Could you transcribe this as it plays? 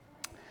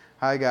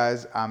Hi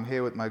guys, I'm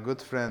here with my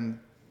good friend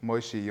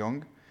Moshe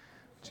Yung,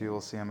 which you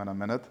will see him in a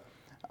minute.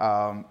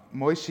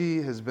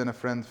 Moshe has been a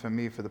friend for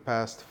me for the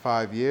past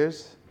 5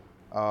 years.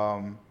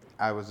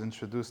 I was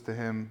introduced to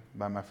him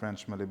by my friend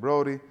Shmuley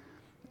Brody,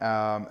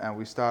 and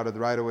we started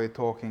right away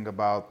talking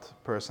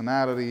about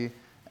personality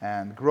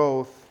and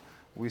growth.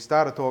 We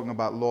started talking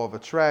about law of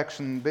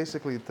attraction,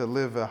 basically to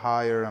live a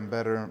higher and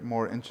better,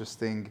 more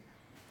interesting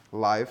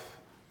life.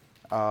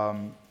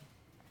 Um,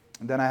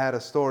 then I had a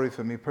story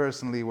for me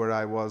personally where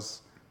I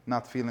was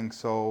not feeling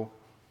so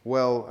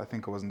well. I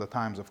think it was in the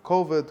times of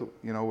COVID,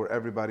 where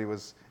everybody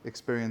was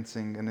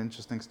experiencing an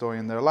interesting story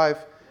in their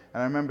life.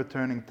 And I remember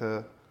turning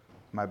to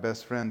my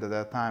best friend at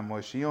that time,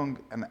 Moshe Yung,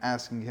 and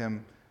asking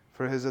him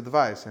for his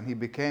advice. And he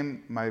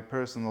became my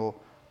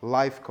personal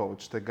life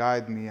coach to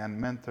guide me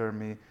and mentor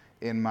me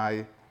in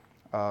my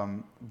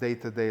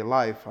day-to-day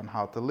life on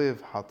how to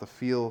live, how to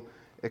feel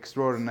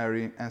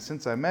extraordinary. And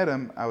since I met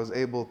him, I was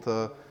able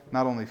to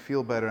not only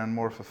feel better and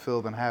more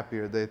fulfilled and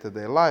happier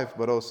day-to-day life,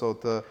 but also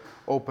to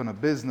open a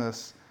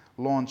business,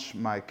 launch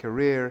my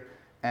career,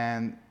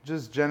 and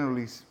just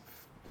generally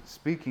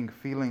speaking,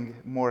 feeling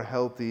more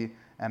healthy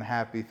and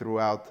happy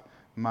throughout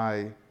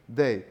my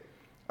day.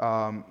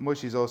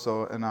 Moshe is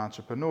also an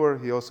entrepreneur.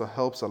 He also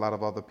helps a lot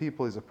of other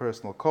people. He's a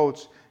personal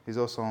coach. He's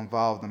also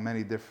involved in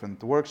many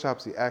different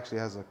workshops. He actually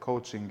has a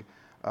coaching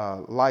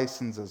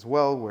license as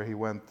well, where he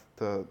went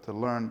to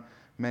learn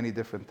many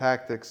different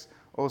tactics.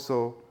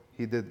 Also,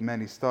 he did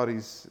many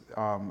studies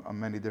on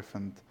many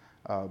different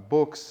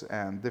books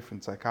and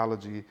different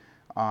psychology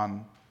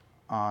on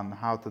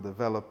how to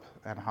develop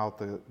and how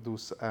to do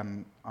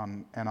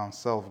on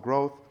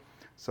self-growth.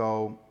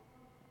 So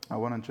I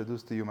want to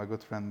introduce to you my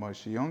good friend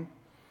Moshe Yung.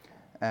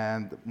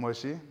 And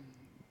Moshe,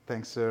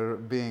 thanks for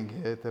being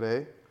here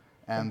today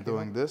and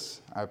doing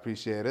this. I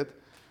appreciate it.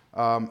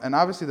 And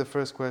obviously the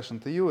first question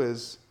to you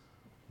is,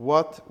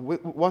 what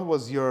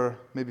was your,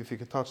 maybe if you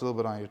could touch a little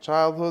bit on your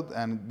childhood,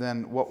 and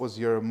then what was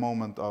your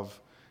moment of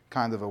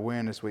kind of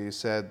awareness where you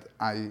said,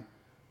 I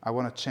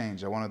want to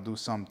change, I want to do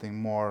something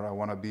more, I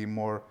want to be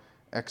more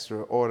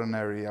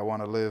extraordinary, I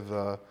want to live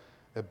a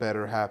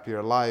better,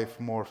 happier life,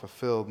 more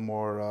fulfilled,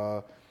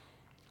 more,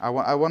 I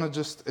want to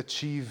just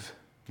achieve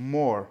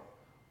more,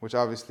 which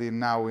obviously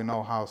now we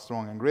know how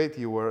strong and great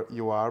you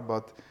are,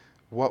 but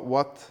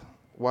what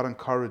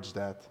encouraged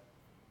that,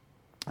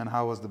 and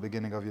how was the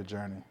beginning of your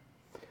journey?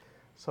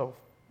 So,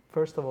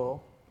 first of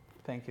all,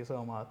 thank you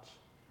so much.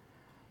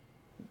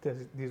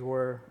 These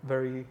were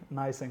very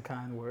nice and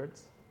kind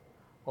words.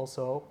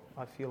 Also,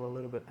 I feel a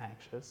little bit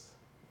anxious.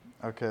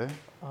 Okay.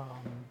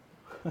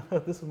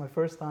 This is my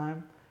first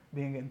time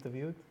being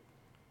interviewed.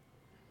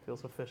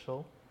 Feels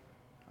official.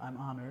 I'm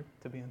honored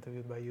to be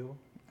interviewed by you.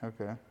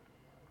 Okay.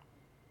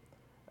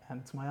 And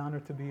it's my honor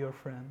to be your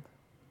friend,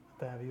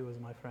 to have you as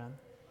my friend.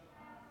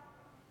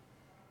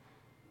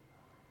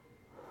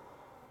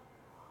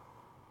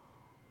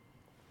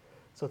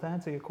 So to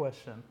answer your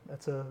question,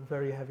 that's a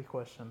very heavy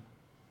question,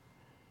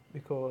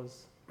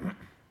 because the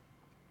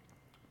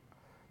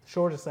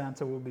shortest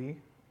answer will be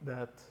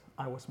that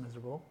I was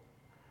miserable,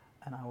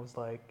 and I was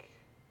like,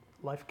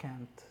 life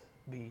can't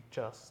be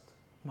just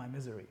my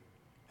misery,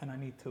 and I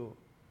need to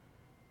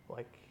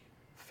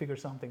figure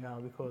something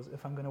out, because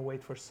if I'm gonna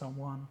wait for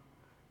someone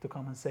to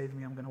come and save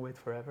me, I'm gonna wait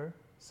forever.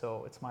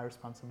 So it's my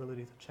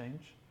responsibility to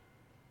change.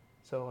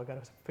 So I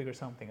gotta figure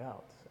something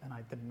out, and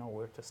I didn't know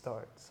where to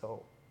start.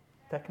 So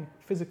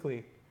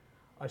physically,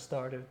 I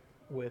started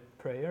with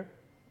prayer,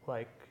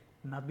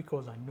 not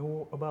because I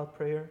knew about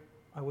prayer,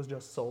 I was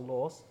just so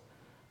lost,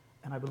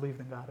 and I believed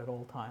in God at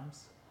all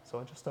times. So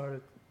I just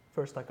started,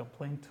 first I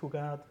complained to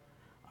God,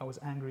 I was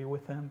angry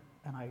with Him,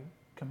 and I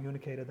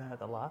communicated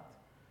that a lot.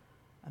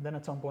 And then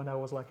at some point I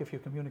was like, if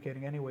you're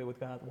communicating anyway with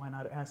God, why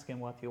not ask Him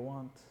what you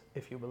want?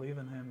 If you believe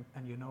in Him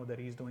and you know that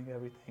He's doing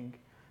everything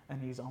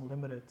and He's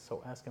unlimited,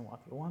 so ask Him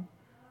what you want.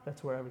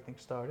 That's where everything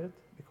started,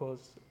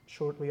 because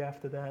shortly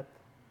after that,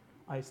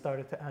 I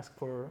started to ask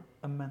for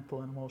a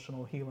mental and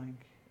emotional healing,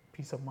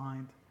 peace of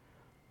mind,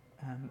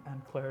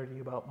 and clarity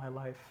about my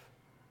life.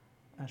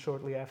 And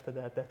shortly after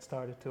that, that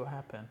started to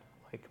happen.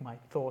 My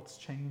thoughts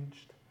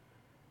changed,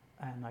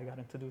 and I got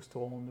introduced to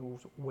all new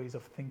ways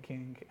of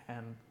thinking,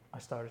 and I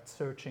started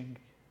searching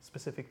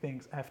specific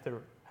things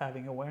after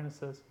having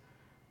awarenesses.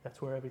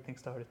 That's where everything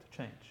started to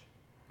change.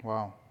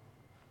 Wow.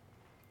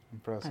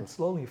 Impressive. And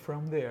slowly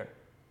from there,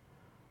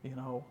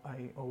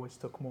 I always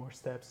took more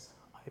steps.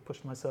 I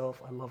pushed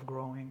myself. I love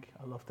growing.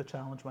 I love to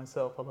challenge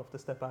myself. I love to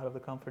step out of the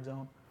comfort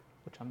zone,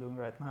 which I'm doing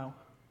right now.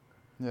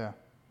 Yeah.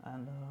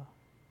 And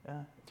it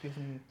gives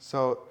me.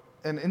 So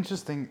an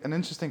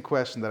interesting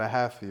question that I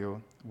have for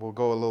you. We'll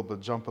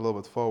jump a little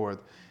bit forward.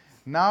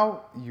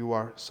 Now you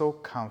are so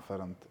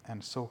confident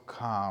and so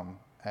calm,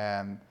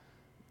 and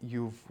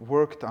you've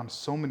worked on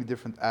so many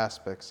different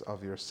aspects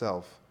of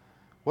yourself.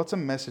 What's a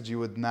message you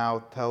would now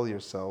tell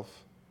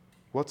yourself?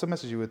 What's a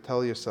message you would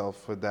tell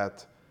yourself for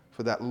that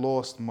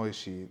lost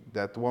Moshe,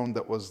 that one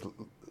that was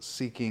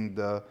seeking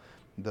the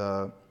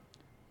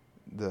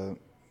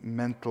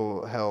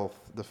mental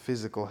health, the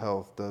physical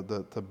health,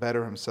 the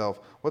better himself.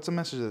 What's a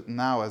message that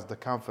now, as the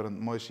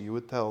confident Moshe, you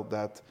would tell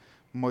that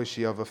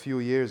Moshe of a few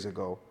years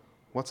ago?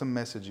 What's a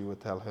message you would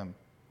tell him?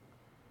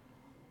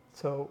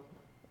 So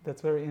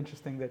that's very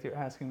interesting that you're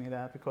asking me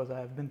that, because I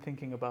have been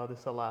thinking about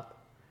this a lot.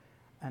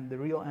 And the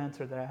real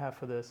answer that I have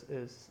for this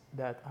is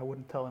that I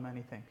wouldn't tell him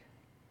anything.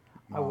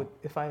 I Wow.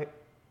 would,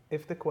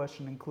 if the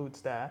question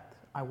includes that,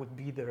 I would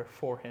be there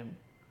for him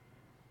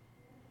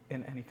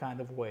in any kind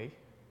of way,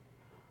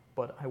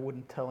 but I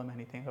wouldn't tell him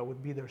anything. I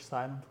would be there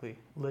silently,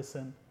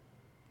 listen,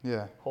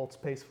 Yeah. hold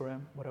space for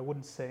him, but I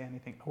wouldn't say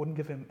anything. I wouldn't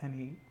give him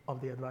any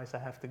of the advice I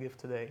have to give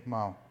today,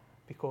 Wow.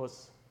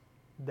 because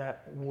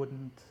that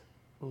wouldn't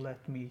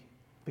let me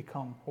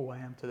become who I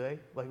am today.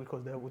 Like,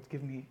 because that would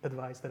give me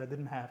advice that I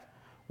didn't have,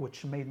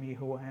 which made me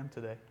who I am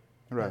today.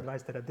 The Right.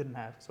 advice that I didn't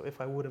have. So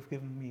if I would have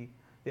given me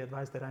the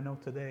advice that I know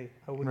today,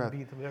 I wouldn't Right.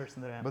 be the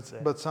person that I am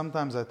today. But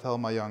sometimes I tell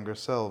my younger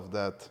self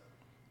that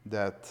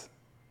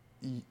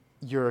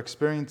you're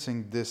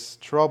experiencing these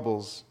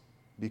troubles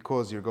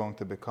because you're going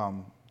to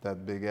become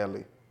that big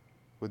Ellie.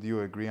 Would you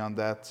agree on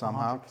that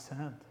somehow?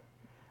 100%.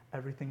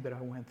 Everything that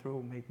I went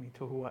through made me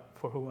to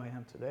who I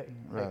am today.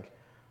 Right. Like,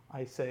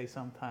 I say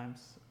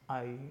sometimes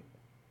I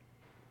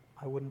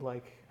wouldn't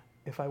like,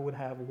 if I would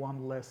have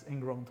one less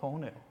ingrown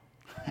toenail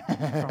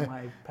from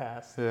my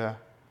past, Yeah.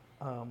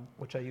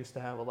 which I used to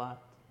have a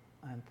lot,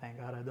 and thank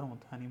God I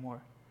don't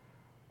anymore.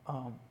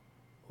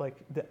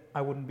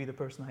 I wouldn't be the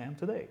person I am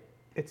today.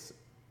 It's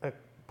a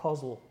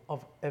puzzle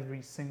of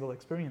every single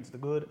experience, the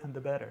good and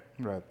the better,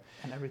 Right.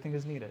 and everything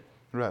is needed.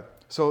 Right.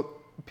 So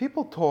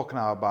people talk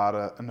now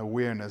about an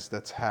awareness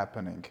that's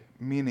happening,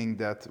 meaning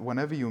that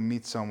whenever you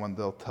meet someone,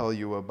 they'll tell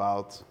you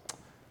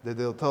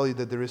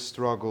that there is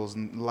struggles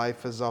and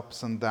life is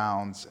ups and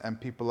downs, and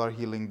people are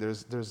healing.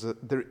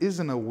 There is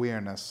an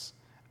awareness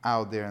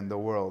out there in the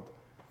world.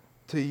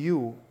 To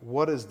you,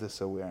 what is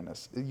this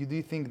awareness? Do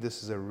you think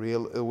this is a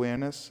real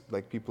awareness,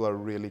 like people are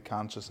really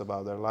conscious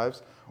about their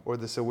lives, or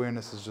this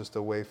awareness is just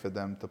a way for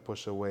them to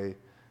push away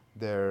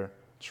their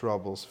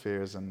troubles,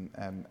 fears, and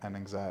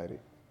anxiety?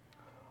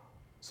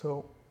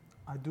 So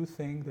I do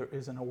think there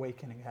is an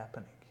awakening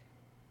happening.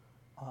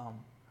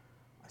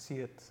 I see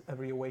it,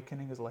 every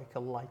awakening is like a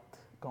light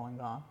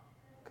going on.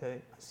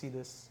 Okay, I see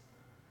this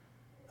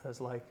as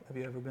like, have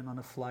you ever been on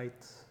a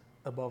flight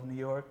above New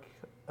York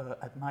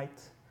at night?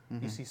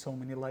 You see so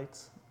many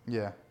lights.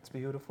 Yeah. It's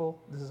beautiful.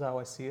 This is how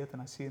I see it,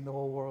 and I see in the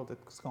whole world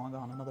it's going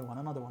on. Another one,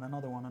 another one,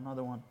 another one,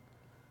 another one,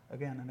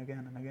 again and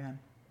again and again.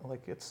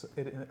 Like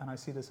and I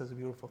see this as a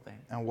beautiful thing.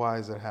 And why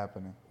is it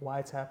happening? Why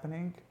it's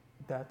happening?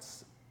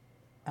 That's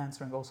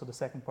answering also the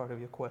second part of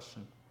your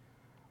question.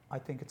 I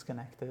think it's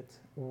connected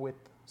with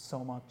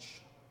so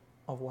much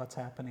of what's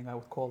happening. I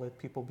would call it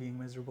people being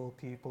miserable,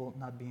 people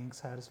not being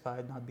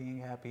satisfied, not being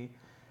happy,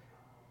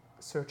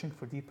 searching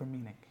for deeper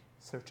meaning,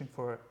 searching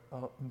for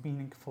a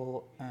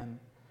meaningful and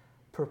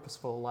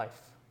purposeful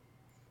life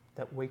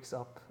that wakes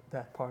up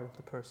that part of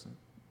the person,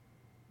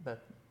 that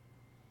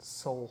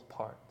soul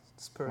part,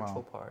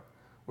 spiritual part,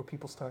 where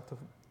people start to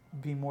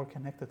be more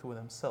connected with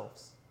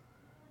themselves.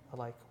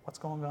 Like, what's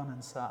going on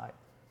inside?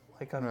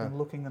 Like, I've been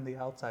looking on the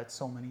outside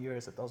so many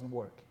years, it doesn't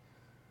work.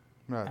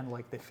 Right. And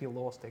like, they feel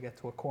lost, they get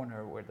to a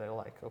corner where they're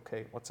like,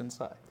 okay, what's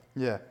inside?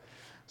 Yeah.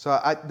 So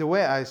the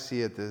way I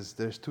see it is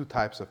there's two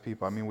types of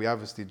people. I mean, we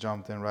obviously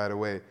jumped in right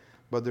away,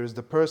 but there's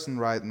the person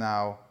right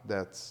now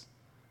that's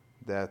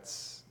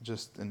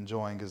just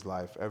enjoying his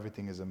life.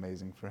 Everything is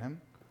amazing for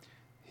him.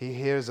 He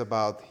hears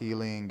about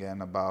healing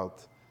and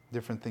about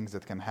different things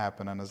that can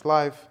happen in his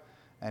life,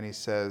 and he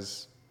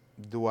says,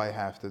 do I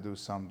have to do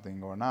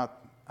something or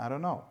not? I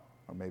don't know.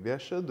 Or maybe I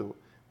should do.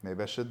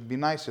 Maybe I should be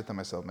nicer to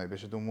myself. Maybe I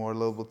should do more a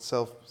little bit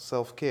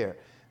self-care.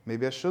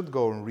 Maybe I should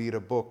go and read a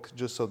book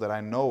just so that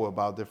I know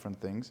about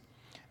different things.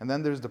 And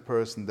then there's the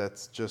person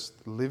that's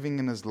just living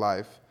in his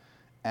life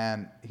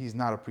and he's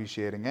not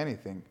appreciating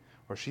anything,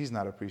 or she's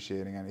not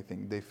appreciating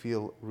anything. They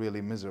feel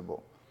really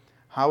miserable.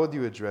 How would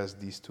you address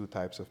these two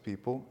types of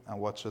people, and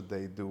what should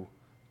they do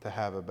to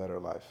have a better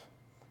life?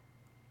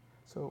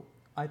 So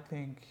I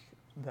think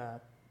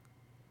that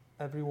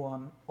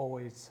everyone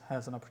always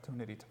has an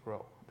opportunity to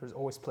grow. There's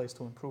always place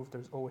to improve.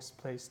 There's always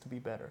place to be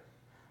better.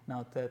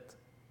 Now, that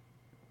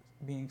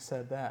being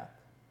said, that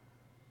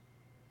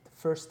the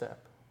first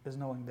step is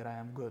knowing that I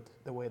am good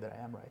the way that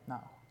I am right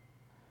now.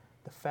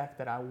 The fact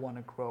that I want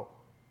to grow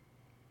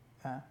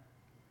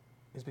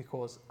is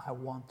because I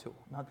want to,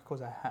 not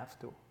because I have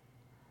to.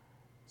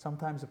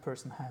 Sometimes a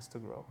person has to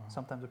grow.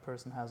 Sometimes a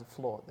person has a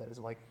flaw that is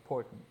like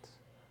important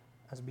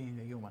as being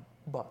a human.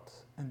 But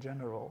in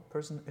general, a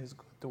person is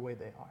good the way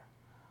they are.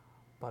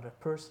 But a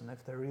person,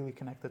 if they're really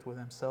connected with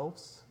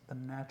themselves, the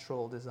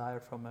natural desire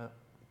from a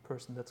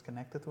person that's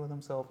connected with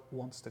themselves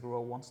wants to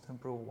grow, wants to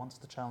improve, wants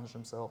to challenge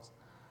themselves,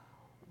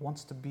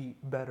 wants to be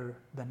better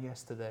than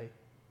yesterday,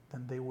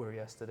 than they were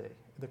yesterday.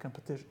 The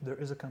competition, there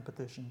is a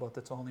competition, but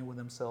it's only with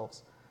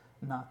themselves,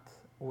 not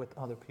with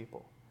other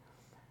people.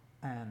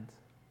 And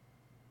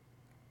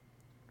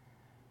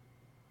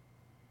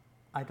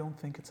I don't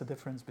think it's a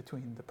difference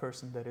between the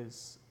person that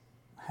is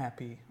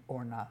happy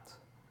or not.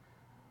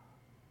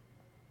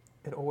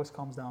 It always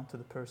comes down to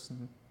the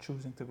person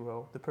choosing to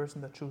grow. The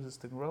person that chooses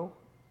to grow,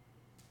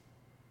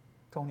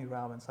 Tony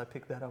Robbins, I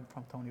picked that up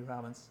from Tony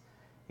Robbins.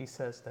 He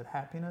says that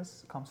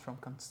happiness comes from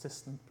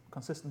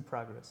consistent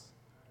progress.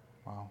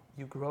 Wow.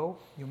 You grow,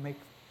 you make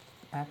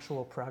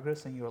actual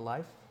progress in your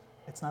life.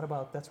 It's not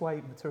about, that's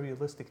why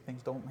materialistic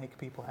things don't make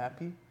people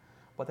happy,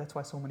 but that's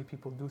why so many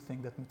people do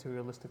think that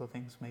materialistic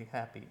things make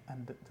happy.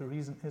 And the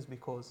reason is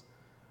because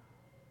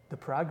the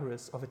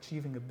progress of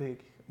achieving a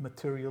big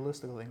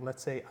materialistic thing,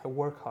 let's say I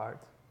work hard,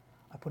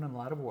 I put in a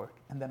lot of work,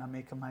 and then I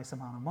make a nice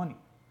amount of money.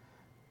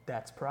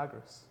 That's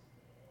progress.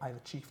 I've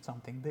achieved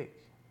something big,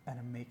 and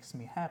it makes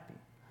me happy.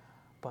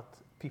 But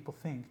people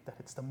think that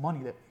it's the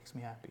money that makes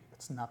me happy.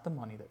 It's not the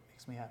money that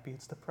makes me happy,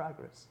 it's the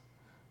progress.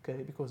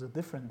 Okay, because a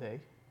different day,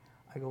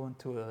 I go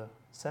into a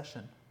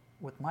session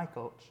with my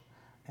coach,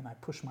 and I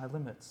push my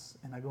limits,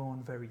 and I go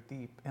in very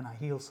deep, and I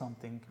heal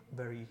something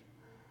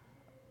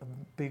a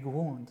big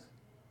wound,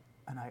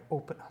 and I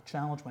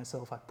challenge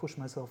myself, I push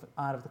myself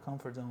out of the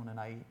comfort zone, and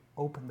I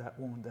open that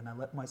wound, and I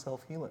let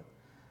myself heal it.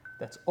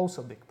 That's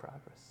also big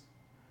progress.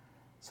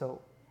 So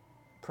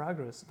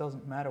progress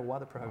doesn't matter what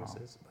the progress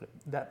is, but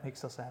that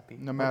makes us happy.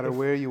 No matter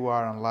where you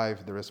are in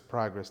life, there is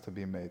progress to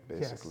be made,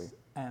 basically. Yes,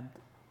 and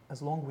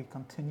as long as we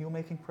continue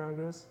making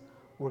progress,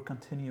 we're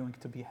continuing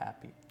to be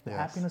happy. The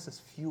happiness is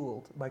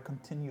fueled by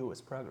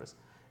continuous progress.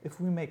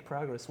 If we make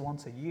progress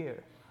once a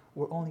year,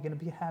 we're only going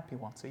to be happy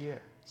once a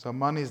year. So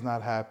money is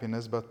not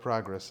happiness, but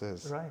progress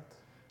is. Right.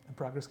 And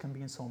progress can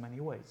be in so many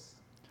ways.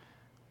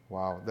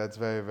 Wow, that's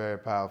very, very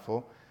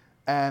powerful.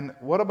 And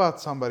what about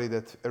somebody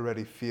that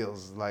already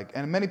feels like,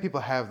 and many people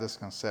have this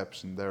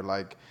conception, they're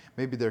like,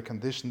 maybe they're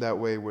conditioned that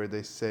way where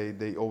they say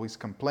they always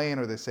complain,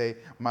 or they say,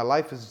 my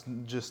life is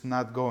just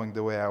not going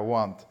the way I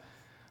want.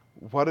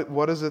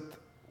 What is it,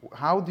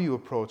 how do you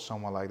approach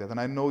someone like that? And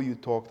I know you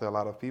talk to a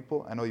lot of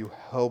people, I know you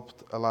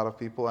helped a lot of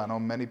people, I know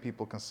many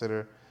people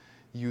consider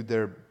you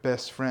their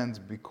best friends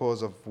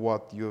because of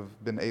what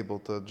you've been able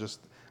to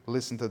just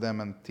listen to them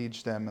and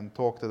teach them and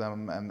talk to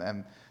them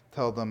and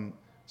tell them.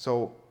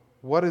 So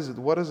what is it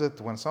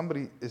when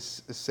somebody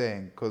is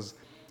saying, because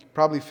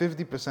probably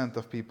 50%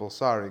 of people,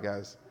 sorry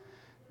guys,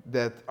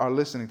 that are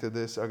listening to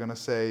this are going to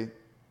say,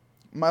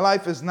 my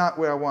life is not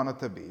where I want it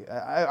to be.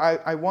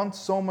 I want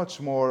so much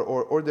more,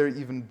 or they're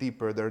even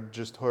deeper, they're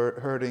just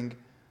hurting.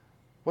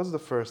 What's the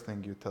first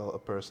thing you tell a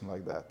person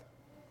like that?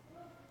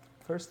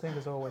 First thing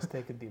is always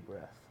take a deep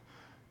breath.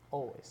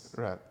 Always.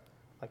 Right.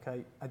 Like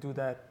I do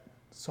that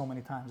so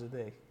many times a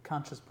day.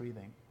 Conscious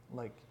breathing.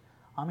 Like,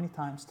 how many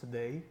times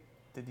today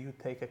did you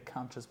take a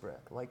conscious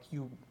breath? Like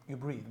you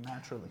breathe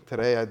naturally.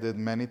 Today I did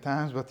many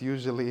times, but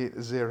usually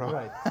 0.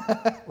 Right.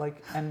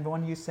 Like, and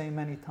when you say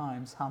many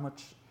times, how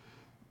much,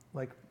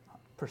 like,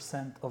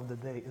 percent of the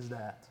day is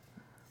that?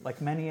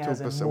 Like many as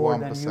in more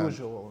 1%. than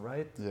usual,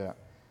 right? Yeah.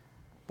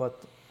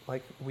 But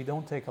like we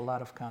don't take a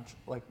lot of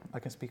like I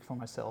can speak for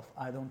myself,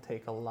 I don't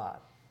take a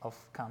lot of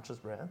conscious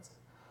breaths,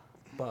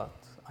 but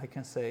I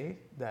can say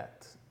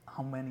that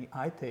how many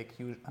I take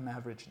an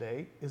average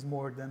day is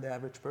more than the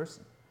average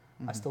person.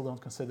 Mm-hmm. I still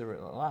don't consider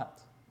it a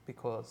lot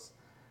because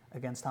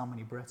against how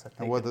many breaths I take.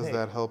 And what does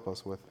that help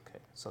us with? Okay,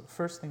 so the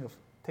first thing of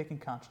taking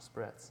conscious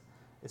breaths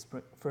is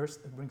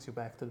first, it brings you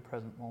back to the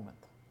present moment.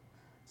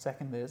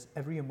 Second is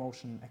every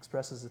emotion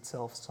expresses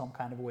itself some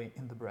kind of way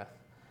in the breath.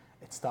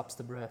 It stops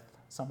the breath.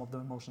 Some of the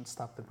emotions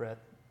stop the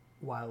breath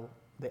while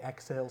they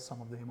exhale. Some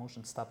of the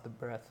emotions stop the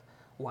breath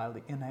while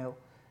they inhale.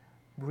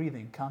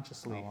 Breathing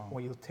consciously,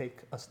 when you take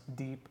a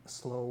deep,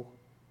 slow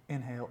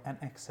inhale and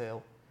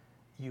exhale,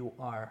 you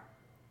are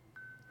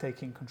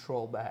taking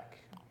control back.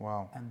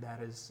 Wow. And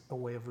that is a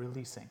way of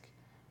releasing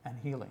and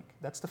healing.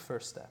 That's the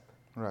first step.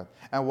 Right.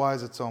 And why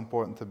is it so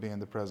important to be in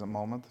the present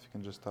moment, if you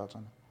can just touch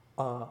on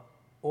it?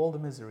 All the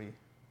misery,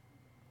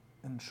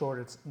 in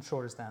shortest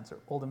answer,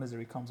 all the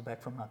misery comes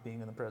back from not being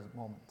in the present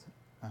moment.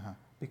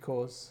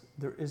 Because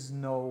there is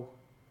no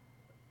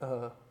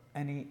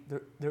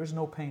there is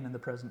no pain in the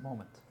present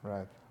moment.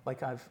 Right.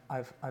 Like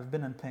I've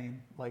been in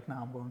pain, like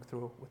now I'm going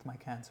through with my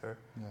cancer,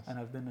 and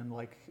I've been in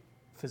like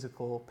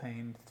physical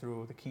pain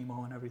through the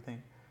chemo and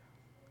everything.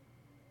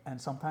 And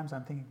sometimes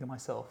I'm thinking to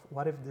myself,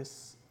 what if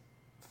this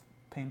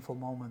painful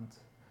moment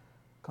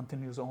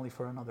continues only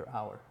for another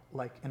hour?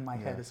 Like in my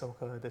head, it's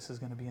okay, this is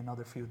going to be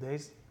another few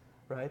days,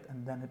 right?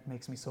 And then it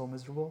makes me so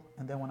miserable.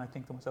 And then when I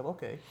think to myself,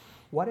 okay,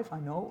 what if I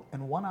know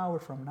in 1 hour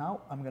from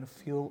now, I'm going to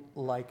feel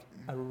like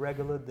a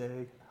regular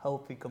day,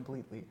 healthy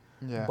completely.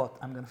 Yeah. But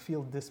I'm going to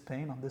feel this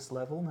pain on this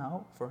level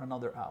now for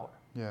another hour.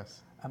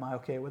 Yes. Am I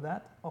okay with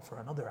that? Oh, for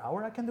another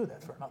hour? I can do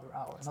that for another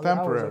hour. It's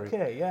another temporary. hour is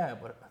okay, yeah,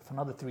 but for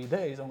another 3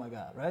 days, oh my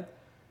God, right?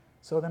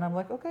 So then I'm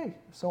like, okay,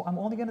 so I'm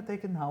only going to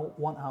take it now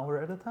 1 hour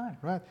at a time.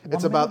 Right.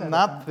 It's about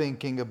not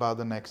thinking about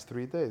the next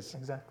 3 days.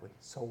 Exactly.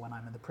 So when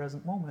I'm in the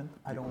present moment,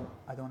 I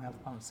don't have,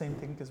 same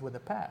thing as with the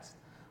past.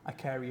 I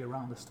carry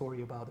around the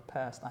story about the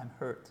past. I'm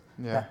hurt.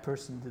 Yeah. That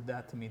person did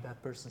that to me.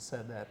 That person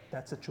said that.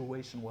 That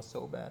situation was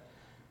so bad.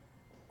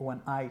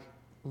 When I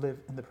live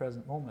in the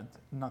present moment,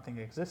 nothing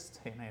exists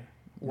in here.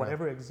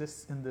 Whatever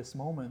exists in this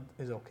moment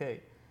is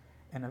okay.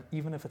 And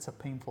even if it's a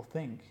painful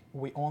thing,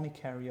 we only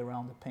carry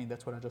around the pain.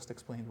 That's what I just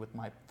explained with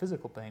my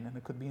physical pain, and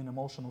it could be an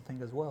emotional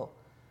thing as well.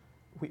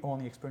 We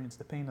only experience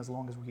the pain as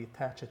long as we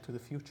attach it to the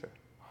future.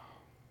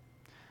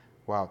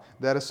 Wow,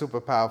 that is super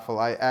powerful.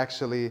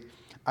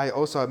 I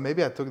also,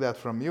 maybe I took that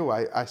from you.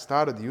 I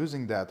started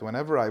using that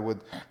whenever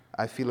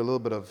I feel a little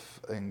bit of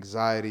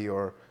anxiety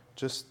or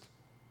just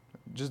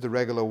the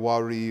regular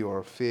worry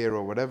or fear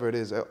or whatever it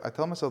is. I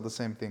tell myself the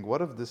same thing.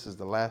 What if this is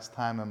the last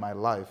time in my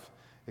life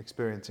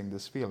experiencing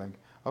this feeling?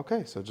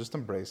 Okay, so just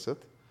embrace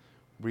it.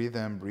 Breathe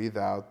in, breathe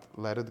out,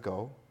 let it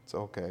go. It's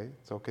okay.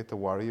 It's okay to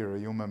worry. You're a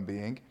human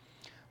being.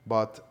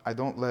 But I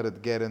don't let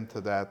it get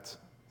into that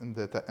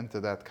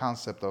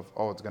concept of,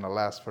 oh, it's going to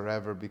last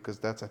forever, because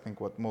that's, I think,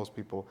 what most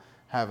people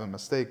have a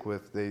mistake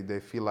with. They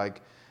feel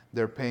like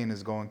their pain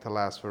is going to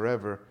last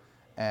forever,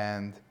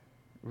 and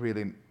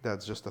really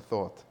that's just a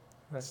thought.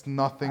 Right. It's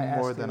nothing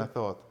more than a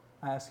thought.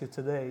 I ask you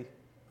today,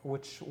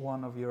 which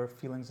one of your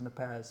feelings in the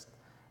past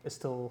is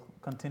still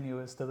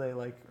continuous today?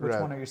 Like, which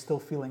one are you still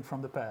feeling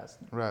from the past?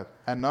 Right.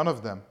 And none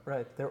of them.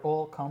 Right. They're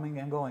all coming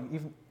and going,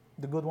 even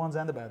the good ones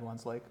and the bad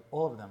ones, like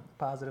all of them, the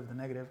positive, the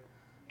negative,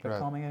 they're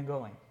coming and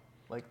going.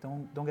 Like,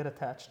 don't get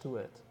attached to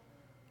it.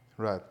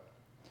 Right.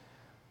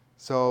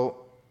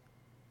 So,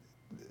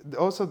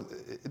 also,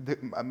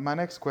 my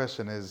next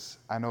question is,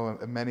 I know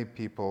many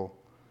people,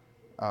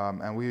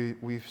 and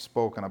we've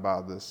spoken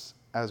about this,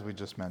 as we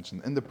just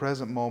mentioned. In the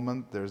present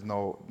moment, there's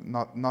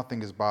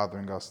nothing is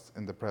bothering us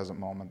in the present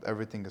moment.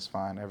 Everything is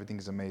fine. Everything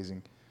is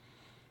amazing.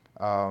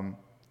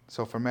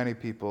 So for many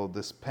people,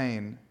 this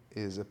pain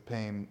is a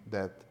pain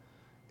that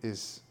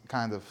is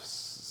kind of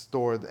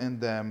stored in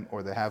them,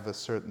 or they have a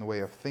certain way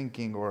of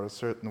thinking or a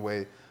certain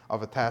way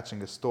of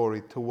attaching a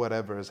story to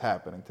whatever is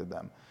happening to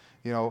them.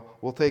 You know,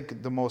 we'll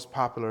take the most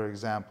popular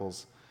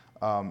examples,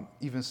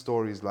 even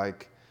stories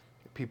like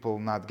people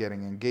not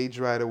getting engaged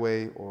right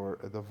away, or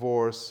a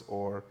divorce,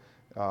 or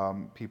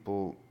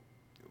people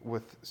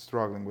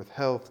struggling with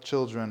health,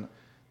 children.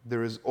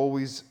 There is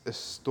always a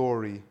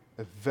story,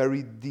 a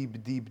very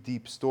deep, deep,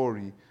 deep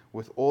story,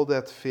 with all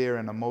that fear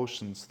and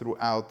emotions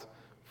throughout,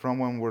 from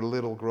when we're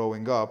little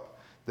growing up,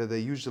 that they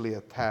usually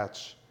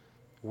attach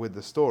with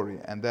the story,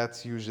 and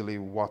that's usually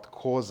what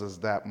causes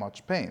that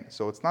much pain.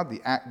 So it's not the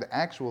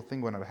actual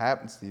thing when it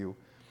happens to you.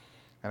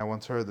 And I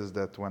once heard is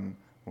that when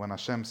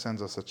Hashem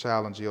sends us a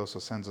challenge, He also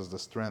sends us the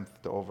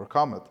strength to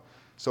overcome it.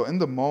 So in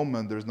the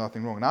moment, there's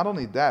nothing wrong. Not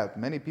only that,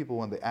 many people,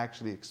 when they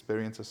actually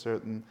experience a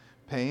certain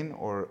pain,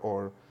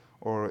 or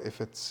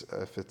if it's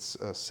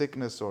a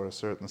sickness or a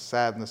certain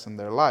sadness in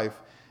their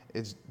life,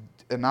 it's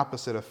an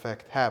opposite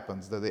effect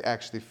happens, that they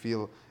actually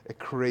feel a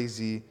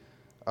crazy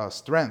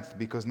strength,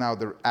 because now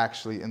they're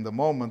actually in the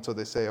moment. So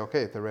they say,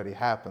 okay, it already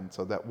happened,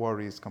 so that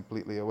worry is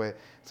completely away.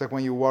 It's like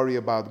when you worry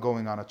about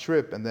going on a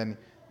trip, and then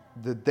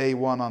the day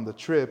one on the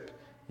trip,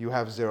 you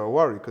have zero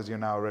worry because you're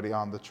now already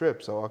on the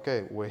trip. So,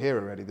 okay, we're here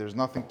already. There's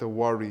nothing to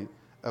worry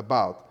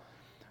about.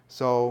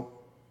 So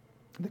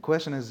the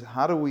question is,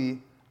 how do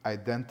we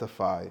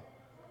identify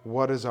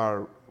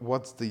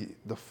what's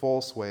the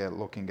false way of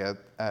looking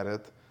at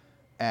it,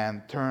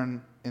 and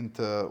turn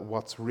into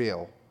what's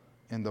real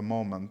in the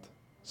moment,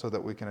 so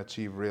that we can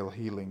achieve real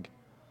healing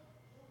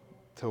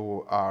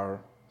to our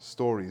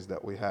stories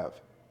that we have?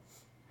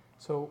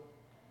 So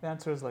the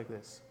answer is like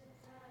this.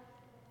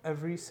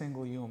 Every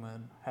single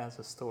human has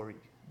a story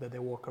that they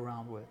walk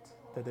around with,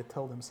 that they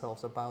tell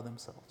themselves about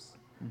themselves.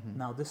 Mm-hmm.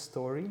 Now, this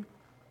story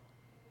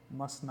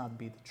must not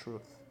be the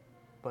truth,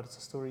 but it's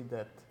a story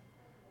that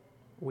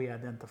we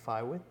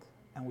identify with,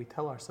 and we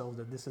tell ourselves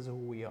that this is who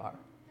we are.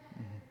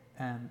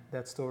 Mm-hmm. And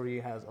that story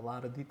has a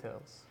lot of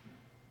details.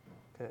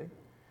 Okay?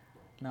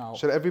 Now,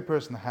 should every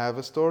person have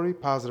a story,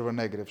 positive or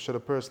negative? Should a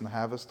person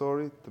have a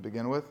story to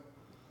begin with?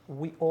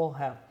 We all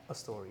have a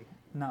story.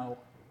 Now,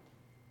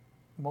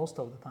 most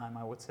of the time,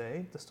 I would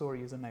say, the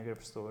story is a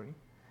negative story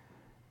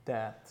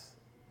that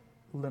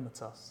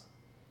limits us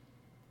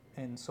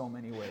in so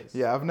many ways.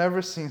 Yeah, I've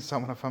never seen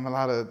someone, if I'm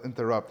allowed to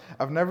interrupt,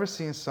 I've never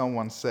seen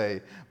someone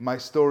say, my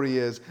story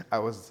is, I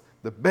was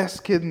the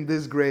best kid in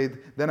this grade,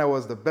 then I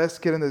was the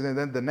best kid in this, and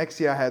then the next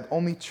year I had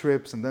only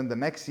trips, and then the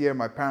next year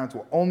my parents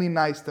were only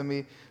nice to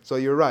me. So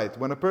you're right.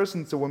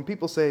 When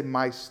people say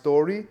my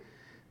story,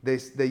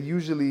 they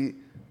usually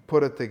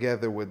put it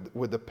together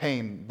with the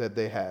pain that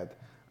they had.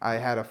 I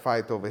had a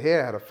fight over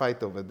here, I had a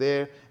fight over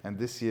there, and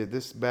this year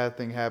this bad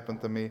thing happened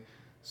to me.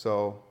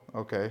 So,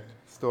 okay,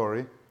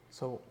 story.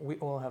 So we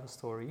all have a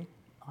story.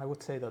 I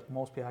would say that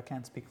most people, I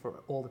can't speak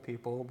for all the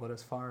people, but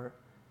as far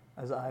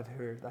as I've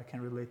heard, I can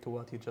relate to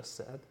what you just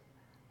said.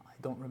 I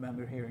don't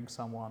remember hearing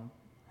someone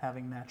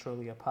having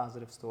naturally a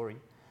positive story.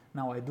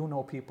 Now, I do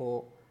know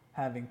people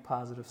having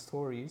positive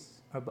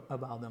stories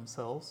about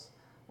themselves,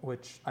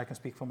 which I can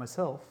speak for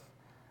myself.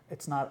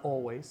 It's not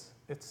always.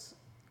 It's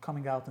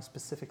coming out in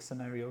specific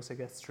scenarios, it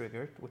gets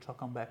triggered, which I'll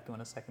come back to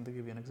in a second to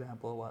give you an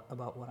example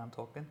about what I'm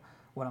talking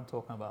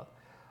about.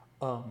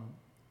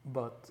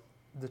 But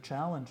the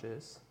challenge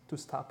is to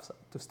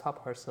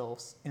stop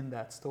ourselves in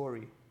that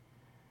story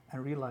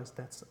and realize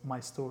that's my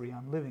story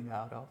I'm living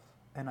out of,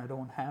 and I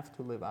don't have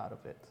to live out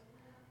of it.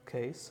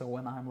 Okay, so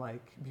when I'm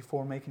like,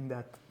 before making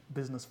that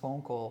business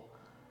phone call,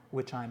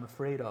 which I'm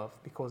afraid of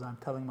because I'm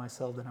telling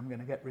myself that I'm going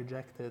to get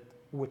rejected,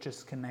 which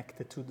is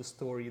connected to the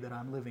story that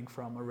I'm living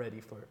from already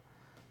for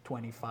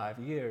 25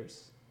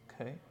 years,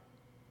 okay,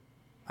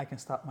 I can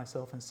stop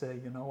myself and say,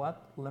 you know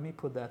what, let me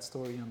put that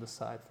story on the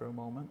side for a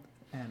moment,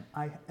 and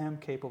I am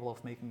capable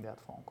of making that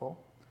phone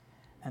call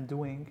and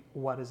doing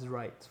what is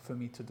right for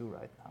me to do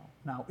right now.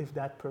 Now, if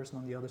that person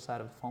on the other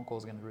side of the phone call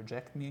is going to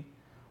reject me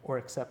or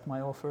accept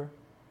my offer,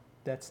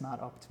 that's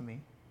not up to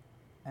me.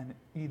 And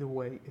either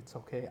way, it's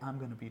okay. I'm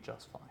going to be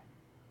just fine.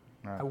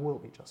 Right. I will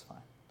be just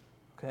fine.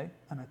 Okay?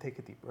 And I take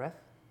a deep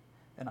breath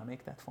and I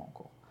make that phone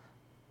call.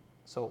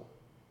 So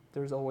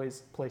there's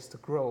always a place to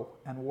grow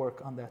and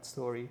work on that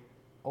story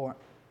or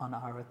on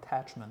our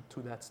attachment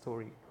to that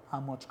story, how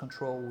much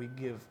control we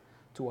give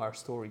to our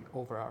story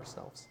over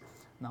ourselves.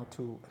 Now,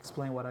 to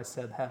explain what I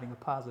said, having a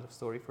positive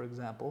story, for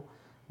example,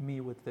 me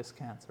with this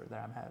cancer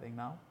that I'm having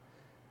now,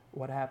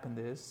 what happened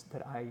is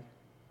that I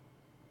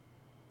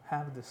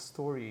have this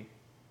story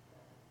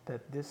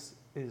that this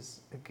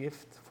is a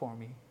gift for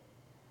me,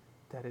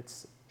 that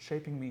it's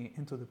shaping me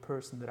into the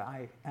person that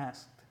I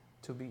asked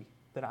to be,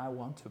 that I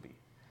want to be.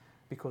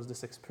 Because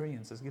this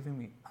experience is giving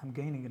me, I'm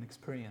gaining an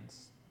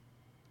experience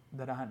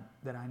that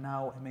I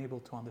now am able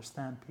to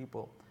understand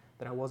people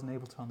that I wasn't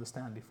able to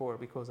understand before,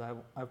 because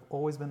I've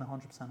always been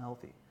 100%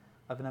 healthy.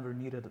 I've never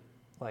needed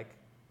like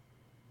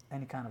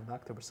any kind of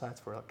doctor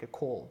besides for like a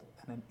cold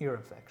and an ear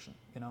infection,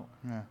 you know?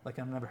 Yeah. Like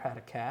I've never had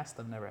a cast,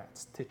 I've never had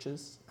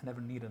stitches, I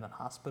never needed a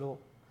hospital.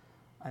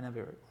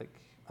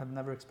 I've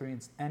never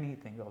experienced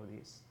anything of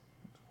these.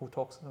 Who's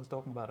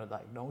talking about a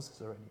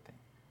diagnosis or anything,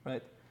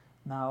 right?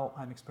 Now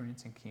I'm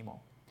experiencing chemo.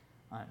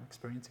 I'm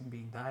experiencing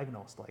being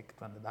diagnosed, like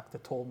when the doctor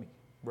told me,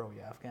 bro,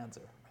 you have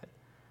cancer, right?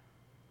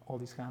 All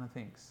these kind of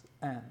things.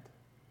 And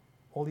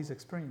all these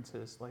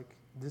experiences, like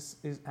this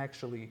is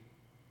actually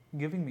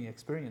giving me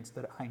experience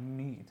that I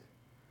need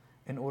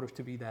in order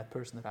to be that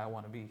person that I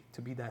want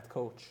to be that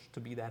coach, to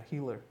be that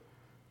healer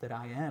that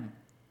I am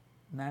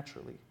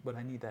naturally, but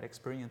I need that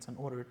experience in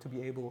order to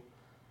be able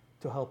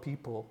to help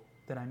people,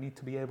 that I need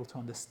to be able to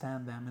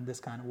understand them in this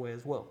kind of way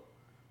as well,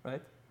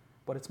 right?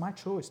 But it's my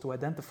choice to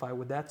identify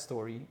with that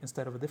story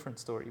instead of a different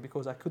story,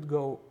 because I could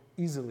go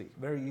easily,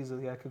 very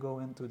easily, I could go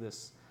into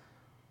this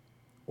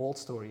old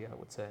story, I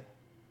would say,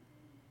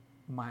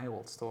 my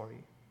old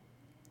story,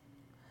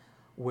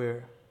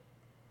 where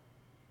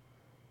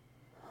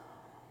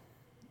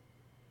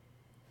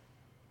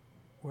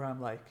I'm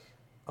like,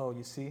 oh,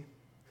 you see,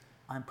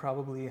 I'm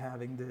probably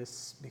having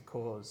this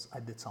because I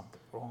did something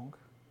wrong.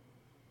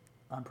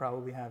 I'm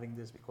probably having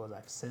this because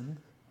I've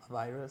sinned, a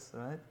virus,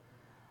 right?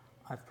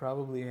 I'm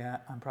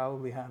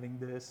probably having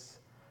this.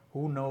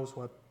 Who knows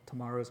what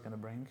tomorrow is going to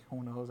bring?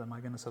 Who knows? Am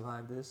I going to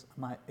survive this?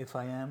 If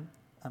I am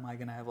I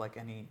going to have like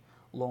any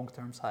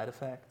long-term side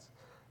effects?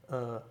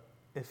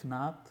 If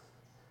not,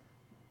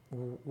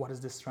 what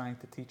is this trying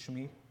to teach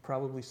me?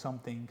 Probably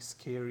something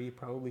scary,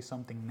 probably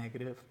something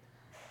negative,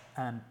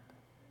 and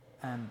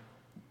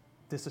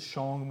this is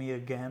showing me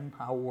again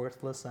how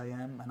worthless I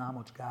am and how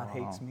much God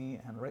hates me.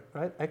 And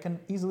right, I can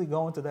easily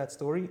go into that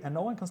story and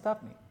no one can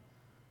stop me,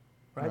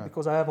 right?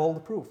 Because I have all the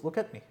proof. Look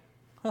at me.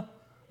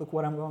 Look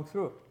what I'm going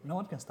through. No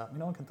one can stop me.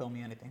 No one can tell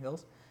me anything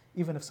else.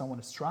 Even if someone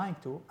is trying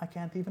to, I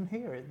can't even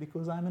hear it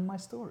because I'm in my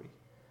story.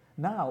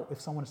 Now,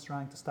 if someone is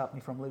trying to stop me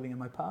from living in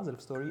my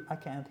positive story, I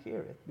can't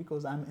hear it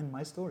because I'm in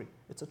my story.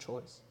 It's a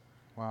choice.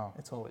 Wow.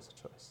 It's always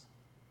a choice.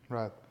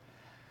 Right.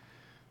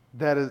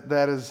 That is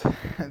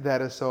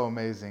that is so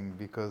amazing,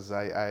 because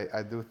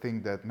I do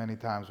think that many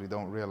times we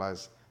don't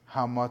realize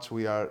how much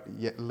we are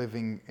yet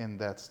living in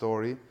that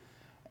story,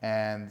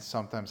 and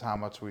sometimes how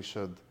much we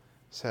should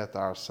set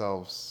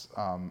ourselves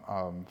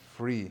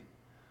free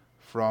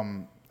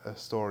from a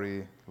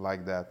story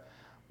like that,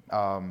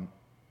 and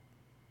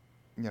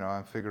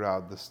figure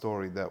out the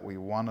story that we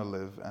want to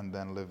live and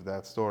then live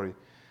that story.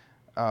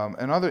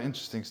 Another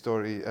interesting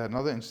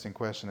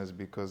question is,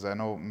 because I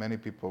know many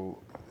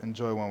people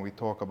enjoy when we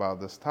talk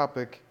about this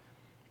topic,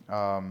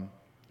 and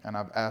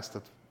I've asked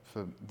it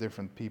for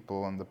different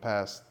people in the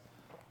past.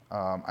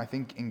 I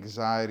think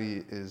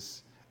anxiety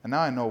is, and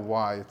now I know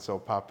why it's so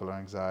popular,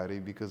 anxiety,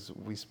 because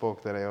we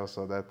spoke today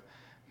also that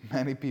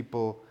many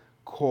people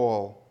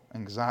call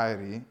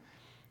anxiety,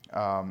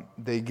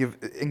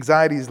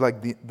 anxiety is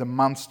like the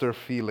monster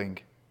feeling,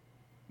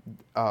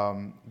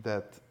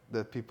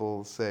 that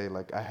people say,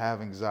 like, I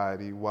have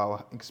anxiety,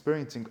 while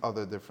experiencing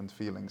other different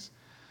feelings.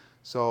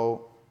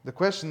 So the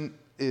question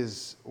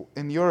is,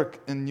 if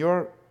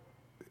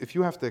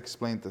you have to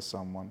explain to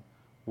someone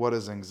what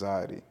is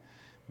anxiety,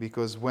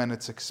 because when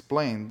it's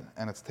explained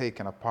and it's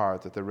taken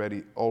apart, it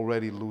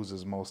already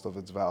loses most of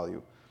its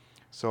value.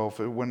 So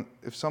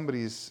if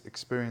somebody is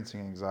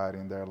experiencing anxiety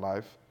in their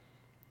life,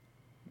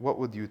 what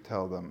would you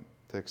tell them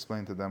to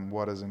explain to them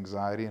what is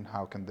anxiety and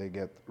how can they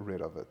get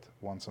rid of it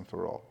once and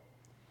for all?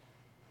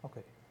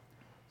 Okay,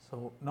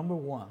 so number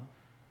one,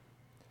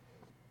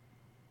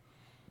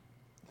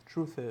 the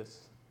truth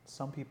is,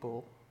 some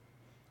people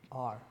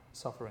are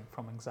suffering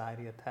from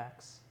anxiety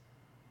attacks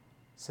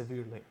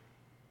severely,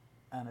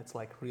 and it's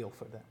like real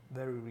for them,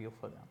 very real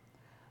for them.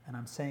 And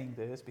I'm saying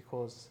this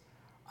because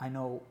I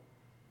know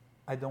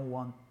I don't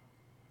want,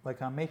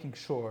 like, I'm making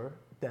sure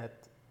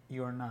that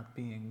you're not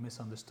being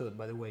misunderstood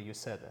by the way you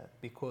said that,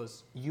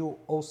 because you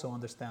also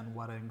understand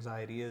what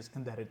anxiety is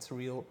and that it's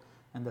real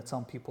and that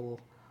some people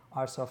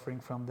are suffering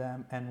from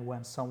them, and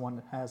when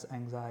someone has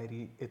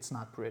anxiety, it's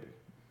not pretty.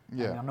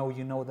 Yeah. And I know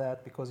you know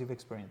that because you've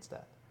experienced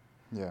that.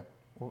 Yeah.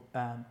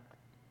 And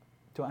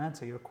to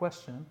answer your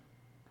question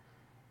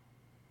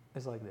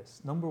is like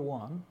this. Number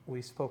one,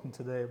 we've spoken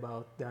today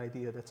about the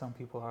idea that some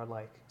people are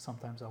like,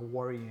 sometimes are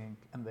worrying,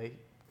 and they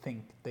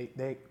think,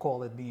 they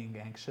call it being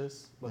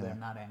anxious, but Yeah. they're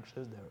not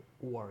anxious, they're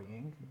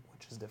worrying,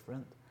 which is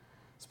different.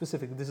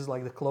 Specifically, this is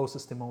like the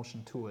closest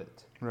emotion to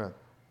it. Right.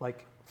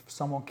 Like,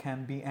 someone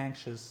can be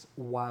anxious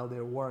while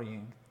they're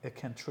worrying, it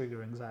can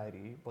trigger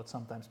anxiety, but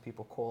sometimes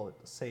people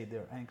say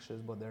they're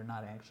anxious, but they're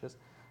not anxious.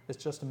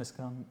 It's just a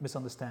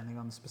misunderstanding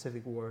on the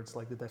specific words,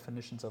 like the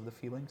definitions of the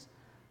feelings.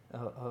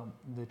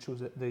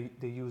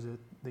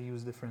 They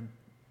use different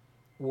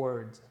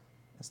words.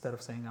 Instead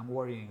of saying I'm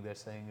worrying, they're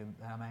saying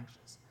I'm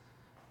anxious.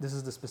 This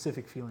is the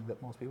specific feeling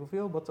that most people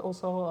feel, but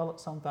also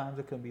sometimes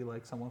it can be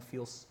like someone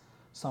feels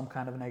some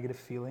kind of negative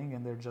feeling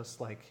and they're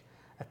just like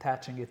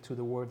attaching it to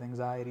the word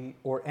anxiety,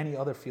 or any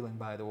other feeling,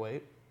 by the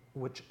way,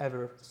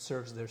 whichever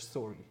serves their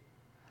story.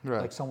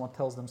 Right. Like someone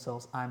tells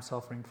themselves, I'm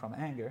suffering from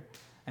anger,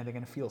 and they're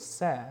going to feel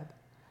sad,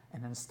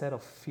 and instead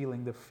of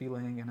feeling the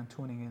feeling and then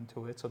tuning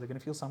into it, so they're going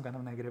to feel some kind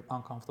of negative,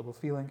 uncomfortable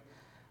feeling,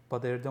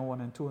 but they don't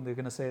want to tune, they're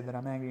going to say that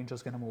I'm angry and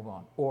just going to move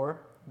on. Or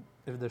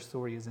if their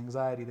story is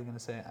anxiety, they're going to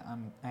say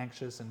I'm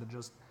anxious, and they're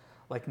just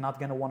like not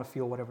going to want to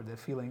feel whatever they're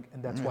feeling,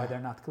 and that's why they're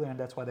not clear, and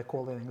that's why they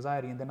call it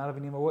anxiety, and they're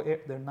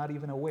not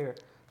even aware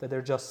that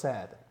they're just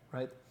sad,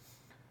 right?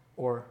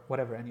 Or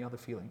whatever, any other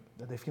feeling,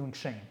 that they're feeling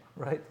shame,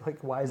 right?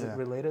 Like, why is it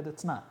related?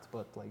 It's not,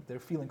 but like they're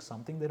feeling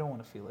something, they don't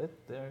want to feel it,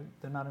 they're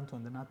not into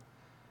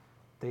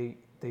it,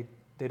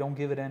 they don't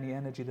give it any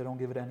energy, they don't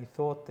give it any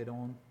thought, they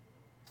don't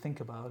think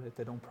about it,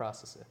 they don't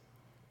process it.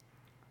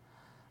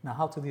 Now,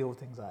 how to deal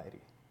with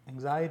anxiety?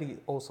 Anxiety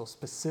also,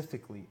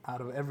 specifically, out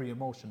of every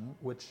emotion,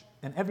 which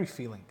in every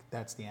feeling,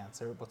 that's the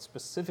answer, but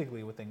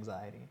specifically with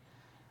anxiety,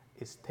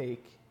 is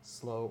take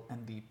slow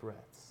and deep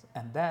breaths.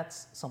 And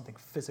that's something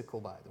physical,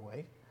 by the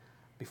way.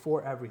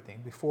 Before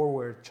everything, before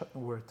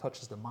where it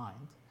touches the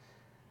mind,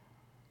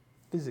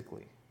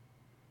 physically,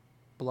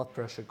 blood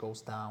pressure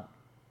goes down.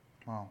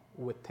 Wow.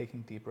 With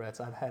taking deep breaths.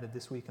 I've had it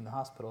this week in the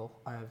hospital.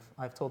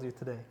 I've told you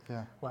today.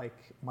 Yeah. Like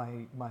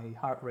my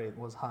heart rate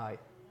was high,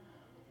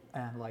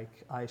 and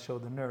like I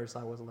showed the nurse.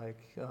 I was like,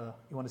 "You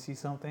want to see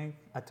something?"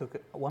 I took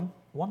one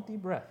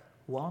deep breath,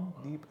 one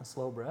deep and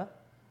slow breath.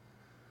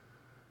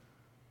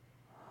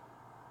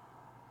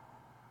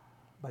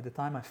 By the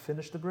time I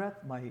finished the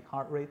breath, my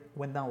heart rate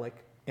went down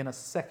like in a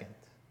second,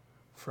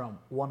 from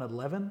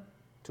 111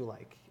 to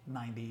like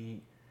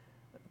 90,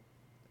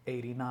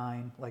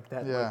 89, like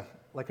that. Yeah.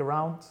 Like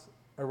around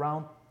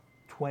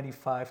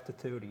 25 to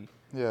 30.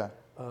 Yeah.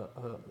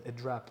 It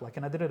dropped. Like,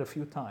 and I did it a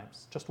few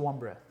times, just one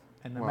breath.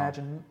 And Wow.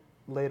 imagine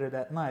later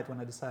that night when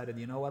I decided,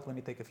 you know what, let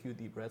me take a few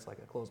deep breaths. Like,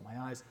 I closed my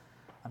eyes,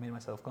 I made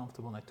myself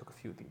comfortable, and I took a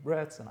few deep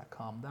breaths, and I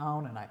calmed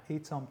down, and I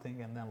ate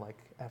something, and then like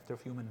after a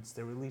few minutes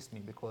they released me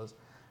because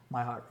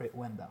my heart rate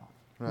went down,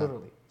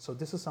 literally. So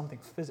this is something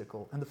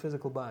physical in the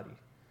physical body,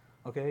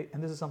 okay?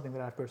 And this is something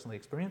that I've personally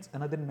experienced,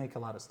 and I didn't make a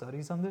lot of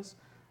studies on this,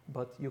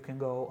 but you can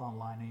go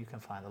online and you can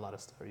find a lot of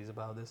studies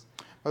about this.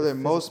 But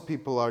then most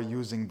people are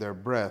using their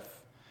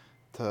breath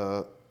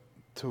to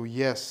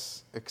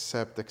yes,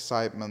 accept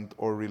excitement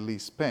or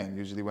release pain.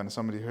 Usually when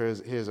somebody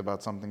hears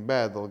about something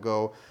bad, they'll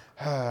go,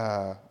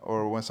 ah,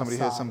 or when somebody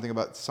hears something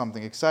about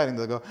something exciting,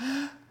 they'll go,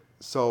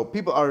 so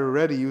people are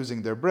already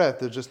using their breath,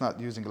 they're just not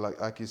using it,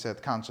 like you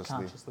said, consciously.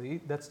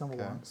 Consciously, that's number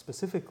one.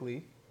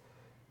 Specifically,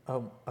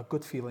 a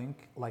good feeling,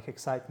 like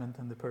excitement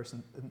in the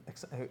person,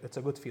 it's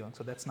a good feeling,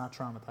 so that's not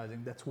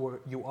traumatizing. That's where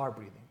you are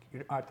breathing,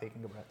 you are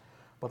taking a breath.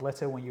 But let's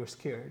say when you're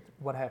scared,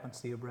 what happens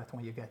to your breath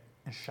when you get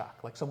in shock?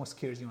 Like someone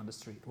scares you on the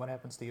street, what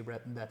happens to your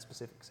breath in that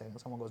specific second?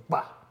 Someone goes,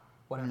 bah!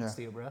 What happens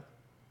to your breath?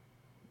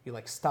 You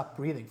like stop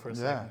breathing for a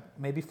second,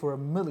 maybe for a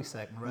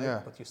millisecond, right?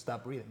 Yeah. But you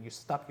stop breathing, you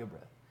stop your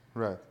breath.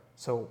 Right.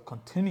 So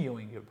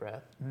continuing your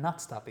breath,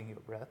 not stopping your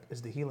breath,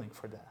 is the healing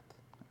for that.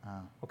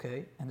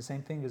 Okay? And the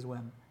same thing is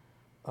when,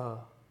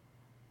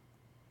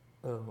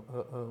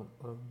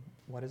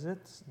 what is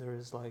it? There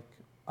is like,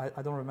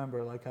 I don't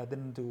remember, like I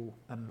didn't do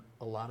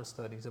a lot of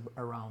studies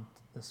around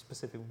the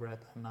specific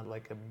breath. I'm not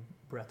like a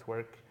breath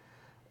work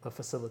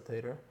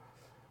facilitator.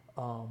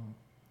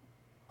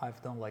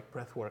 I've done like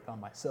breath work on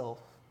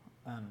myself,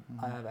 and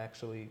I have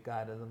actually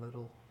guided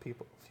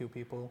few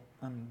people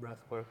in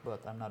breath work,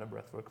 but I'm not a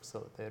breath work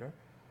facilitator,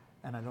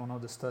 and I don't know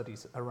the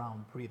studies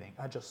around breathing.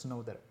 I just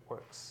know that it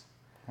works.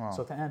 Wow.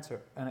 So to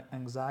answer,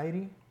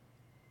 anxiety,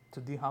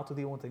 how to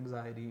deal with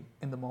anxiety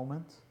in the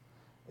moment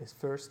is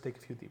first take a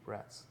few deep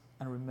breaths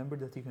and remember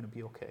that you're going to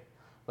be okay.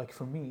 Like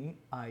for me,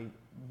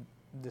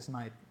 this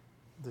night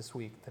this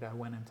week that I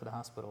went into the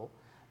hospital,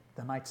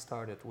 the night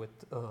started with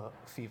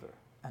fever.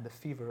 And the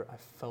fever, I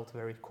felt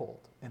very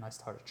cold. And I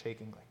started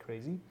shaking like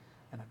crazy.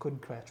 And I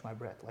couldn't catch my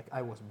breath. Like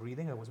I was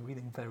breathing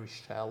very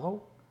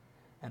shallow.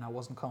 And I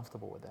wasn't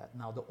comfortable with that.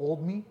 Now, the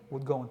old me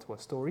would go into a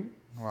story.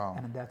 Wow.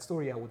 And in that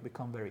story, I would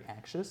become very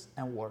anxious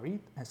and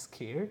worried and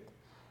scared,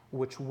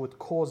 which would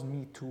cause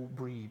me to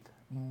breathe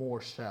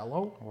more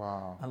shallow.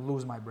 Wow. And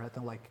lose my breath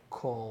and like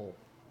call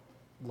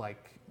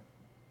like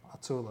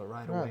Atzula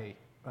right away,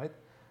 right?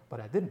 But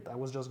I didn't. I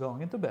was just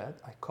going into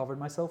bed. I covered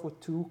myself with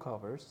 2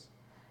 covers,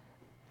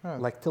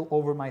 like till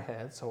over my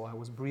head, so I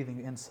was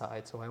breathing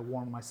inside, so I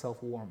warmed myself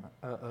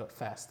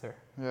faster.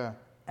 Yeah.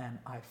 And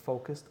I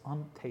focused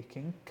on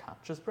taking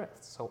conscious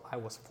breaths. So I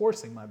was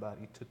forcing my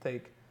body to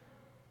take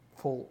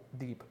full,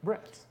 deep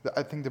breaths.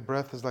 I think the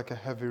breath is like a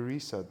heavy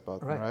reset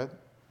button, right?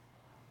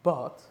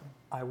 But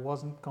I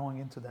wasn't going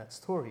into that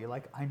story.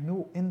 Like I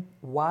knew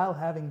while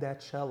having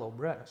that shallow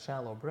breaths,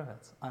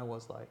 I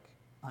was like,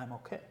 I'm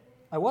okay.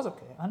 I was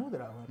okay. I knew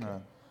that I was okay.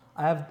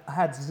 Yeah. I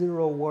had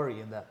zero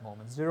worry in that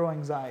moment, zero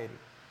anxiety.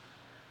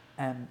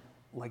 And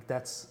like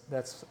that's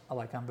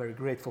like I'm very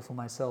grateful for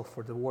myself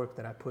for the work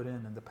that I put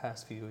in the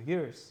past few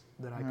years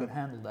that I could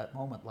handle that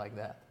moment like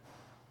that.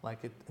 Like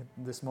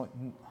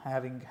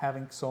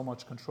having so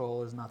much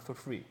control is not for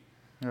free.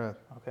 Right.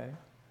 Okay.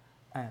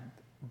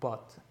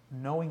 But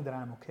knowing that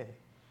I'm okay,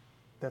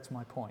 that's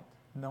my point.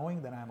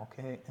 Knowing that I'm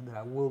okay and that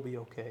I will be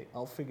okay.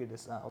 I'll figure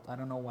this out. I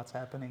don't know what's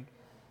happening,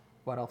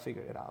 but I'll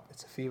figure it out.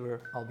 It's a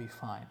fever, I'll be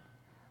fine.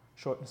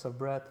 Shortness of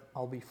breath,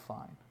 I'll be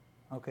fine.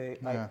 Okay,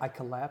 yeah. I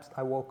collapsed.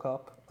 I woke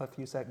up a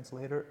few seconds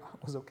later. I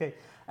was okay.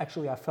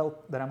 Actually, I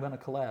felt that I'm going to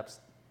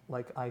collapse.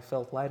 Like I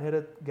felt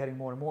lightheaded, getting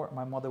more and more.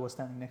 My mother was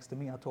standing next to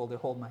me. I told her,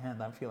 hold my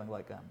hand. I'm feeling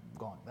like I'm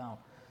going down.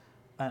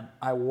 And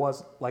I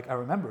was, like, I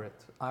remember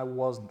it. I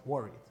wasn't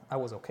worried. I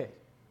was okay.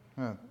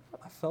 Yeah.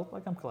 I felt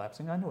like I'm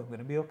collapsing. I knew I'm going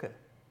to be okay.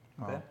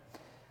 Okay. Oh.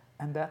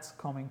 And that's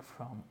coming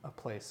from a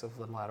place of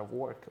a lot of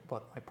work.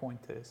 But my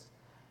point is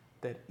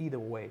that either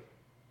way,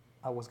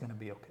 I was going to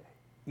be okay.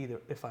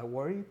 Either if I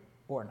worried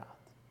or not.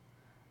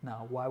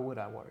 Now, why would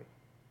I worry?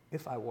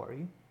 If I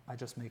worry, I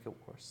just make it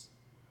worse.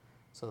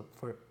 So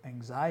for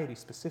anxiety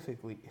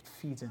specifically, it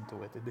feeds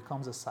into it. It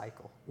becomes a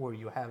cycle where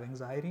you have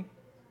anxiety,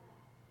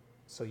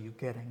 so you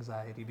get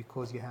anxiety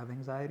because you have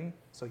anxiety.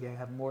 So you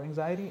have more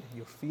anxiety, and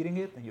you're feeding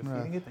it, and you're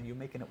feeding it, and you're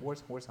making it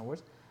worse and worse and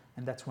worse.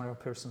 And that's when a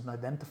person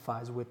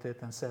identifies with it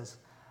and says,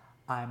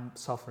 I'm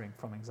suffering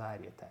from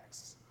anxiety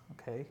attacks,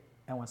 okay?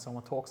 And when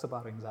someone talks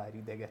about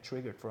anxiety, they get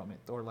triggered from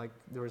it. Or like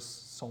there's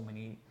so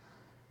many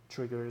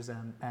triggers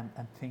and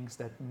things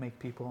that make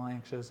people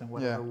anxious and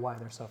whatever, why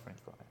they're suffering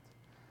from it.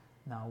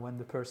 Now, when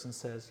the person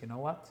says, you know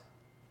what,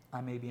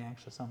 I may be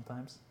anxious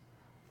sometimes,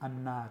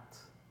 I'm not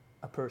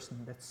a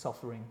person that's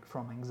suffering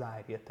from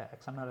anxiety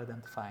attacks. I'm not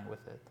identifying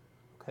with it,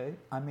 okay?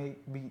 I may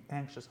be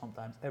anxious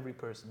sometimes. Every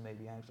person may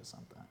be anxious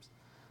sometimes,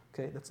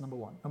 okay? That's number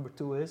one. Number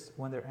two is,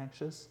 when they're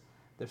anxious,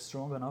 they're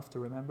strong enough to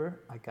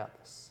remember, I got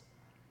this.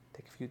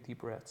 Take a few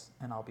deep breaths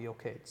and I'll be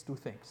okay. It's 2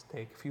 things.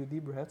 Take a few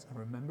deep breaths and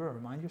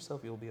remind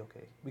yourself you'll be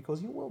okay.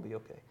 Because you will be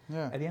okay.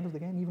 Yeah. At the end of the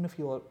game, even if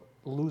you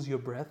lose your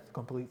breath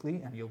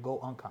completely and you'll go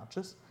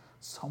unconscious,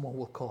 someone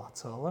will call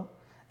Atzala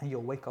and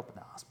you'll wake up in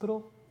the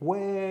hospital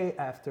way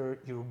after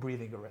you're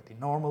breathing already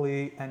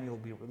normally, and you'll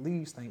be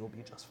released and you'll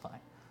be just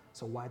fine.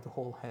 So why the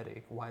whole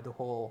headache? Why the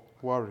whole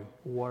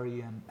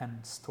worry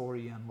and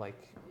story and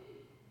like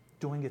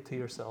doing it to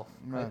yourself,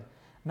 right?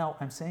 Now,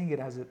 I'm saying it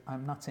as if,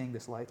 I'm not saying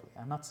this lightly.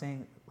 I'm not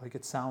saying, like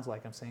it sounds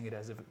like I'm saying it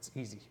as if it's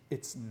easy.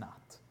 It's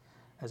not.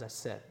 As I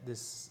said,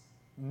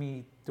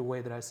 the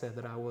way that I said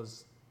that I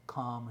was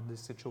calm in these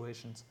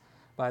situations,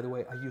 by the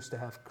way, I used to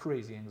have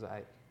crazy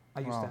anxiety.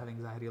 I used to have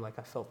anxiety, like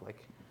I felt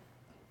like,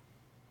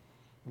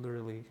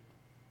 literally,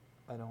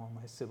 I don't want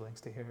my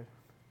siblings to hear it.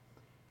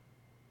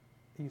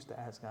 I used to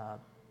ask God,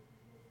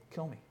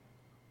 kill me,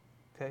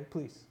 okay,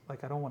 please.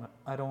 Like I don't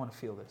want to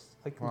feel this.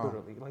 Like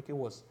literally, like it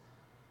was.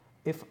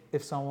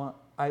 If someone,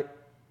 I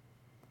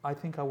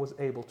think I was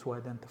able to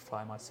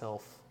identify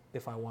myself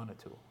if I wanted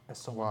to as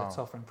someone that's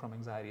suffering from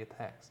anxiety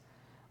attacks.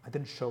 I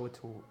didn't show it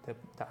to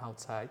the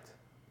outside,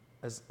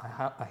 as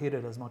I hid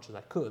it as much as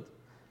I could.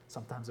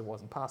 Sometimes it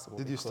wasn't possible.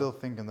 Did you still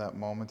think in that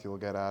moment you'll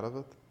get out of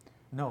it?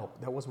 No,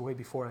 that was way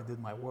before I did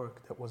my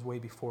work. That was way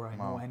before I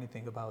knew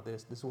anything about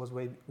this. This was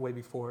way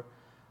before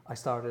I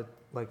started,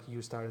 like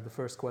you started the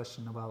first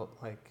question about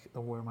like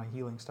where my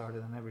healing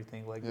started and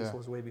everything. Like this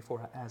was way before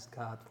I asked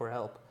God for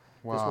help.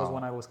 Wow. This was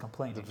when I was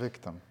complaining. The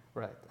victim.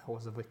 Right, I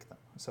was a victim.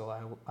 So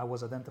I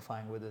was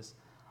identifying with this.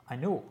 I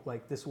knew,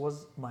 like, this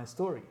was my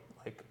story.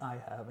 Like, I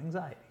have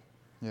anxiety.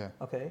 Yeah.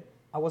 Okay?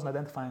 I wasn't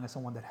identifying as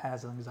someone that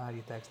has anxiety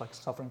attacks, like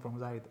suffering from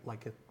anxiety,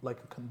 like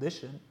a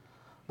condition.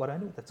 But I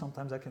knew that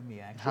sometimes I can be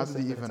anxious. How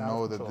did you even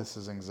know that this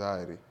is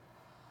anxiety?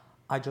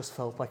 I just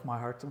felt like my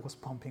heart was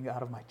pumping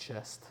out of my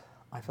chest.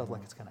 I felt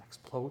like it's going to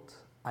explode.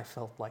 I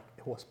felt like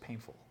it was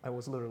painful. I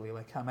was literally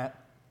like, I'm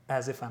at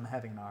as if I'm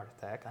having a heart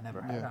attack. I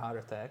never had Yeah. a heart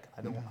attack.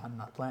 I'm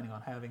not planning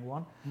on having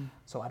one. Mm.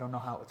 So I don't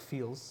know how it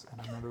feels, and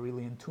I'm never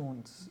really in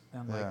tune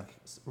and Yeah. like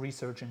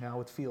researching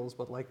how it feels.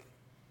 But like,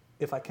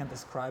 if I can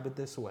describe it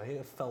this way,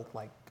 it felt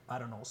like, I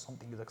don't know,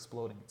 something is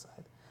exploding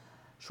inside.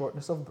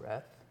 Shortness of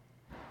breath,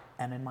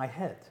 and in my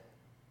head,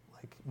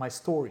 like my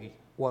story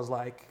was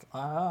like,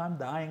 I'm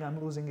dying, I'm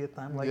losing it,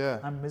 I'm like, Yeah.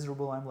 I'm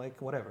miserable, I'm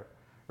like whatever,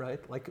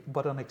 right? Like,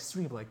 but on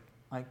extreme, like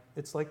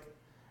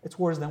it's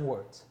worse than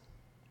words.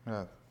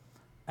 Yeah.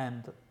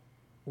 And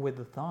with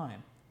the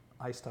time,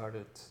 I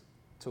started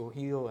to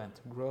heal and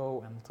to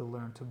grow and to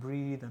learn to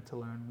breathe and to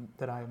learn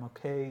that I am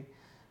okay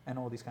and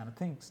all these kind of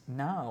things.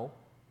 Now,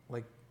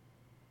 like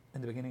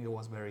in the beginning, it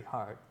was very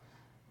hard.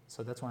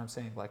 So that's why I'm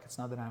saying, like, it's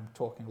not that I'm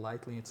talking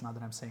lightly. It's not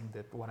that I'm saying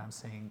that what I'm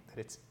saying,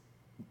 that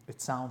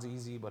it sounds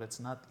easy, but it's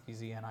not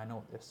easy, and I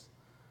know this.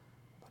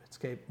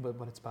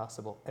 But it's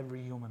possible.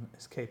 Every human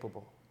is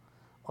capable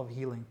of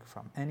healing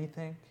from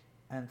anything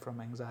and from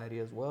anxiety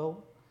as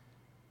well.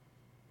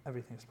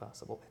 Everything is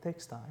possible. It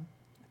takes time.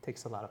 It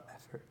takes a lot of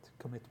effort,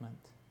 commitment.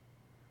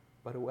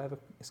 But whoever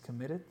is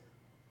committed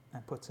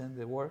and puts in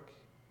the work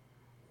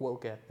will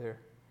get there.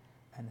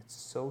 And it's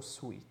so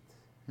sweet.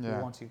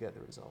 Yeah. Once you get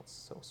the results,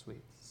 so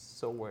sweet,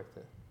 so worth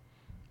it.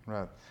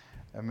 Right.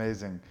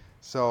 Amazing.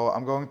 So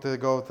I'm going to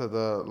go to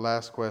the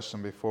last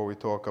question before we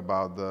talk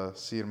about the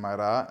Sir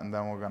Mara, and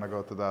then we're going to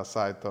go to the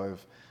Asai Toiv,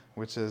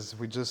 which is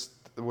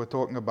we're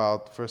talking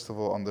about, first of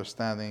all,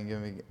 understanding,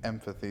 giving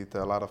empathy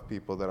to a lot of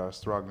people that are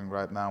struggling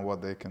right now,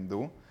 what they can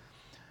do.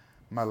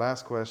 My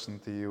last question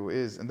to you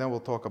is, and then we'll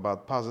talk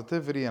about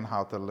positivity and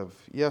how to live,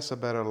 yes, a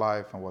better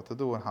life, and what to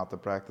do, and how to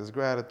practice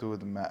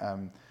gratitude,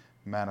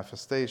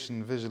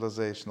 manifestation,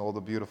 visualization, all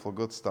the beautiful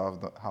good stuff,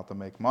 how to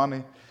make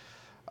money.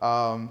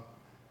 My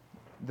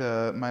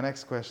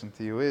next question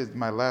to you is,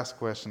 my last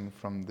question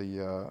from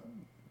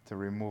to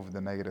remove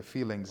the negative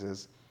feelings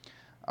is,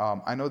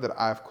 I know that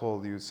I've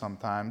called you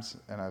sometimes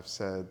and I've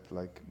said,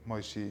 like,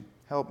 Moshe,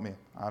 help me.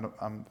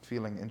 I'm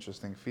feeling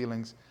interesting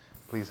feelings.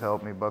 Please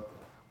help me. But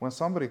when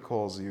somebody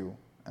calls you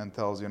and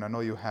tells you, and I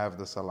know you have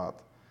this a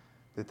lot,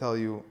 they tell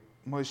you,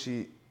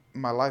 Moshe,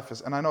 my life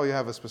is, and I know you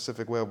have a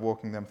specific way of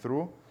walking them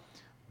through,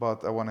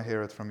 but I want to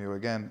hear it from you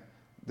again.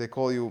 They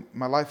call you,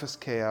 my life is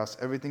chaos.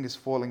 Everything is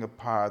falling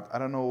apart. I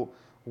don't know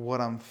what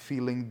I'm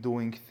feeling,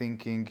 doing,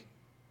 thinking.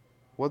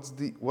 What's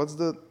the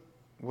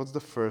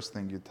first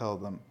thing you tell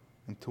them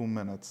in 2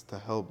 minutes to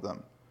help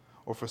them?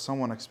 Or for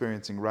someone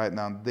experiencing right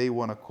now, they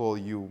want to call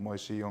you,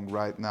 Moshe Yung,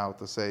 right now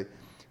to say,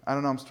 I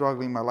don't know, I'm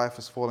struggling, my life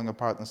is falling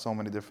apart in so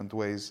many different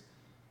ways.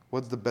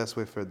 What's the best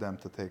way for them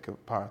to take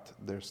apart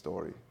their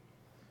story?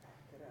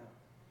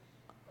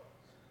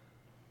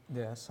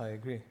 Yes, I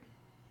agree.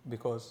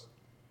 Because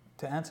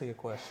to answer your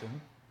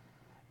question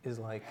is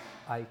like,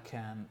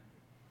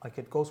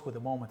 it goes with the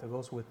moment, it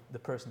goes with the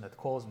person that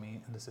calls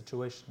me and the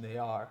situation they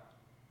are.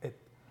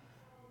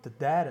 The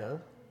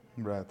data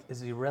Right.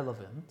 is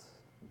irrelevant,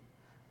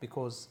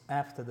 because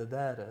after the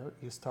data,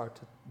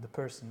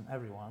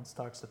 everyone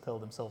starts to tell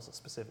themselves a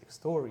specific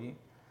story,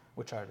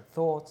 which are the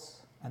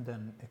thoughts, and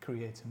then it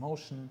creates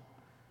emotion,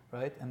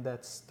 right? And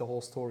that's the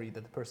whole story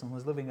that the person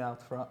was living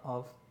out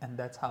of, and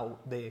that's how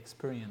they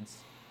experience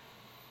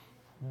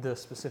the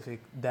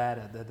specific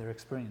data that they're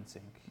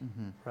experiencing,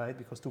 right?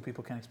 Because two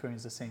people can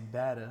experience the same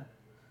data,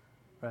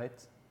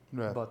 right?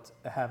 But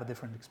have a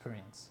different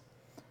experience.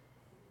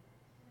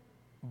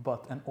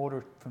 But in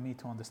order for me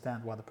to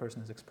understand what the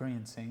person is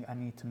experiencing, I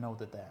need to know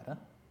the data.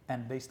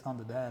 And based on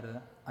the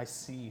data, I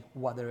see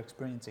what they're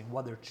experiencing,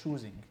 what they're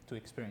choosing to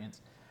experience,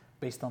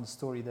 based on the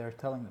story they're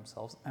telling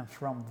themselves. And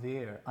from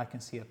there, I can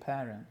see a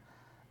pattern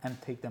and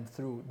take them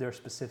through their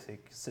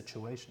specific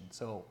situation.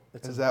 So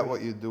is that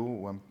what you do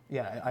when?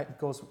 Yeah, it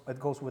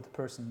goes with the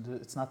person.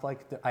 It's not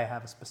like I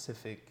have a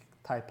specific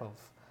type of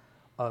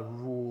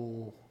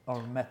rule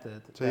or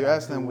method. So you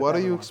ask them, what are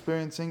you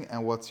experiencing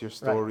and what's your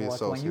story right.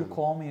 associated? When you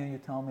call me and you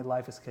tell me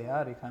life is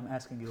chaotic, I'm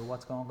asking you,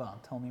 what's going on?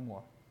 Tell me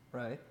more,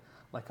 right?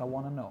 Like, I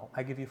want to know.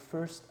 I give you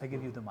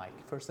the mic.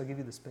 First, I give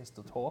you the space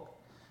to talk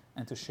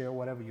and to share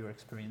whatever you're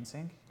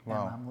experiencing.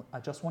 Wow. And I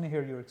just want to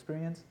hear your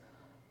experience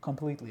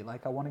completely.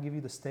 Like, I want to give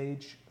you the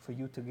stage for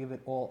you to give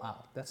it all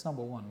out. That's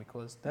number one,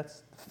 because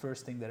that's the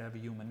first thing that every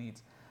human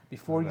needs.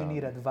 Before you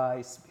need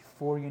advice,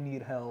 before you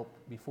need help,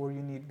 before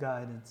you need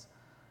guidance,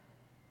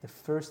 the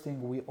first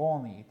thing we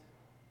all need,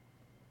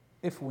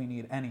 if we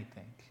need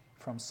anything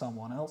from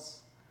someone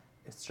else,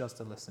 it's just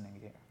a listening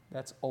ear.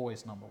 That's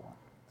always number one.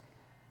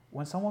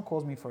 When someone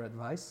calls me for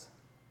advice,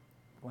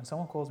 when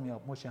someone calls me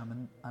up, Moshe,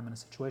 I'm in a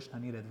situation, I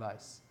need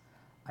advice.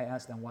 I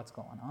ask them what's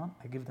going on.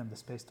 I give them the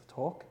space to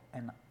talk.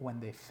 And when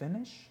they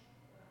finish,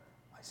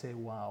 I say,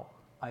 wow,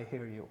 I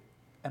hear you.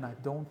 And I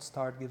don't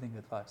start giving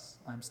advice.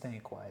 I'm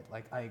staying quiet.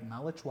 Like, I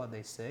acknowledge what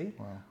they say.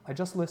 Wow. I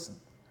just listen.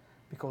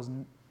 Because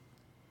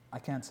I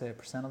can't say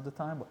 1% of the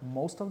time, but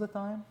most of the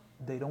time,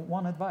 they don't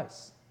want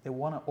advice. They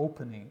want an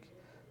opening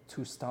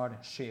to start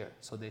and share.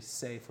 So they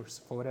say, for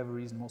whatever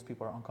reason, most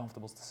people are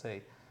uncomfortable to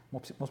say.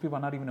 Most people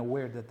are not even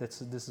aware that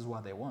this is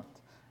what they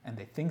want. And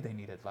they think they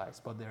need advice,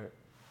 but they're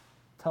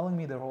telling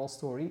me their whole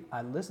story.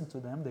 I listen to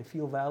them. They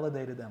feel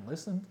validated and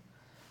listened,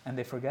 and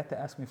they forget to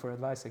ask me for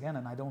advice again,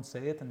 and I don't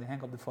say it, and they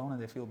hang up the phone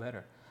and they feel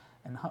better.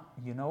 And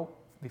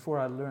before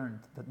I learned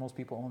that most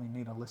people only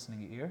need a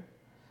listening ear,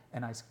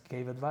 and I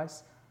gave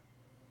advice,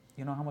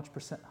 you know how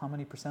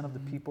many percent of the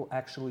people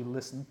actually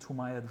listened to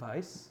my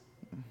advice?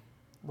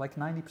 Like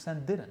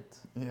 90% didn't.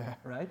 Yeah.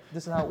 Right?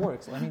 This is how it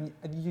works. I mean,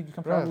 you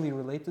can probably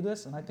relate to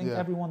this, and I think Yeah.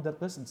 everyone that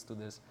listens to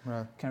this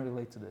Right. can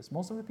relate to this.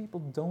 Most of the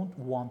people don't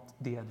want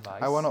the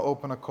advice. I want to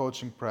open a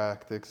coaching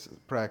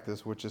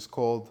practice which is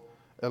called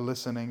a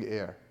listening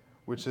ear,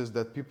 which is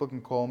that people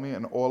can call me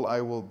and all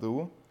I will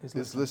do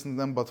is listen to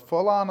them, but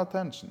full on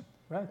attention.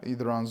 Right.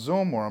 Either on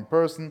Zoom or in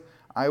person,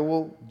 I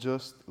will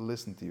just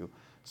listen to you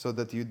so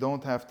that you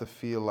don't have to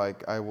feel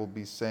like I will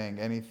be saying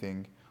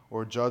anything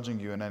or judging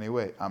you in any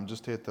way. I'm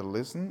just here to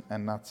listen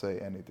and not say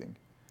anything.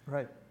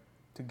 Right.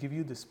 To give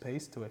you the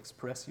space to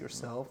express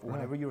yourself,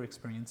 whatever you're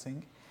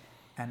experiencing,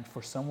 and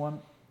for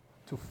someone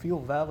to feel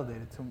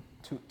validated,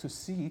 to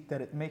see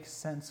that it makes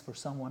sense for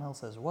someone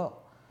else as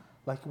well.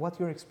 Like what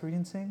you're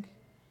experiencing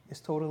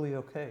is totally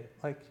okay.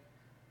 Like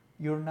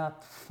you're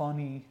not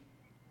funny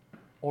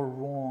or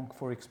wrong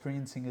for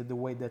experiencing it the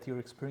way that you're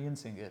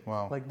experiencing it.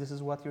 Wow. Like this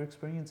is what you're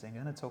experiencing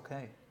and it's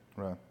okay.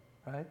 Right.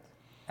 Right?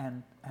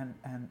 And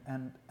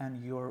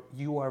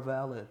you are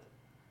valid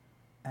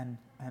and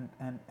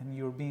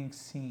you're being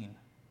seen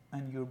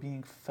and you're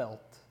being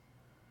felt.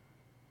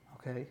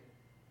 Okay?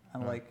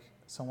 And like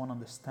someone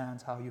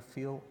understands how you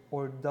feel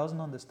or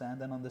doesn't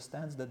understand and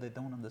understands that they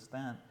don't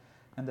understand.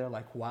 And they're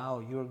like,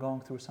 wow, you're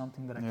going through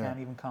something that I can't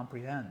even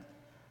comprehend.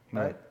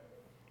 Right?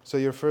 So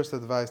your first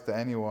advice to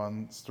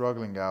anyone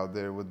struggling out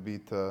there would be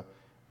to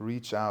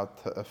reach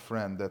out to a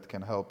friend that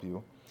can help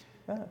you.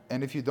 Yeah.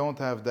 And if you don't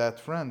have that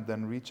friend,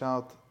 then reach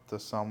out to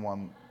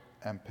someone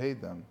and pay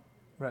them.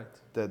 Right.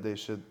 That they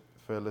should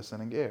for a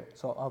listening ear.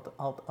 So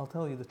I'll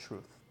tell you the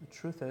truth. The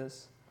truth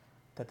is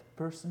that the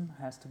person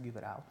has to give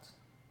it out,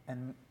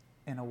 and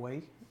in a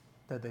way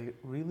that they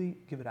really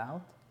give it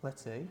out.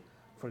 Let's say,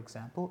 for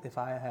example, if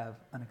I have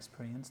an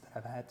experience that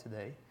I've had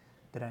today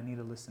that I need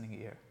a listening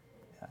ear,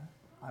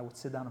 I would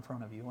sit down in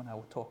front of you and I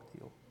would talk to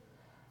you.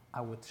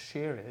 I would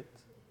share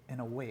it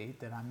in a way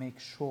that I make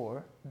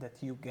sure that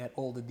you get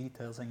all the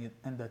details and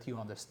that you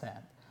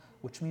understand,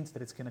 which means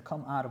that it's going to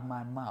come out of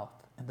my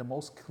mouth in the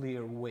most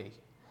clear way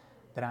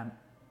that I'm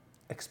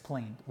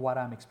explained what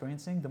I'm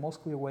experiencing, the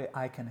most clear way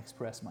I can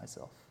express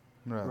myself,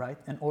 right?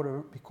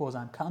 Because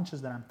I'm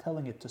conscious that I'm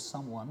telling it to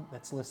someone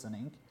that's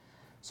listening,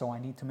 so I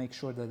need to make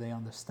sure that they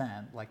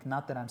understand, like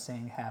not that I'm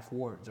saying half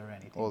words or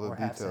anything, all the or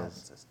details. half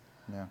sentences.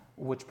 Yeah.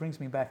 Which brings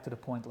me back to the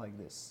point like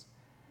this.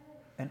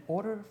 In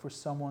order for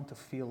someone to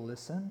feel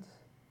listened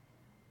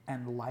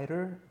and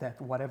lighter, that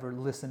whatever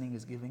listening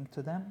is giving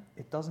to them,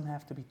 it doesn't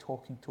have to be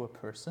talking to a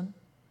person.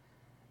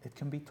 It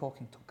can be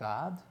talking to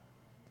God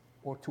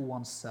or to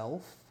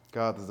oneself.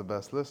 God is the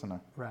best listener.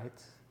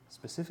 Right.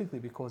 Specifically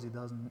because he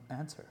doesn't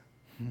answer.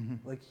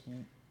 Like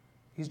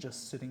he's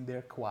just sitting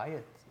there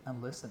quiet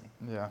and listening.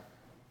 Yeah.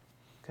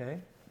 Okay?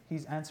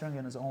 He's answering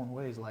in his own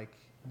ways, like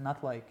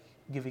not like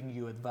giving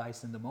you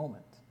advice in the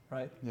moment,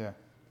 right? Yeah.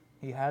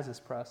 He has his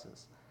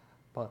process.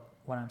 But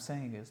what I'm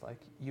saying is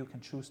like you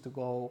can choose to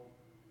go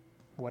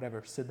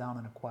whatever, sit down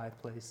in a quiet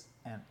place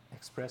and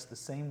express the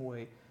same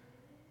way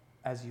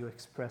as you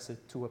express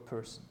it to a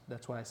person.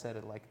 That's why I said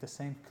it like the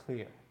same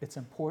clear. It's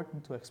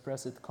important to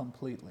express it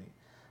completely.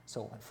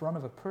 So in front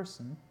of a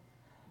person,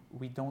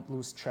 we don't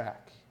lose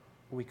track.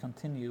 We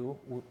continue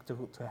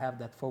to have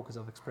that focus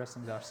of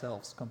expressing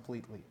ourselves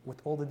completely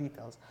with all the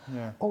details.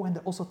 Yeah. Oh, and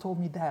they also told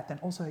me that, and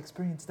also I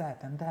experienced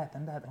that, and that,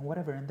 and that, and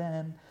whatever. And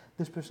then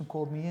this person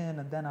called me in,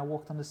 and then I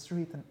walked on the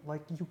street, and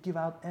like you give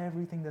out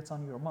everything that's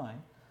on your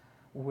mind.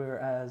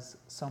 Whereas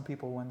some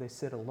people, when they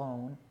sit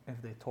alone,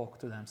 if they talk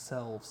to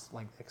themselves,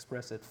 like they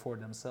express it for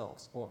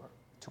themselves, or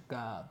to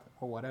God,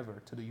 or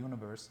whatever, to the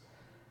universe,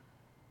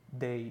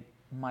 they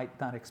might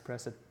not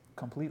express it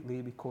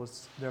completely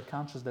because they're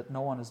conscious that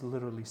no one is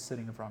literally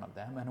sitting in front of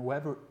them, and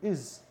whoever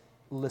is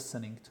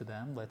listening to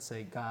them, let's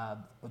say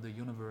God or the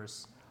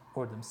universe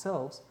or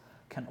themselves,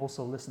 can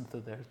also listen to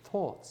their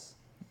thoughts,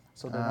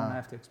 so they don't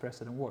have to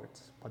express it in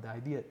words. But the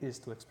idea is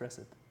to express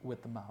it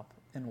with the mouth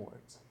in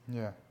words.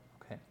 Yeah.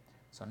 Okay.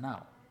 So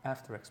now,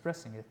 after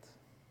expressing it,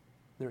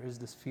 there is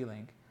this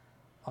feeling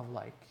of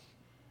like,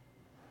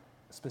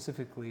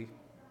 specifically,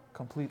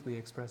 completely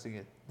expressing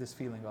it, this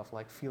feeling of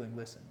like feeling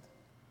listened.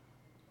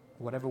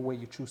 Whatever way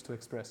you choose to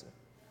express it.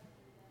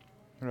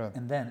 Right.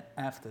 And then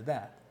after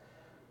that,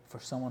 for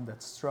someone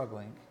that's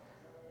struggling,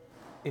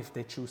 if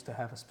they choose to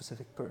have a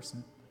specific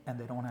person and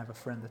they don't have a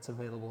friend that's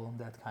available in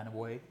that kind of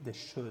way, they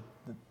should,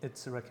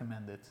 it's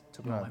recommended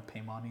to go and pay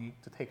money,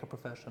 to take a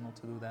professional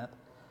to do that.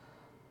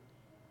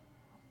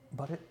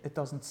 But it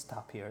doesn't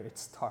stop here, it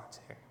starts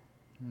here.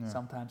 Yeah.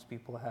 Sometimes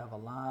people have a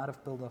lot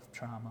of built-up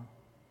trauma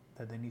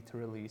that they need to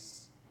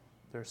release.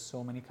 There's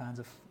so many kinds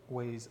of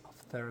ways of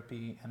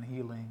therapy and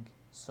healing,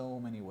 so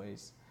many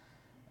ways.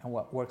 And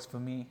what works for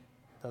me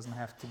doesn't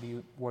have to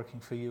be working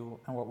for you,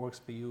 and what works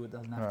for you, it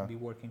doesn't have to be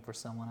working for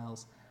someone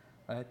else,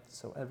 right?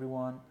 So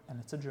everyone, and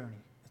it's a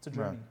journey. It's a Right.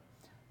 journey.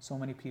 So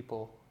many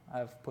people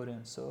have put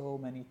in so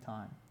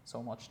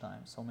much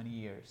time, so many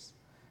years,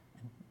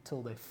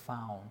 until they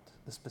found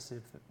the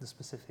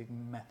specific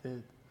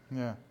method,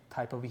 Yeah.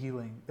 type of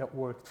healing that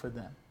worked for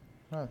them.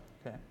 Right.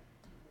 Okay.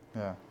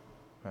 Yeah.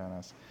 Very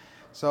nice.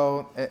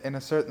 So, in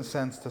a certain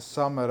sense, to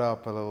sum it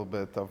up a little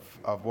bit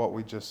of what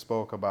we just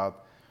spoke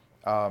about,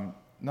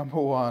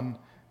 number one,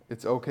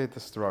 it's okay to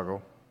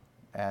struggle,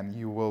 and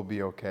you will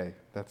be okay.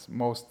 That's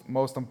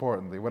most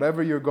importantly.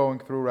 Whatever you're going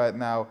through right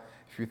now,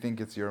 if you think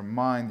it's your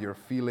mind, your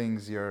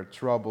feelings, your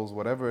troubles,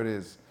 whatever it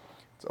is,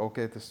 it's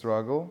okay to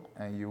struggle,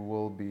 and you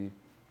will be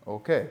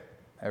okay.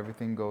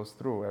 Everything goes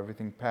through.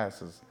 Everything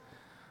passes.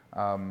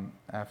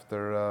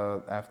 After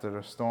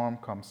a storm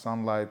comes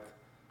sunlight.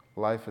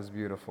 Life is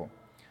beautiful.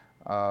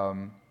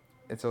 Um,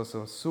 it's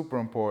also super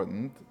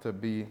important to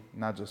be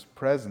not just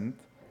present,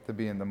 to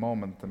be in the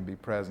moment and be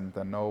present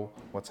and know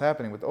what's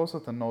happening, but also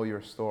to know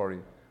your story.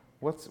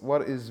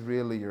 What is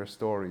really your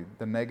story?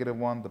 The negative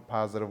one, the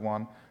positive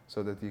one,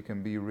 so that you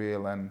can be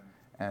real and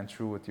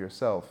true with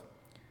yourself.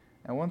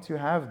 And once you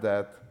have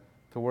that,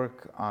 to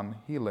work on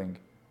healing,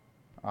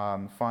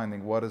 on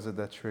finding what is it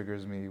that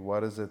triggers me,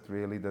 what is it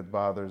really that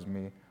bothers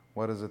me,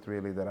 what is it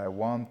really that I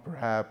want,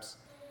 perhaps.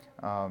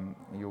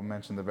 You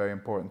mentioned a very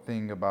important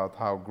thing about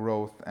how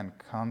growth and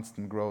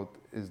constant growth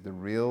is the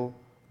real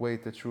way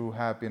to true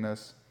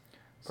happiness.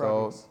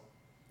 Progress.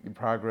 So,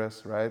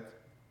 progress, right?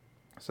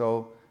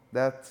 So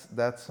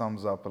that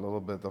sums up a little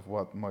bit of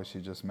what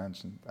Moshe just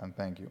mentioned, and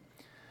thank you.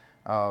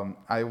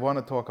 I want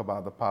to talk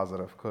about the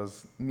positive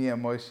because me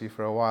and Moshe,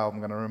 for a while, I'm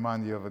going to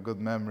remind you of a good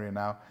memory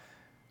now.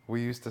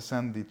 We used to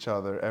send each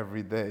other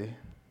every day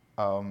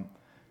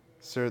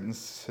certain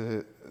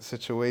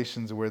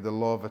situations where the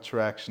law of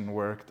attraction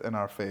worked in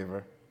our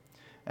favor.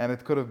 And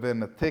it could have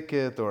been a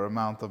ticket or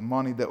amount of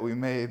money that we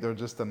made or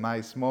just a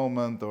nice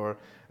moment or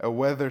a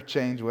weather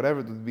change,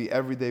 whatever it would be.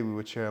 Every day we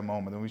would share a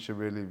moment, and we should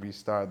really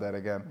restart that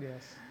again.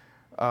 Yes.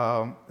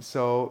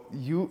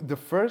 The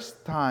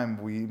first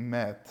time we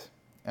met,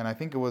 and I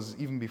think it was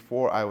even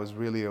before I was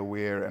really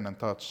aware and in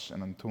touch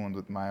and in tune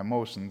with my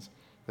emotions,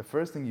 the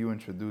first thing you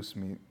introduced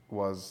me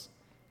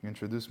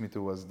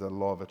to was the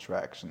law of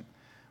attraction,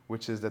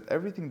 which is that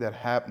everything that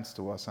happens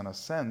to us, in a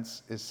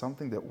sense, is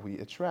something that we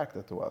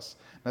attracted to us.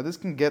 Now, this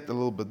can get a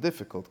little bit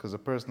difficult because a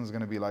person is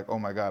going to be like, oh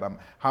my God,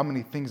 how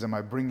many things am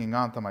I bringing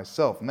onto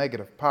myself?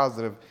 Negative,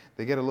 positive.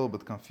 They get a little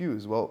bit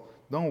confused. Well,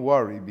 don't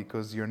worry,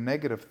 because your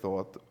negative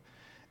thought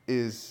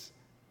is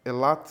a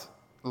lot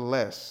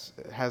less,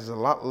 has a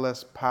lot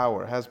less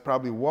power, has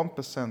probably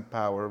 1%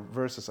 power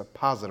versus a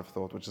positive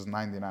thought, which is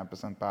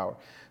 99% power.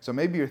 So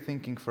maybe you're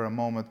thinking for a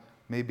moment,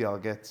 maybe I'll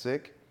get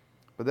sick,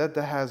 but that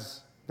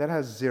has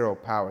zero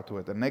power to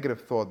it. A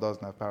negative thought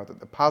doesn't have power to it.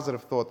 The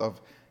positive thought of,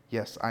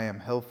 yes, I am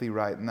healthy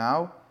right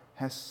now,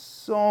 has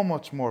so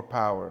much more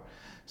power.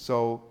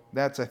 So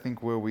that's, I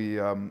think, where we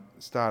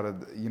started,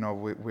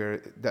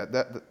 where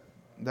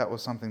that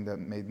was something that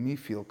made me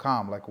feel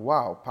calm. Like,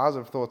 wow,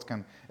 positive thoughts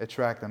can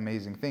attract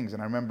amazing things.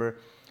 And I remember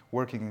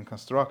working in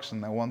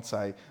construction, and once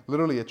I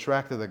literally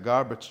attracted a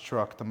garbage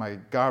truck to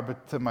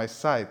my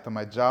site, to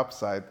my job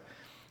site.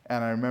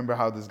 And I remember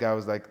how this guy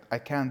was like, I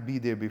can't be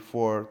there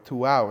before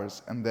 2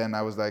 hours. And then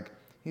I was like,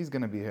 he's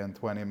going to be here in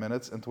 20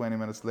 minutes. And 20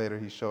 minutes later,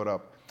 he showed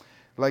up.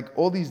 Like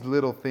all these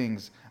little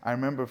things. I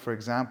remember, for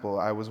example,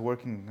 I was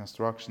working in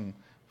construction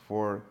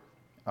for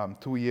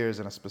 2 years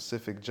in a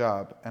specific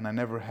job. And I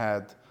never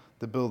had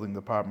the building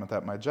department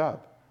at my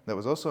job. That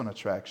was also an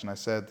attraction. I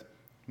said,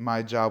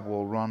 my job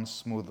will run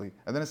smoothly.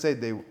 I didn't say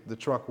the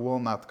truck will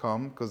not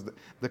come because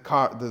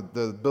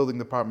the building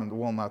department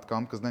will not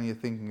come, because then you're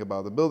thinking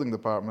about the building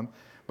department.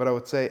 But I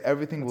would say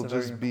everything will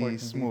just be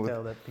smooth.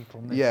 Detail that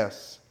people miss.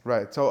 Yes,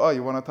 right. So,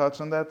 you want to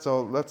touch on that?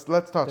 So let's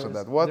touch on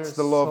that. What's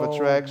the law of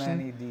attraction? So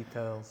many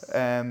details.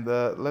 And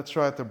let's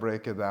try to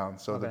break it down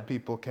so Okay. that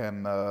people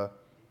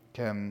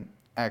can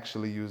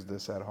actually use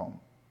this at home.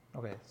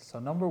 Okay. So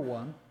number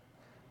one,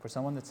 for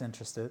someone that's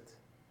interested,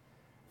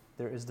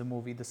 there is the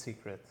movie The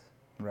Secret.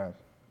 Right.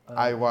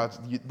 I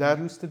watched that.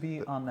 It used to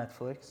be on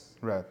Netflix.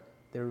 Right.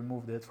 They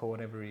removed it for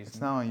whatever reason.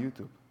 It's now on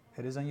YouTube.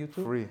 It is on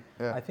YouTube? Free,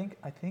 yeah. I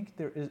think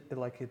there is,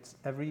 like, it's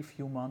every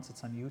few months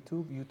it's on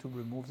YouTube. YouTube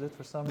removes it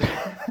for some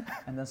reason,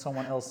 and then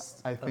someone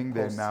else I think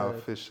they're posts now it.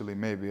 officially,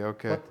 maybe,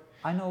 okay. But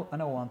I know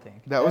one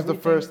thing. That was the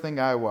first thing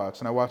I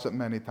watched, and I watched it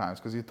many times,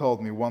 because you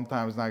told me one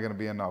time is not going to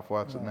be enough.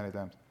 Watch it many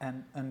times.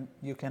 And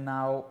you can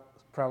now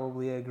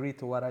probably agree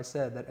to what I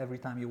said, that every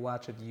time you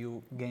watch it,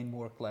 you gain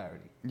more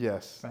clarity.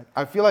 Yes. Right?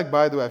 I feel like,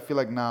 by the way,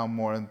 now I'm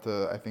more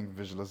into, I think,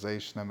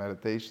 visualization and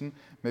meditation.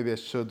 Maybe I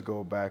should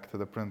go back to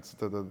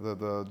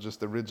the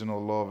just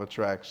original law of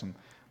attraction.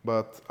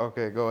 But,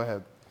 okay, go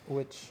ahead.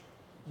 Which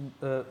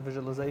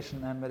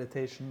visualization and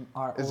meditation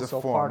are Is also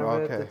a form, part of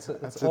okay. it.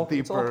 It's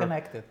It's all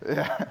connected.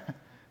 Yeah.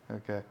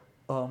 Okay.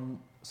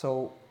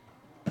 So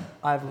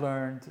I've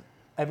learned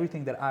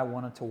everything that I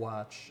wanted to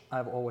watch.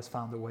 I've always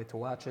found a way to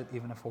watch it,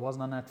 even if it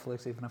wasn't on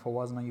Netflix, even if it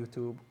wasn't on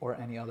YouTube or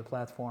any other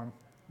platform.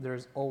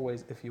 there's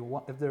always, if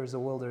there's a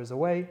will, there's a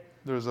way.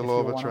 There's a If law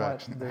you of wanna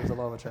attraction. there's a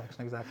law of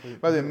attraction, exactly.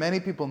 By the way, many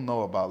people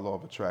know about law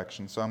of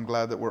attraction, so I'm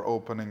glad that we're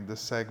opening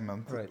this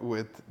segment Right.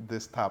 with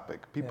this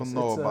topic. People Yes,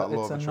 know it's about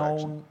law it's of a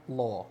attraction. known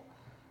law.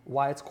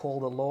 Why it's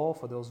called a law,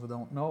 for those who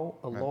don't know,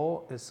 a Right.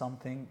 law is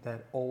something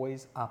that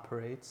always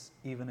operates,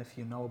 even if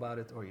you know about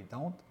it or you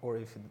don't, or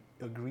if you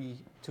agree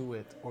to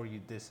it or you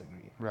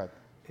disagree. Right.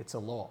 It's a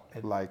law.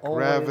 It Like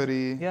always-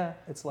 gravity. Yeah,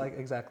 it's like,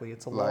 exactly,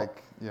 it's a law.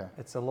 Like, yeah.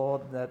 It's a law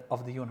that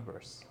of the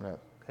universe. Right.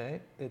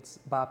 Okay, it's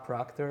Bob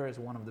Proctor is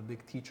one of the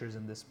big teachers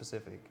in this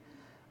specific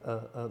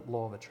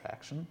law of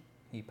attraction.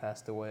 He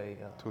passed away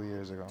 2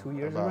 years ago. 2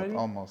 years About, already?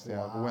 Almost, yeah.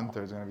 Wow.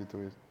 Winter is going to be 2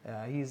 years.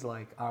 Yeah, he's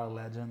like our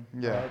legend.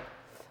 Yeah.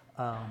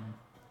 Right?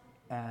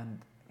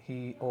 And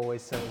he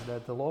always says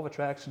that the law of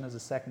attraction is a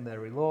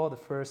secondary law. The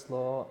first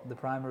law, the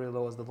primary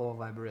law, is the law of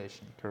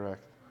vibration.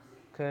 Correct.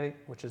 Okay,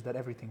 which is that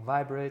everything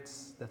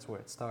vibrates. That's where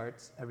it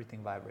starts.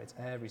 Everything vibrates.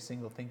 Every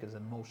single thing is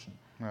in motion.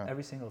 Right.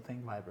 Every single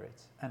thing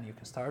vibrates. And you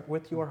can start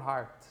with your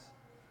heart,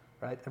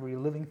 right? Every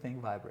living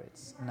thing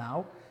vibrates.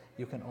 Now,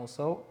 you can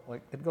also,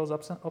 like, it goes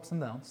ups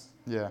and downs.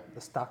 Yeah.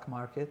 The stock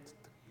market,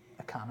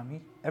 the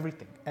economy,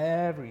 everything.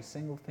 Every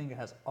single thing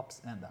has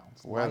ups and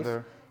downs. Weather.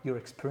 Life, your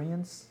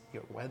experience,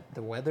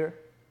 the weather,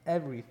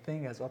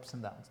 everything has ups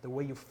and downs. The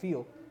way you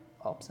feel,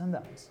 ups and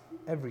downs.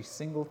 Every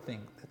single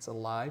thing that's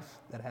alive,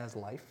 that has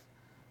life,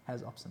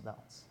 has ups and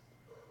downs.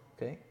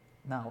 Okay?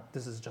 Now,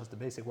 this is just the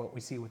basic, what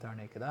we see with our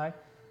naked eye.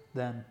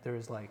 Then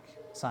there's like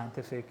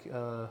scientific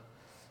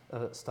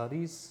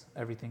studies,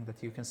 everything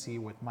that you can see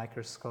with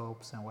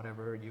microscopes and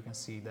whatever. You can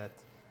see that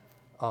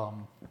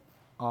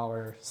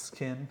our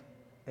skin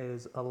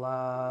is a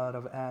lot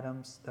of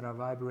atoms that are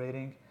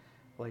vibrating,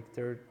 like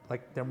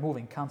they're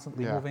moving,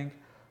 constantly moving.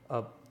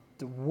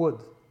 The wood,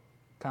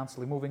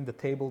 constantly moving. The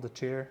table, the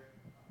chair,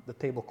 the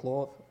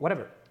tablecloth,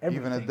 whatever.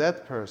 Everything. Even a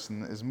dead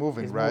person is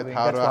moving, is right? moving.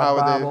 How That's what are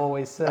Bob they?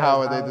 always says. How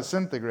are they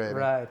disintegrating?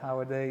 Right. How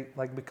are they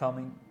like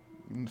becoming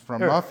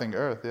From Earth. nothing,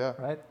 Earth. Yeah.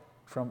 right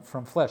from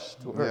flesh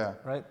to earth?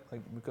 Yeah. Right.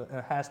 Like because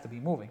it has to be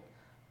moving.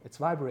 It's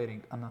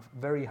vibrating on a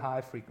very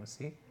high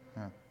frequency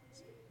Yeah.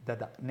 that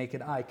the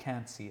naked eye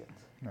can't see it.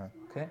 Right.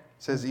 Okay. It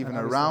says even And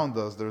obviously- around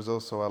us, there's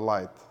also a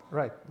light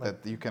Right.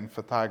 Like that you can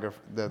photograph.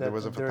 That there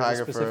was a there's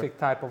photographer. specific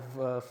type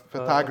of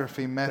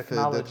photography method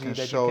that technology can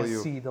that show you can you.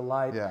 see the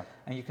light, Yeah.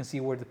 and you can see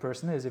where the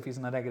person is. If he's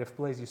in a negative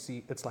place, you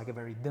see it's like a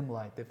very dim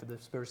light. If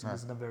this person Right.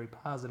 is in a very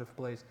positive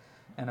place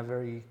and a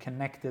very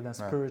connected and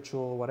Right.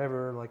 spiritual,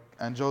 whatever, like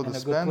And Joe in a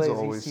good Dispenza place,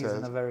 always he sees says.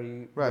 in a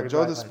very Right, very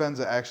Joe bright light.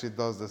 Dispenza actually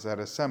does this at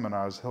his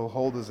seminars. He'll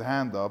hold his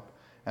hand up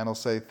and he'll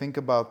say, think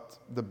about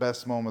the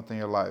best moment in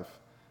your life.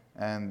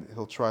 And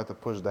he'll try to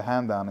push the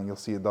hand down and you'll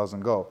see it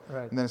doesn't go.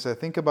 Right. And then he said,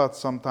 think about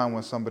some time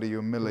when somebody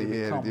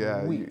humiliated. become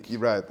Yeah, weak. you're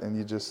right. And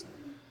you just,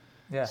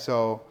 Yeah.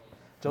 so.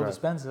 Joe right.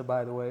 Dispenza,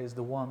 by the way, is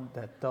the one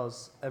that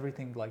does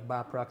everything like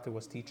Bob Proctor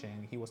was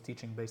teaching. He was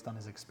teaching based on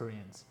his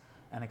experience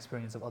and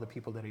experience of other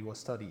people that he was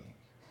studying.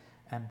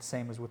 And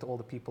same as with all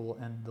the people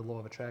in the law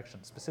of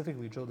attraction.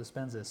 Specifically, Joe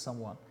Dispenza is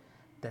someone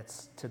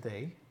that's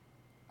today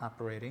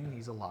operating.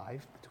 He's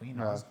alive between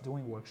us,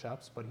 doing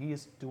workshops, but he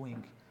is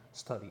doing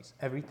studies.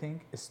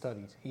 Everything is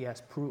studied. He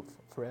has proof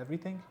for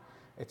everything.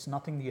 It's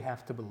nothing you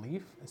have to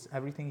believe. It's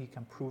everything he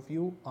can prove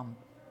you on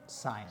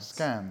science.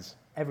 Scans.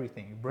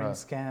 Everything. Brain Right.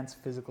 scans,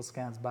 physical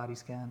scans, body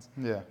scans.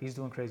 Yeah. He's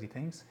doing crazy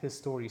things. His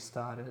story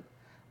started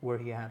where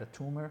he had a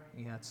tumor.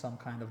 He had some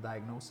kind of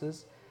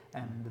diagnosis.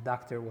 And the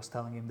doctor was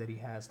telling him that he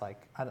has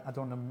like, I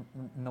don't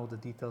know the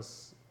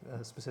details,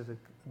 specific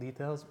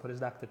details, but his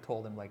doctor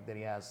told him like that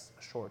he has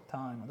a short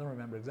time. I don't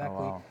remember exactly.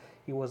 Oh, wow.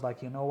 He was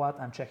like, you know what,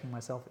 I'm checking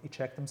myself. He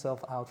checked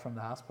himself out from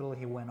the hospital.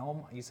 He went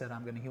home. He said,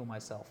 I'm going to heal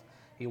myself.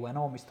 He went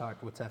home. He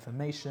started with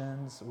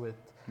affirmations, with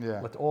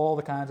all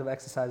the kinds of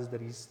exercises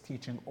that he's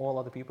teaching all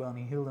other people, and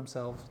he healed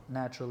himself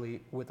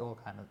naturally with all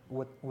kind of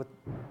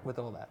with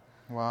all that.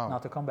 Wow. Now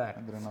to come back.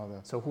 I didn't know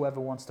that. So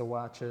whoever wants to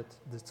watch it,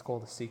 it's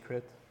called The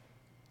Secret.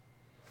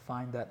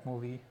 Find that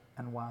movie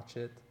and watch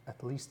it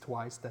at least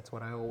twice. That's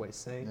what I always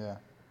say. Yeah.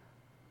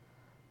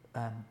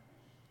 And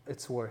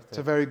it's worth It's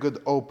it. a very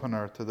good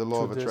opener to the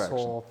law of to this attraction.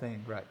 whole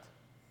thing, right?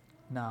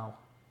 Now,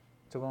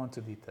 to go into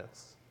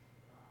details.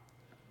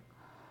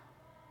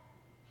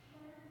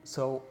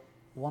 So,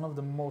 one of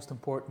the most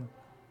important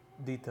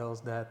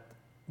details that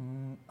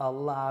a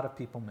lot of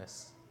people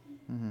miss,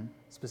 Mm-hmm.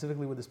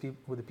 specifically with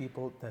the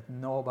people that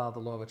know about the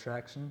law of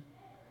attraction,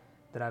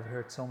 that I've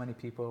heard so many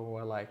people who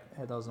are like,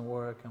 it doesn't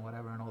work and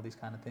whatever and all these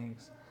kind of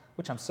things,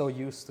 which I'm so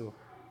used to.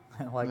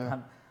 Like Yeah.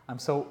 I'm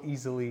so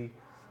easily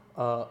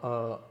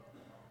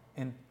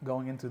in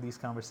going into these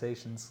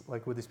conversations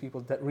like with these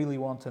people that really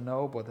want to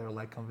know, but they're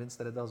like convinced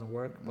that it doesn't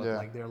work. But Yeah.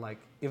 like they're like,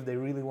 if they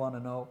really want to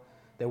know,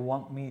 they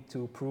want me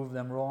to prove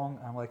them wrong.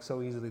 I'm like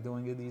so easily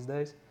doing it these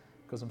days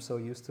because I'm so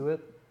used to it.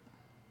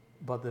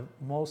 But the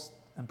most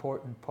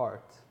important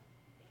part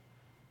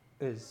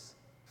is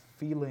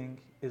feeling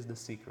is the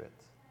secret.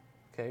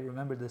 Okay,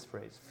 remember this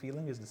phrase,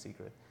 feeling is the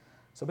secret.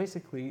 So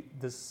basically,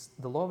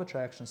 the law of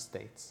attraction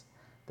states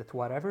that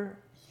whatever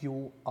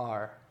you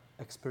are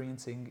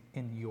experiencing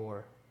in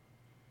your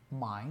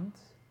mind,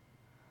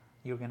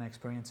 you're going to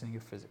experience in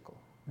your physical.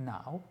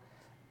 Now,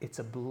 it's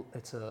a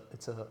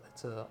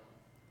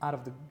out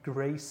of the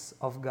grace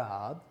of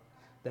God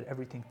that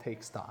everything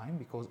takes time,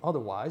 because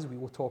otherwise we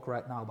will talk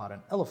right now about an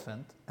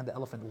elephant and the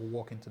elephant will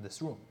walk into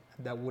this room.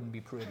 And that wouldn't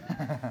be pretty.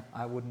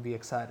 I wouldn't be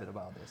excited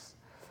about this.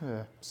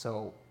 Yeah.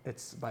 So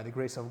it's by the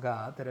grace of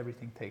God that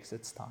everything takes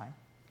its time.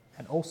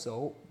 And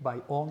also,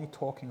 by only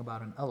talking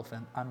about an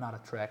elephant, I'm not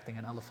attracting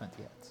an elephant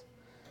yet.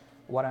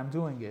 What I'm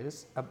doing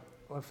is,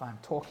 if I'm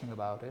talking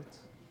about it,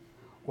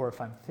 or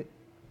if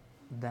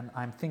then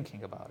I'm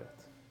thinking about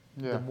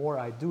it. Yeah. The more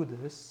I do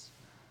this,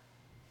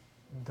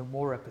 the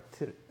more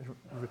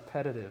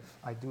repetitive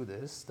I do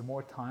this, the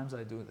more times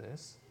I do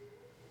this,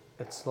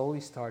 it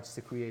slowly starts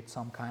to create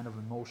some kind of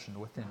emotion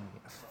within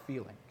me, a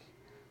feeling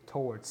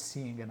towards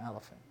seeing an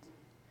elephant.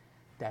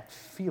 That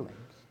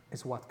feeling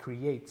is what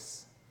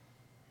creates,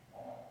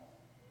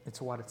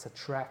 it's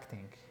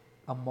attracting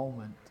a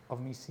moment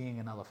of me seeing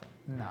an elephant.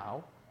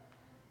 Now,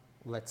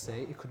 let's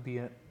say it could be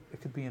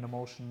an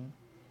emotion,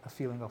 a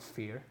feeling of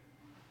fear,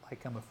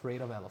 like I'm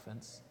afraid of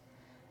elephants,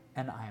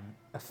 and I'm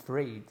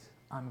afraid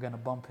I'm gonna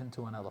bump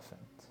into an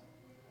elephant.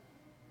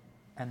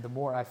 And the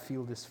more I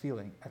feel this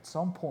feeling, at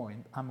some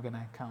point I'm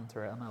gonna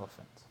encounter an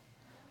elephant.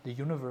 The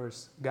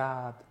universe,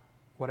 God,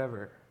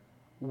 whatever,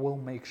 will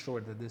make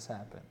sure that this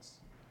happens.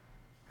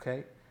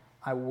 Okay?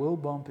 I will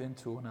bump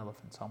into an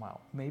elephant somehow.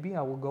 Maybe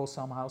I will go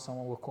somehow,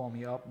 someone will call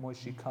me up,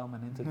 Moshe, come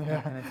and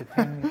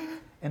entertain me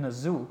in a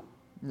zoo.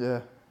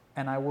 Yeah.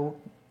 And I will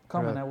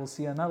come and I will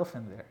see an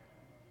elephant there,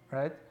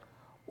 right?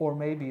 Or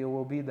maybe it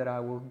will be that I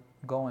will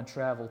go and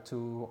travel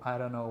to, I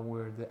don't know,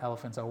 where the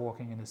elephants are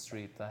walking in the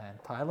street. In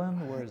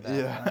Thailand? Where is that?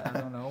 Yeah. I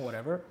don't know,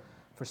 whatever.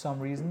 For some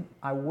reason,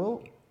 I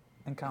will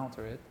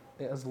encounter it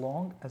as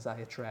long as I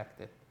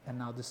attract it. And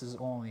now this is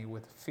only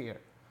with fear.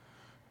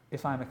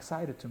 If I'm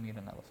excited to meet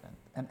an elephant,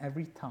 and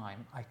every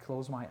time I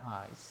close my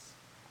eyes,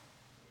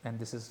 and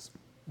this is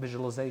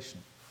visualization,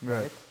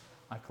 right?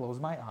 I close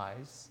my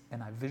eyes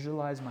and I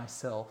visualize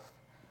myself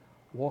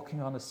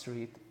walking on the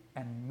street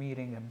and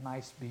meeting a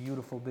nice,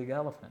 beautiful, big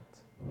elephant.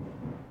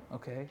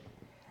 Okay?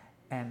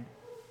 And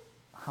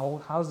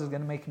how's this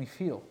gonna make me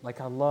feel?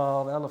 Like I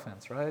love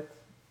elephants, right?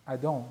 I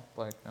don't,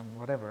 like,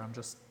 whatever, I'm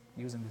just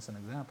using this as an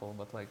example,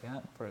 but like,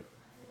 yeah,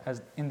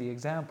 as in the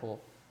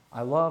example,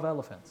 I love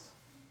elephants.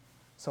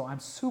 So I'm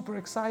super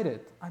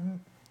excited. I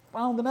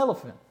found an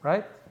elephant,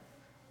 right?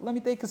 Let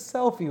me take a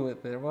selfie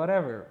with it,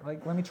 whatever.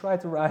 Like, let me try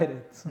to ride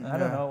it. I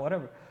don't know,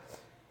 whatever.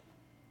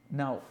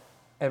 Now,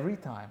 every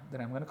time that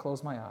I'm going to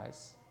close my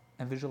eyes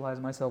and visualize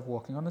myself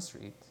walking on the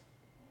street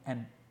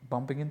and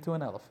bumping into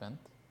an elephant,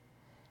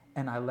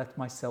 and I let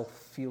myself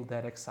feel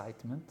that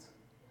excitement,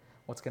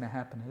 what's going to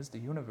happen is the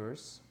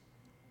universe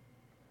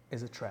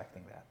is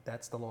attracting that.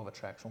 That's the law of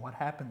attraction. What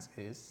happens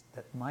is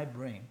that my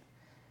brain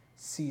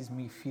sees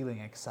me feeling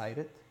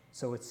excited,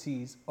 so it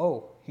sees,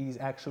 oh, he's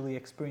actually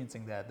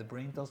experiencing that. The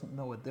brain doesn't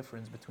know a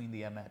difference between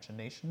the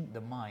imagination,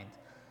 the mind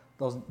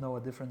doesn't know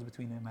a difference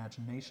between the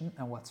imagination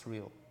and what's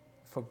real.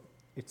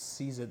 It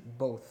sees it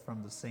both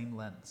from the same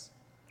lens.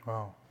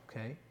 Wow.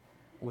 Okay?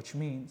 Which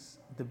means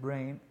the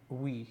brain,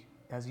 we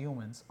as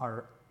humans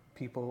are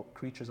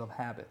creatures of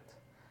habit.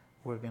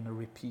 We're going to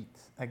repeat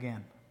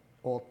again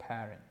old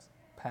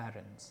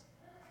patterns,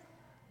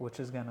 which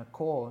is going to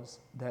cause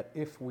that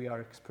if we are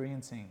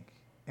experiencing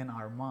in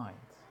our mind,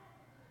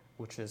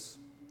 which is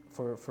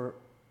for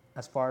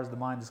as far as the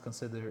mind is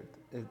considered,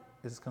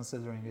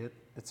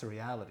 it's a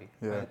reality,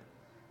 right?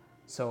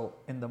 So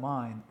in the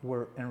mind,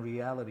 we're in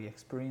reality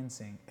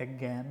experiencing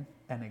again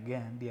and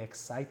again the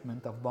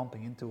excitement of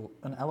bumping into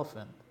an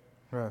elephant.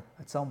 Right.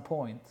 At some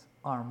point,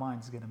 our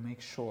mind is going to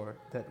make sure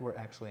that we're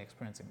actually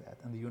experiencing that,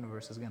 and the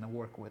universe is going to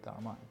work with our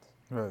mind.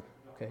 Right.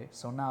 Okay,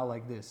 so now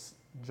like this,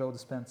 Joe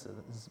Dispenza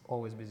is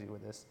always busy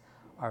with this.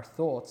 Our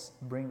thoughts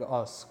bring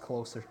us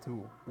closer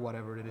to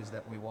whatever it is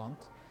that we want,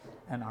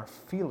 and our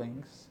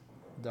feelings,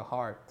 the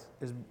heart,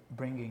 is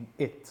bringing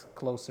it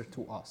closer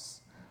to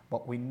us.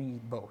 But we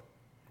need both.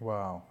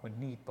 Wow. We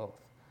need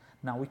both.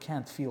 Now, we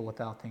can't feel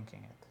without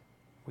thinking it.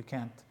 We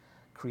can't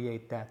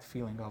create that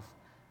feeling of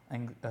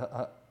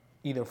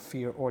either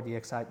fear or the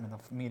excitement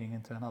of meeting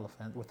into an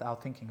elephant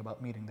without thinking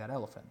about meeting that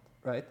elephant,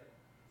 right?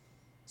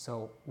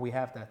 So we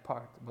have that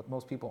part, but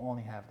most people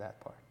only have that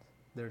part.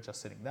 They're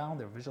just sitting down,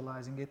 they're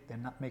visualizing it, they're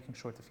not making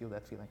sure to feel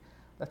that feeling.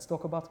 Let's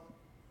talk about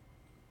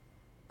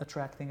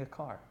attracting a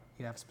car.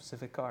 You have a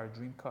specific car, a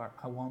dream car.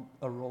 I want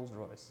a Rolls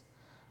Royce.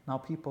 Now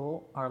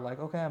people are like,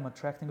 okay, I'm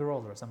attracting a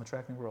Rolls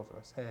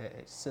Royce.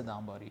 Hey, sit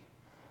down, buddy.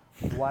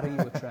 What are you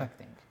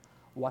attracting?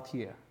 What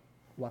year?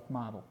 What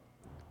model?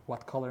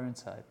 What color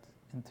inside?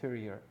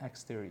 Interior,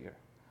 exterior.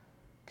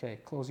 Okay,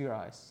 close your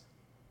eyes.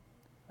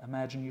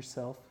 Imagine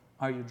yourself.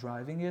 Are you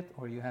driving it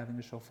or are you having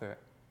a chauffeur?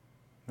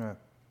 Right.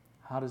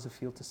 How does it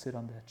feel to sit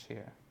on that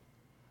chair?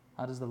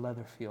 How does the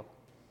leather feel?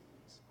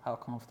 How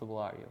comfortable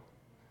are you?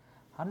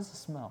 How does it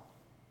smell?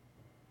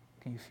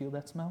 Can you feel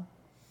that smell?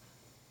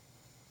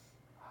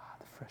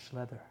 The fresh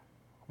leather.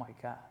 Oh my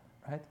God,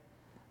 right?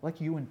 Like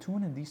you in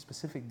tune in these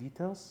specific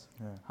details.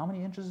 Yeah. How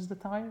many inches is the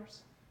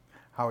tires?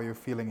 how you're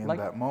feeling in Like-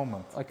 that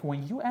moment. Like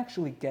when you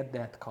actually get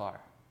that car,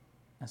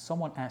 and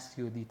someone asks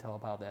you a detail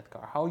about that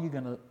car, how are you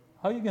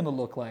gonna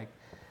look like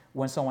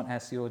when someone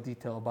asks you a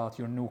detail about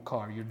your new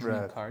car, your dream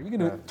Right, car? You're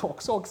gonna right.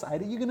 talk so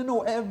excited. You're gonna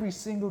know every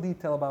single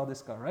detail about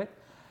this car, right?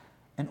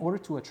 In order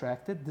to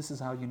attract it, this is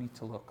how you need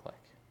to look like.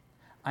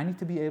 I need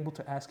to be able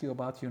to ask you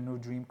about your new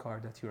dream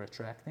car that you're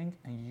attracting,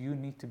 and you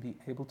need to be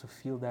able to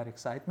feel that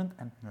excitement,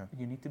 and Yeah.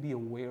 you need to be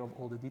aware of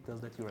all the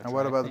details that you're And attracting.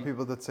 what about the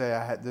people that say,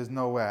 "There's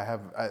no way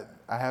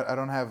I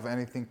don't have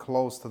anything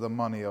close to the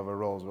money of a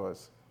Rolls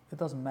Royce"? It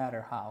doesn't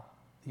matter how.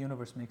 The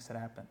universe makes it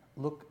happen.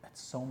 Look at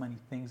so many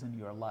things in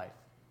your life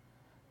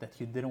that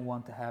you didn't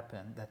want to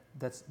happen.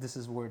 This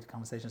is where the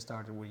conversation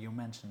started, where you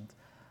mentioned,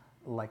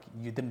 like,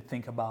 you didn't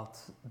think about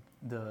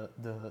the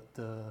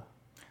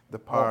The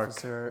park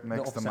officer,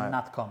 next to my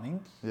not coming.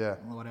 yeah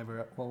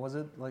Whatever. What was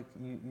it? Like,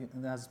 it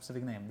has a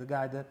specific name. The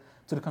guy that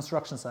to the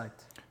construction site.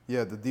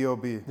 yeah the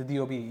DOB. The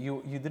DOB.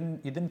 You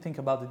didn't think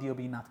about the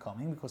DOB not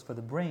coming, because for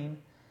the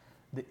brain,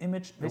 the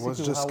image I basically was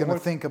how just it gonna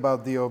works- think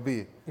about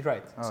DOB.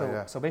 Right. Oh,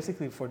 yeah. So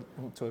basically,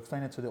 to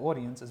explain it to the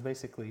audience, is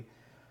basically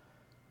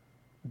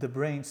the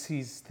brain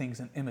sees things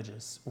in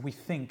images. We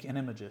think in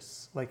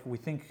images. Like we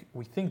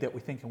think that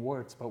we think in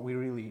words, but we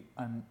really,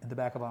 in the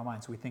back of our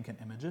minds, we think in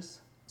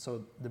images.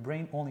 So the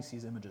brain only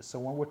sees images. So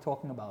when we're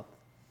talking about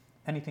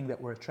anything that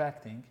we're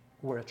attracting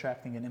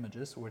in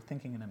images. We're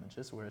thinking in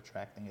images. We're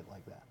attracting it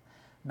like that.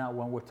 Now,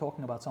 when we're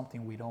talking about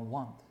something we don't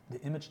want,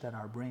 the image that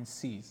our brain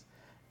sees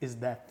is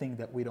that thing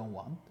that we don't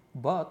want,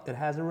 but it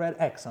has a red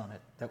X on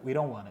it that we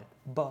don't want it.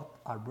 But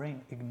our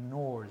brain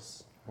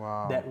ignores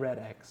Wow. that red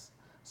X.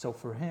 So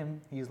for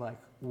him, he's like,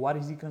 what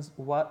does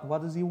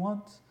he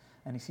want?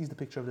 And he sees the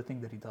picture of the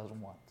thing that he doesn't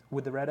want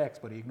with the red X,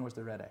 but he ignores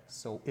the red X.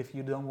 So if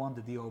you don't want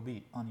the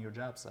DOB on your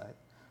job site,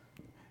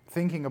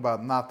 Thinking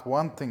about not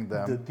wanting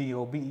them. the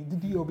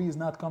DOB is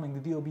not coming, the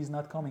DOB is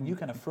not coming. You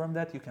can affirm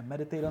that, you can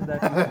meditate on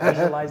that, you can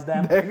visualize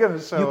them. They're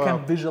gonna show You can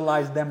up.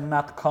 visualize them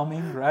not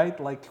coming, right?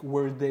 Like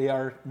where they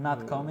are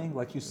not coming,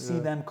 like you see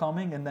Yeah. them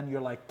coming and then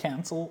you're like,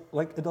 cancel.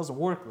 Like it doesn't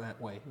work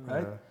that way,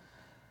 right?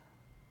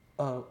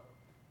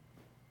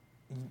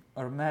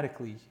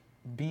 Automatically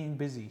being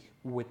busy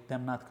with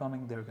them not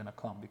coming, they're gonna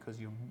come because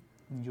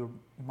your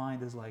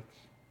mind is like,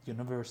 the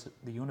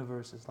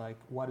universe is like,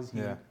 what is he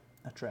Yeah.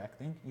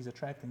 attracting? He's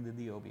attracting the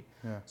DOB.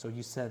 Yeah. So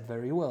you said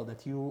very well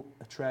that you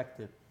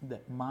attracted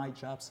that my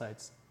job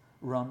sites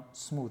run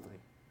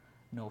smoothly.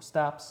 No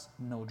stops,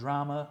 no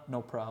drama,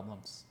 no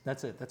problems.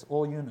 That's it. That's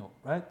all you know,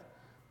 right?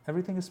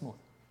 Everything is smooth.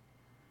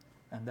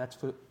 And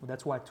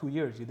that's why 2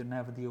 years you didn't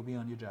have a DOB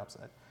on your job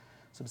site.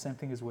 So the same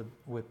thing is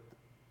with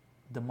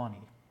the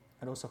money.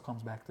 It also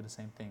comes back to the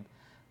same thing.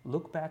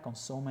 Look back on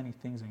so many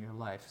things in your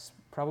life. It's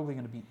probably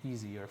going to be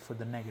easier for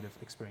the negative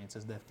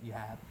experiences that you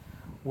had,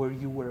 where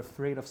you were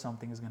afraid of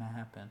something is going to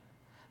happen.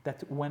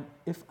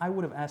 If I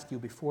would have asked you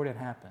before that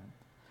happened,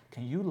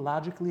 can you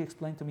logically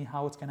explain to me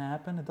how it's going to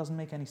happen? It doesn't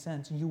make any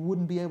sense. You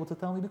wouldn't be able to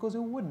tell me because it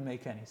wouldn't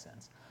make any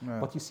sense. Right.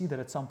 But you see that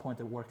at some point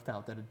it worked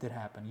out, that it did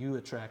happen. You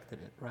attracted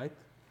it, right?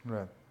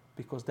 Right.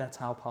 Because that's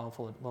how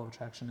powerful law of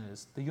attraction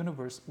is. The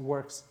universe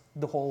works,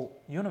 the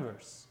whole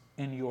universe,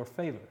 in your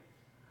favor,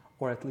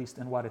 or at least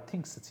in what it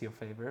thinks it's your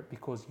favor,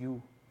 because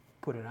you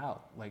put it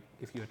out. Like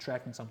if you're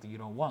attracting something you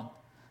don't want,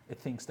 it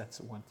thinks that's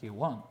what you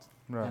want,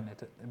 Right. and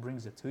it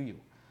brings it to you.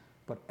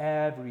 But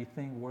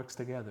everything works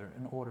together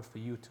in order for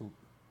you to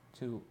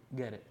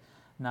get it.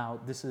 Now,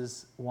 this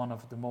is one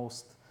of the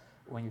most,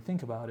 when you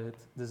think about it,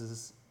 this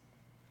is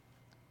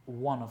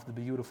one of the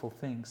beautiful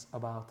things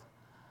about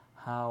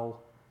how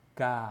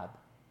God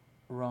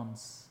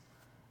runs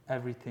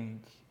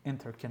everything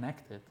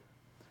interconnected,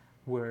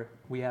 where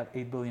we have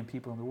 8 billion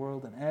people in the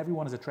world and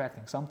everyone is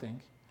attracting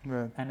something,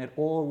 Right. and it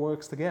all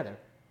works together,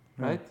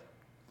 Right. right?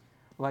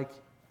 Like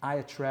I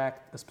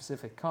attract a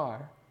specific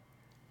car,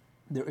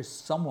 there is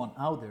someone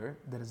out there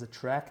that is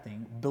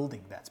attracting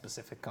building that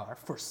specific car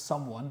for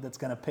someone that's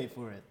going to pay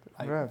for it,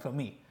 like Right. for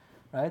me,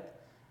 right?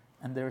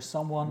 And there's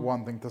someone,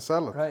 Wanting to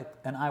sell it. right,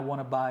 and I want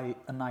to buy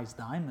a nice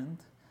diamond,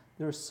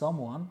 there's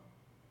someone,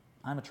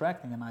 I'm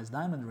attracting a nice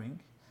diamond ring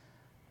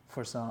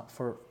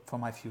for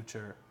my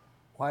future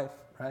wife,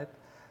 right?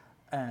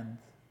 And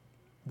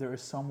there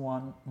is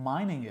someone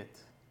mining it,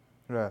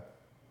 Right.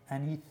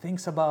 and he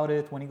thinks about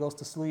it when he goes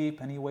to sleep,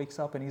 and he wakes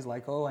up and he's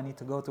like, oh, I need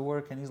to go to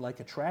work, and he's like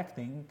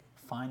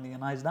finding a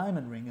nice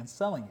diamond ring and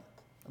selling it,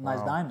 a nice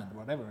Wow. diamond,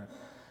 whatever.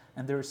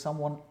 And there is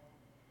someone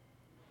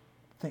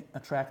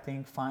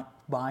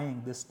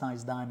buying this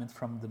nice diamond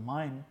from the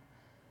mine,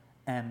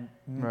 and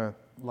Right.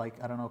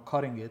 like, I don't know,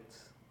 cutting it,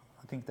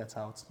 I think that's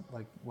how it's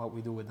like what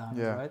we do with diamonds,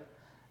 Yeah. right?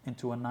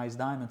 Into a nice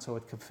diamond so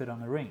it could fit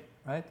on a ring,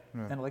 right?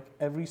 Yeah. And like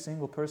every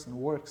single person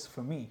works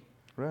for me,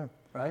 Right.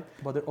 right?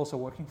 But they're also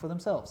working for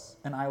themselves.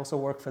 And I also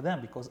work for them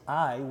because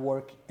I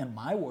work in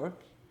my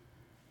work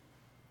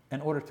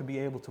in order to be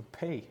able to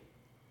pay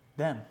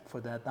them for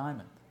that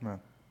diamond. Right.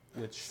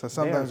 Which So they're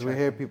sometimes we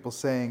hear attracting. people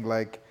saying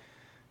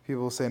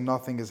people say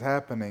nothing is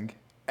happening.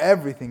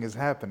 Everything is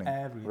happening.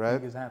 Everything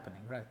right? is happening,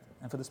 right?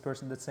 And for this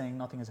person that's saying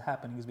nothing is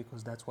happening is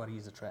because that's what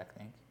he's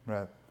attracting,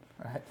 Right.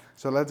 right?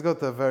 So let's go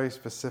to a very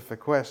specific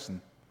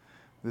question.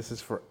 This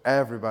is for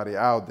everybody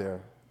out there.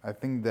 I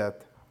think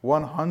that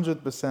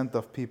 100%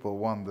 of people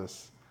want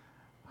this.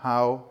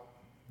 How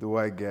do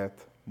I get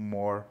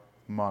more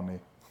money?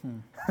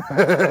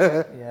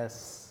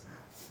 Yes.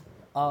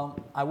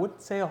 I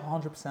would say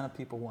 100% of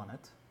people want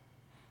it.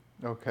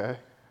 Okay.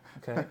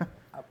 Okay,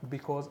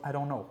 because I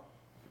don't know.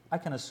 I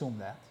can assume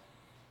that.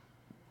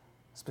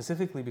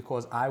 Specifically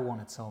because I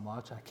want it so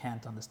much, I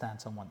can't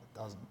understand someone that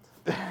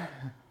doesn't.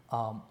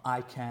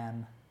 I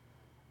can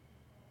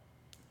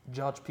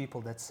judge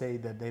people that say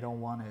that they don't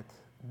want it,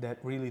 that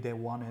really they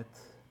want it,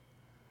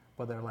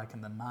 but they're like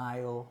in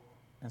denial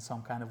in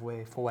some kind of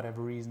way for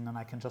whatever reason, and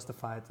I can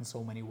justify it in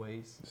so many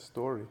ways.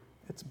 Story.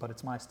 But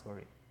it's my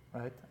story,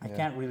 right? I Yeah.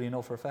 can't really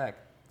know for a fact.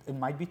 It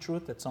might be true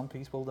that some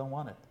people don't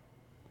want it,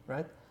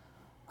 right?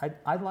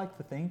 I'd like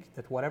to think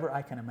that whatever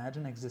I can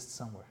imagine exists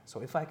somewhere.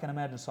 So if I can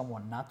imagine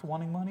someone not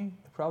wanting money,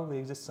 it probably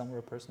exists somewhere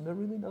a person that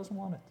really doesn't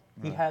want it.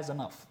 He Right. has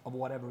enough of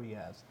whatever he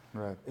has,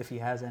 Right. if he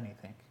has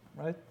anything,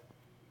 right?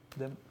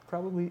 There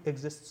probably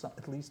exists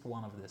at least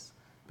one of this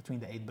between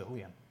the 8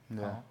 billion.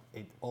 Yeah.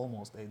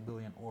 Almost 8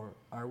 billion. Or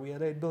are we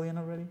at 8 billion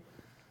already?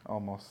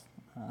 Almost.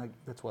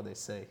 That's what they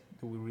say.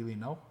 Do we really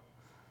know?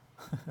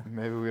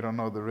 Maybe we don't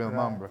know the real Right.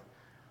 number.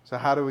 So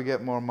how do we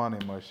get more money,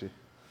 Moshe?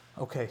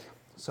 Okay,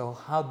 so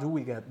how do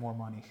we get more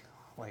money?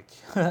 Like,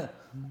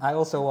 I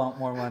also want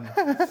more money.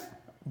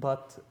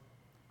 But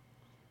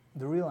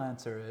the real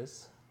answer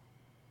is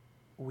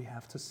we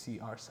have to see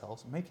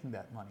ourselves making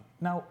that money.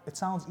 Now, it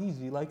sounds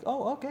easy, like,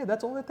 oh, okay,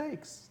 that's all it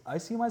takes. I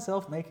see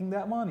myself making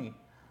that money.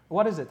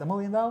 What is it, $1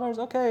 million?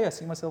 Okay, I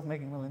see myself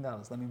making $1 million.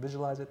 Let me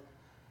visualize it.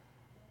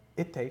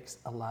 It takes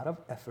a lot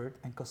of effort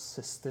and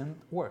consistent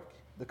work.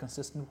 The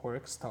consistent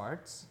work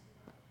starts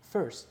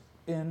first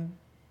in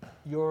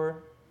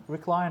your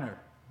recliner,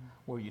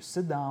 where you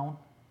sit down,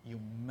 you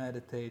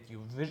meditate,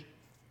 you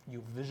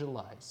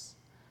visualize,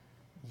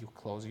 you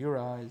close your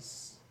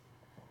eyes,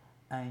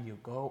 and you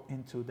go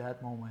into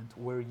that moment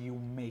where you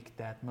make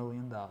that $1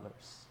 million.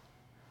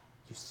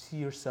 You see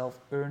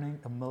yourself earning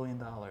 $1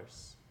 million.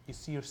 You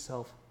see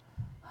yourself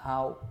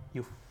how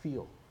you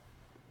feel.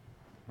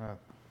 Right.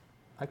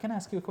 I can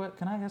ask you a question.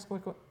 Can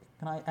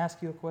I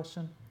ask you a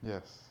question?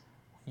 Yes.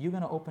 You're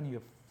gonna open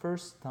your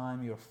first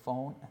time your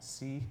phone and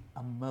see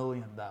 $1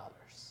 million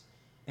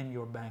in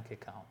your bank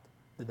account.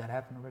 Did that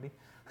happen already?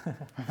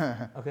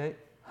 Okay.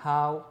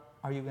 How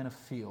are you gonna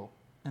feel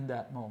in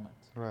that moment?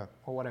 Right.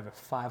 Or whatever,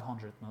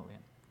 500 million,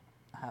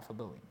 $500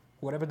 million,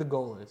 whatever the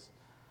goal is.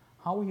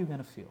 How are you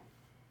gonna feel?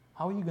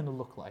 How are you gonna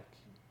look like?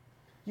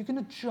 You're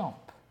gonna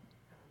jump,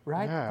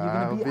 right? Yeah, You're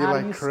gonna I'll be be out of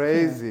like your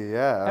crazy. skin.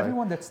 Yeah.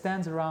 Everyone that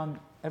stands around,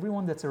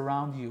 everyone that's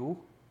around you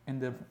in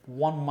the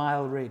 1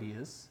 mile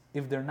radius,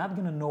 if they're not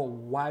gonna know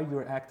why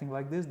you're acting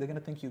like this, they're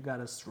gonna think you got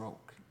a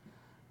stroke,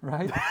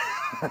 right?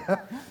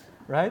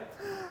 Right?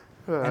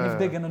 And if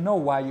they're gonna know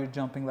why you're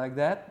jumping like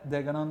that,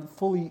 they're gonna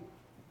fully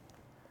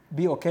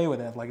be okay with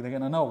that. Like they're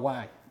gonna know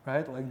why,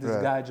 right? Like this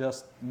Right. guy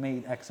just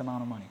made X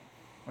amount of money,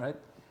 right?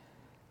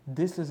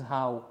 This is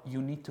how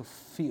you need to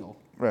feel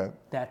Right.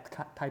 that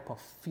type of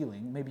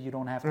feeling. Maybe you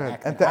don't have to Right.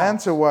 act And it the out.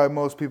 answer why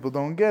most people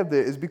don't get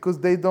there is because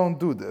they don't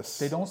do this.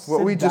 They don't What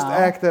sit we just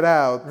down. acted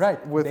out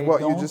Right. with They what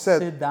don't you just said.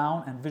 sit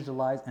down and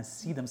visualize and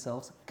see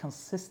themselves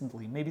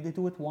consistently. Maybe they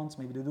do it once,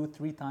 maybe they do it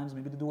 3 times,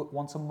 maybe they do it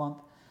once a month.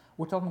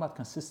 We're talking about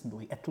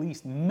consistently, at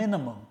least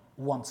minimum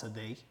once a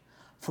day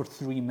for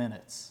 3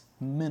 minutes.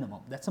 Minimum.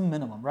 That's a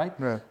minimum, right?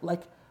 Right.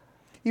 Like,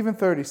 Even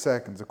 30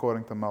 seconds,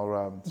 according to Mel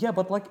Robbins. yeah,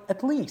 but like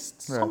at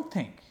least Right.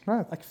 something.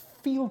 Right. Like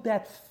feel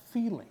that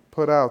feeling.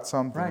 Put out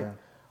something. Right.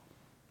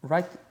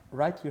 Yeah.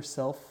 Write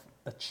yourself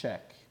a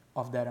check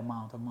of that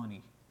amount of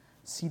money.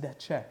 See that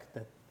check,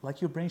 that like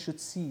your brain should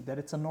see that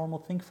it's a normal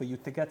thing for you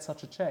to get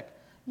such a check.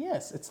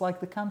 Yes, it's like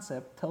the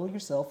concept, tell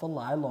yourself a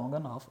lie long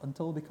enough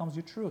until it becomes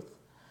your truth.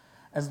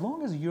 As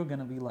long as you're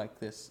gonna be like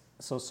this,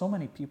 so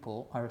many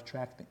people are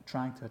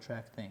trying to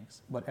attract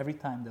things, but every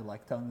time they're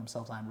like telling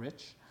themselves I'm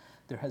rich,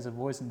 there has a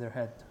voice in their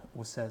head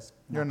who says,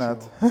 You're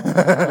not. true.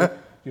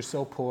 You're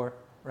so poor,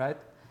 right?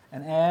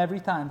 And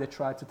every time they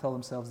try to tell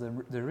themselves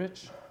they're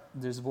rich,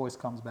 this voice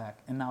comes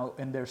back,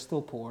 and they're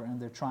still poor, and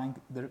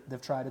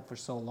they've tried it for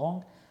so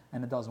long,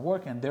 and it doesn't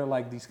work, and they're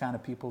like these kind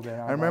of people that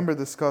are. I remember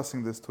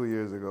discussing this 2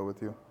 years ago with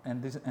you.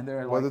 And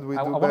they're What like, did we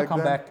I do want to back come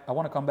then? back. I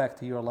want to come back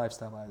to your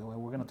lifestyle, by the way.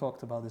 We're going to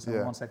talk about this in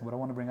Yeah. 1 second, but I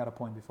want to bring out a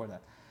point before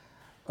that.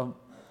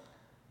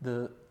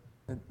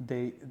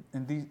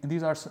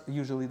 These are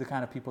usually the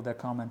kind of people that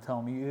come and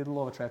tell me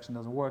law of attraction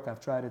doesn't work. I've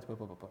tried it, blah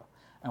blah blah blah.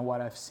 And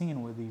what I've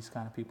seen with these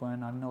kind of people,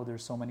 and I know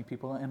there's so many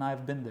people, and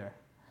I've been there,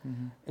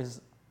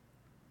 is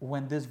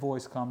when this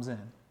voice comes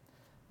in,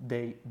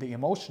 the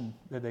emotion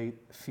that they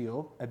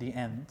feel at the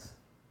end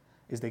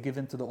is they give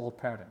in to the old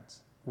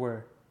patterns,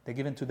 where they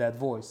give in to that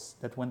voice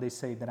that when they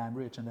say that I'm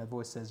rich and that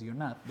voice says you're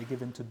not, they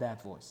give in to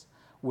that voice,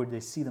 where they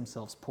see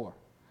themselves poor.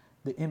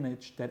 The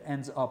image that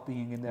ends up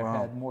being in their Wow.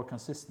 head more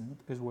consistent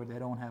is where they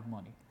don't have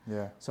money.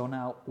 Yeah. So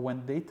now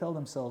when they tell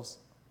themselves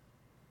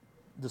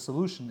the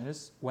solution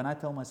is when I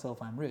tell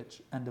myself I'm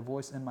rich and the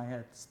voice in my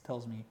head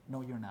tells me,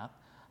 no, you're not.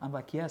 I'm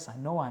like, yes, I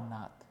know I'm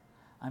not.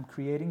 I'm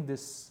creating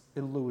this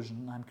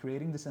illusion. I'm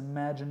creating this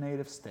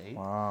imaginative state.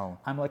 Wow.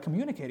 I'm like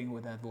communicating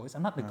with that voice.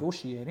 I'm not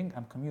negotiating.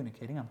 I'm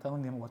communicating. I'm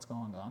telling them what's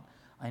going on.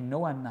 I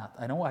know I'm not.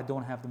 I know I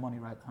don't have the money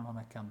right now on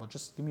my account, but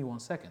just give me 1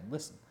 second.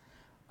 Listen,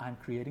 I'm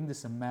creating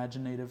this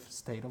imaginative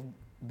state of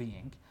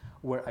being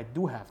where I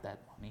do have that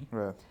money.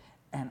 Right.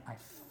 And I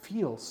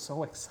feel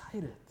so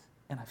excited.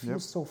 And I feel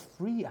Yep. so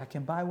free. I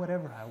can buy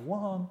whatever I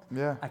want.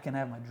 Yeah. I can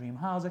have my dream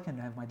house. I can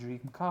have my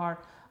dream car.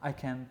 I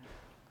can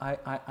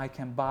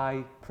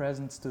buy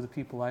presents to the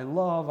people I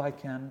love. I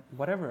can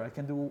whatever. I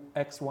can do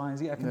X, Y, and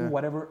Z. I can do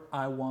whatever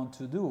I want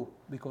to do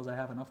because I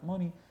have enough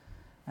money.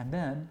 And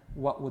then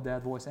what would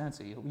that voice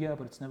answer you? Yeah,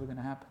 but it's never going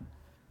to happen.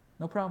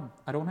 No problem.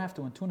 I don't have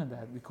to attune to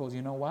that because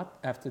you know what?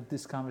 After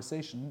this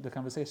conversation, the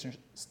conversation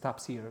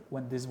stops here.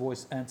 When this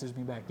voice answers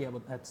me back, yeah,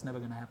 but that's never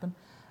going to happen.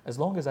 As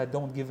long as I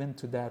don't give in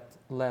to that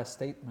last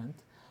statement,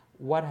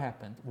 what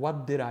happened?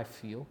 What did I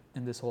feel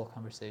in this whole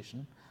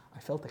conversation? I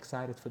felt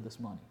excited for this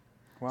money.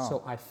 Wow.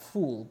 So I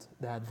fooled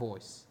that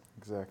voice.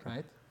 Exactly.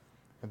 Right?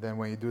 And then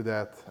when you do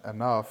that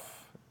enough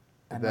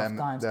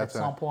Times, at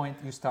some point,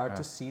 you start yeah.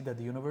 to see that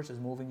the universe is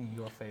moving in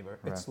your favor.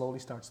 Right. It slowly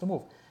starts to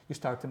move. You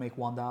start to make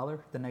 $1,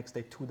 the next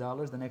day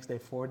 $2, the next day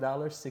 $4,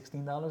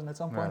 $16, and at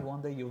some point, Right.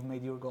 one day, you've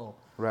made your goal.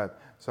 Right.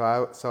 So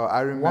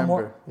I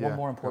remember. One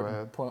more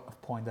important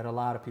point that a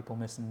lot of people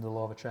miss in the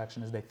law of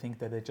attraction is they think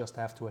that they just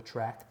have to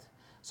attract.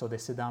 So they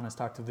sit down and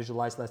start to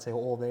visualize, let's say,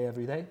 all day,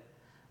 every day,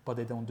 but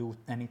they don't do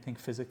anything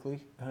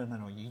physically.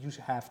 No, you just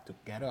have to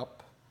get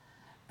up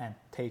and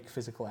take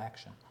physical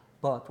action.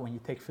 But when you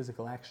take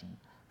physical action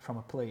from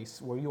a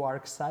place where you are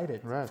excited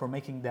right. for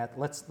making that,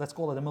 let's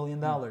call it $1 million,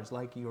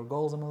 like your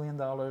goal is $1 million,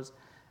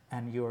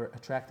 and you're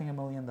attracting $1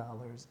 million,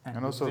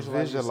 and also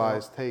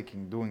visualize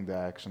doing the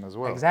action as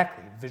well.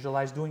 Exactly,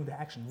 visualize doing the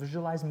action.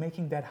 Visualize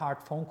making that hard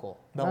phone call.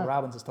 Mel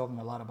Robbins is talking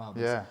a lot about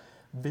this. Yeah.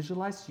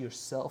 Visualize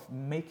yourself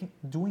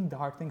doing the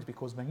hard things,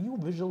 because when you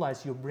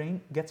visualize, your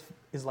brain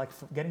is like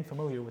getting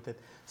familiar with it.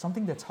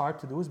 Something that's hard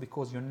to do is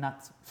because you're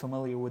not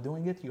familiar with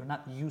doing it. You're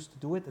not used to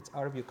do it. It's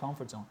out of your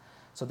comfort zone.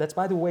 So that's,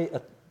 by the way,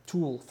 a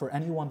tool for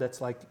anyone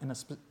that's like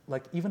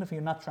even if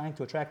you're not trying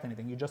to attract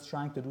anything, you're just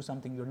trying to do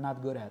something you're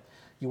not good at.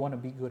 You want to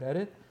be good at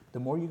it. The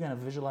more you're going to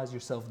visualize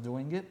yourself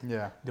doing it,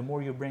 the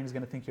more your brain is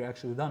going to think you're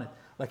actually done it.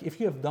 Like if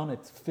you have done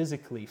it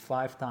physically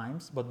 5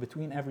 times, but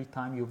between every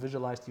time you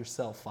visualized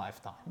yourself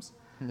 5 times,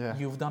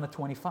 you've done it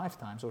 25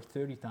 times or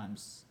 30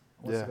 times.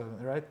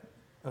 Right?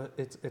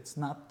 It's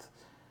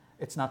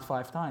not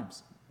 5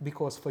 times,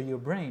 because for your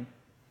brain,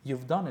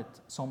 you've done it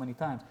so many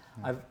times.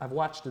 I've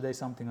watched today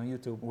something on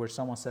YouTube where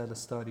someone said a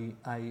study.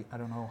 I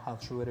don't know how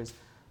true it is,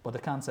 but the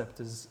concept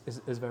is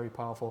very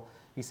powerful.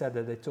 He said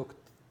that they took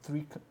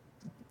 3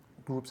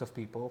 groups of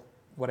people,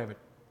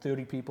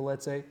 30 people,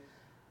 let's say.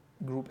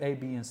 Group A,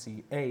 B, and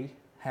C. A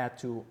had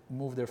to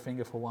move their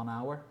finger for 1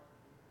 hour,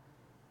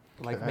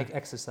 make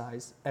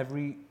exercise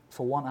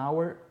for 1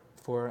 hour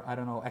for, I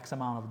don't know, X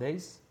amount of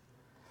days.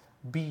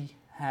 B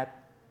had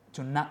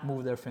to not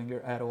move their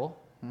finger at all.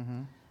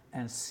 Mm-hmm.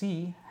 And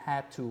C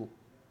had to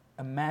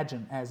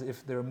imagine as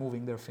if they're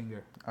moving their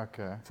finger.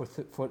 Okay.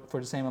 For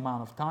the same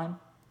amount of time,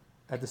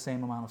 at the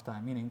same amount of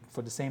time, meaning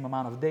for the same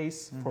amount of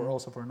days,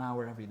 for an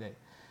hour every day.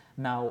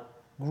 Now,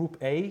 group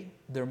A,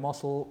 their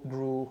muscle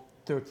grew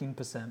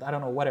 13%. I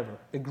don't know, whatever.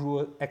 It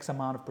grew X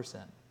amount of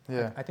percent.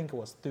 Yeah. I think it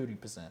was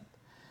 30%.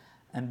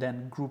 And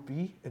then group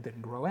B, it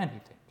didn't grow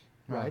anything,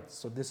 right?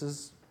 So this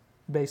is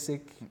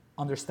basic,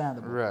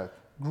 understandable. Right.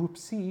 Group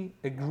C,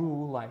 it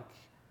grew like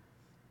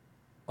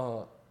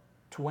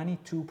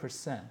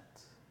 22%.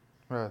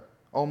 Right.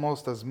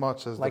 Almost as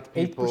much as like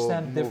the people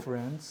 8%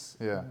 difference.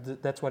 Yeah.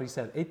 That's what he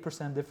said.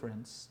 8%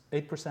 difference,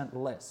 8%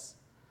 less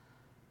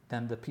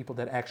than the people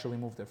that actually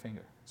move their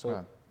finger.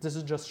 So this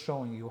is just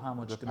showing you how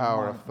much the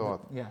power of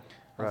thought.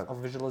 Of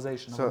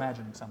visualization, of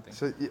imagining something.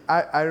 So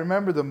I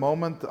remember the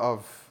moment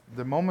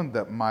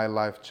that my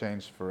life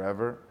changed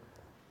forever,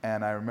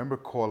 and I remember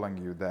calling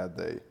you that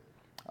day.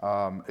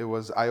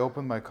 I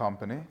opened my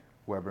company,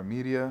 Weber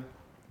Media,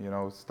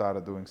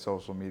 started doing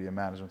social media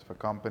management for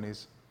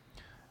companies.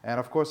 And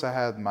of course I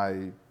had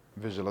my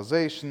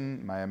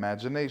visualization, my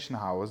imagination,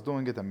 how I was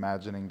doing it,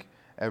 imagining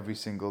every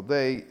single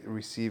day,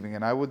 receiving,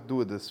 and I would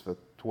do this for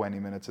 20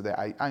 minutes a day.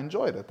 I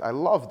enjoyed it. I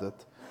loved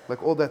it.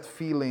 Like all that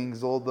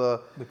feelings,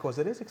 because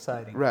it is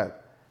exciting. Right.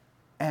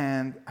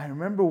 And I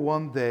remember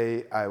one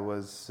day I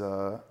was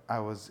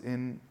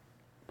in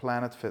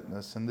Planet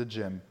Fitness in the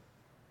gym,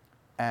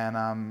 and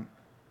I'm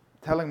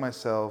telling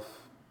myself,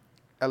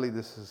 Ellie,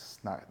 this is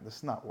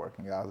not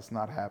working out. It's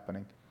not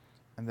happening.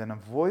 And then a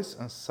voice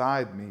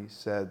inside me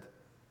said,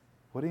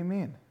 what do you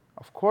mean?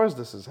 Of course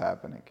this is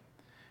happening.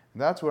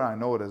 And that's where I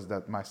noticed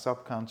that my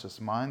subconscious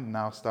mind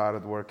now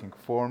started working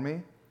for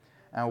me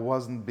and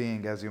wasn't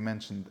being, as you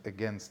mentioned,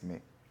 against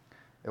me.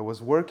 It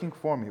was working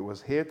for me. It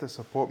was here to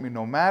support me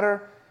no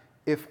matter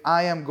if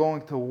I am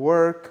going to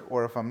work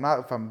or if I'm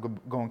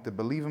going to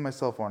believe in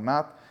myself or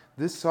not.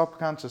 This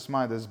subconscious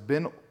mind has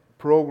been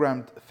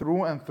programmed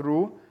through and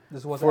through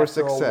This was for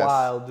after success. a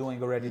while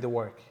doing already the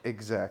work.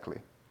 Exactly.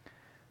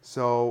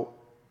 So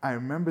I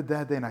remember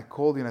that day, and I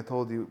called you and I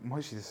told you,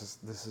 Moshe,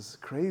 this is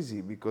crazy,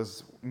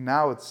 because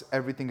now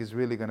everything is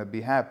really going to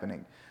be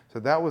happening. So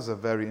that was a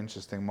very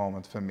interesting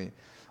moment for me.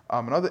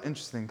 Another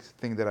interesting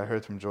thing that I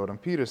heard from Jordan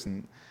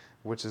Peterson,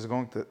 which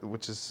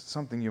is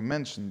something you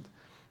mentioned,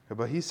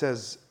 but he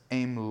says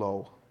aim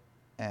low,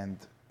 and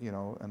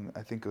and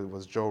I think it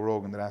was Joe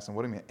Rogan that asked him,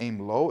 "What do you mean aim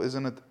low?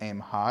 Isn't it aim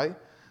high?"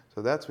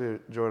 So that's where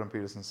Jordan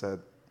Peterson said,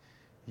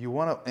 "You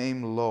want to aim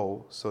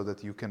low so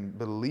that you can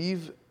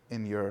believe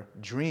in your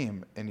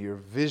dream, in your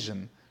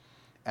vision,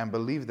 and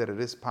believe that it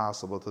is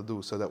possible to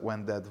do, so that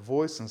when that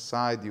voice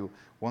inside you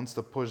wants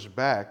to push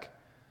back,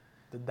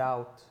 The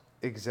doubt.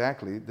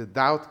 exactly, the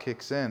doubt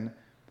kicks in.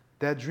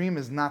 That dream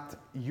is not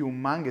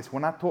humongous.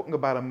 We're not talking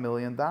about $1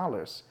 million.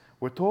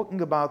 We're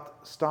talking about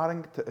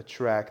starting to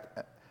attract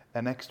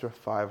an extra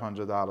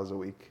 $500 a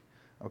week,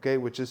 okay,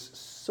 which is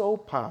so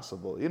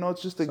possible.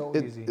 It's just So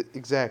easy.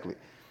 Exactly.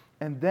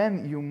 And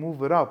then you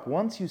move it up.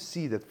 Once you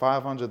see that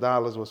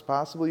 $500 was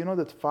possible, you know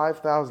that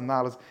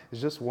 $5,000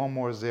 is just one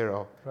more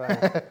zero.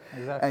 Right.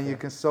 Exactly. And you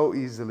can so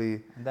easily.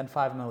 And then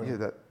 5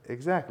 million. Yeah,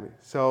 exactly.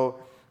 So,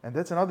 and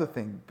that's another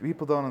thing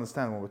people don't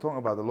understand when we're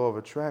talking about the law of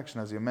attraction,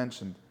 as you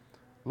mentioned.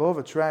 Law of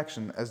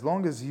attraction, as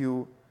long as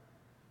you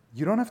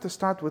don't have to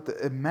start with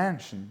a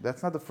mansion.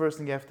 That's not the first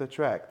thing you have to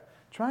attract.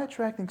 Try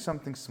attracting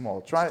something small.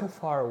 It's too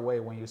far away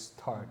when you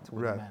start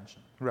with Right. a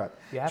mansion. Right.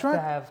 You have to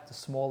have the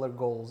smaller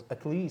goals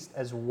at least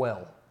as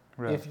well.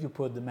 Right. If you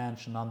put the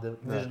mansion on the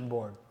vision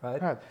board,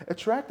 right? Right.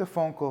 Attract a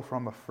phone call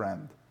from a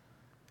friend.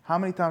 How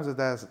many times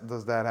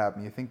does that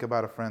happen? You think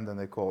about a friend and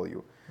they call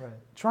you. Right.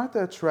 Try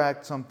to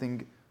attract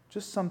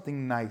just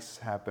something nice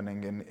happening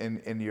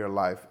in your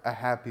life, a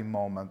happy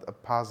moment, a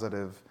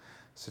positive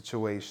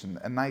situation,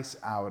 a nice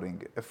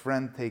outing, a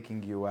friend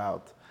taking you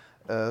out,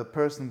 a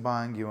person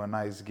buying you a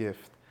nice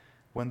gift.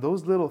 When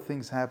those little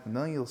things happen,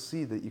 then you'll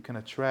see that you can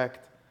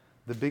attract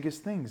the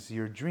biggest things,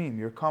 your dream,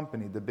 your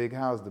company, the big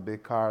house, the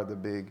big car, the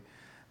big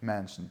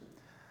mansion.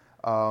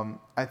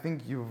 I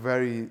think you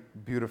very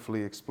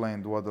beautifully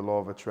explained what the law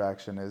of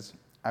attraction is.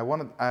 I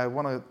want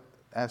to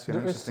ask you an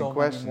interesting question.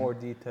 There is so many more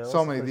details.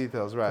 So many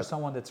details, right. For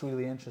someone that's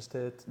really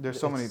interested. There's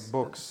so many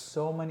books.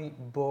 So many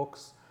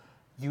books,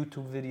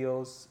 YouTube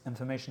videos,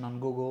 information on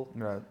Google,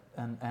 Right.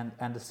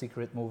 and the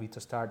secret movie to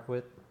start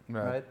with,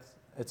 right?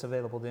 It's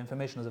available. The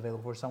information is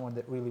available for someone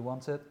that really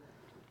wants it.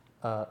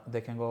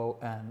 They can go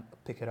and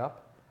pick it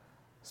up.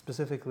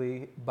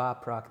 Specifically,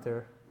 Bob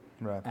Proctor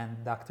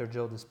and Dr.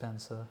 Joe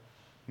Dispenza.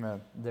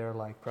 Right. They're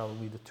like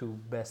probably the two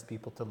best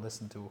people to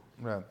listen to.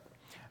 Right.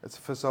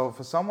 So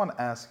for someone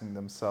asking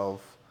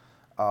themselves,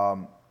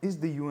 is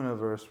the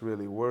universe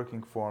really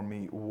working for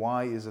me?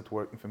 Why is it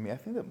working for me? I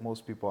think that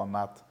most people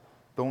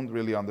don't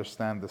really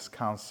understand this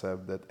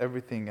concept that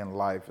everything in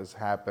life is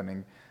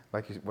happening,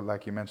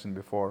 like you mentioned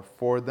before,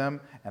 for them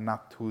and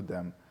not to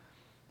them.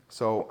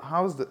 So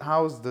how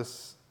is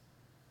this?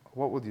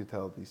 What would you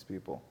tell these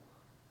people?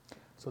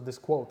 So this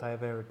quote I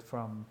have heard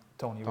from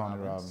Tony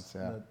Robbins.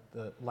 Yeah.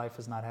 The life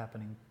is not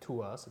happening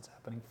to us; it's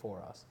happening for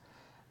us.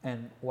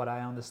 And what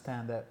I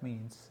understand that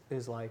means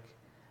is like,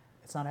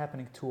 it's not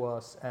happening to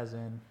us as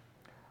in,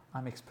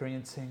 I'm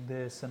experiencing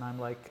this and I'm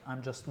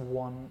just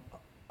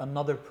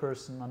another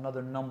person,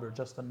 another number,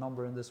 just a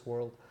number in this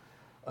world,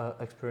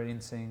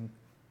 experiencing.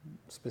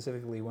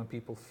 Specifically, when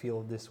people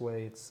feel this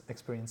way, it's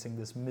experiencing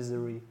this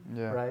misery,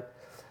 right?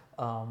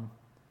 No,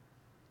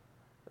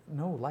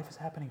 life is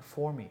happening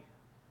for me.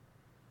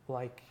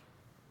 Like,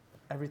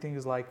 everything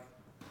is like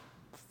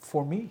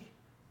for me.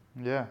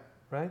 Yeah.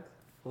 Right?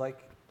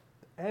 Like,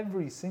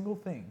 every single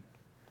thing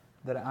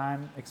that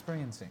I'm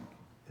experiencing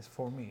is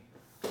for me.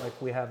 Like,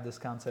 we have this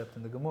concept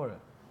in the Gemara,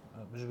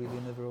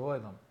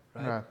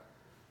 right?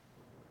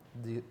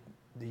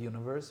 The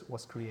universe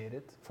was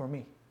created for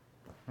me,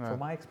 for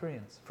my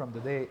experience. From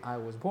the day I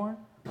was born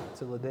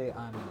till the day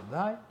I'm going to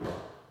die,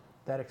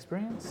 that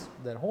experience,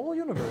 that whole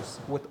universe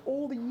with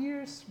all the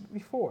years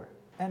before,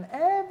 and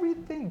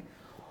everything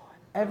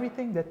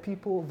that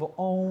people have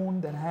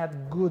owned and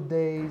had good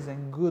days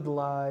and good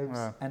lives,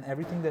 and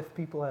everything that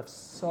people have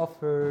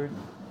suffered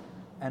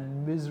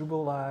and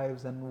miserable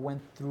lives and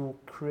went through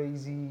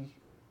crazy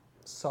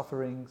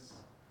sufferings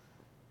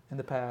in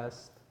the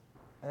past,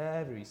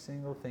 every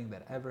single thing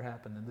that ever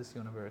happened in this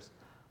universe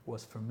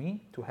was for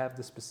me to have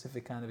the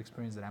specific kind of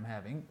experience that I'm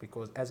having,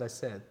 because, as I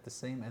said, the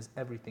same as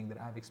everything that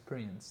I've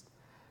experienced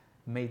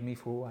made me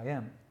for who I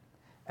am.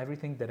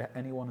 Everything that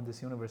anyone in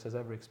this universe has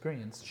ever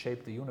experienced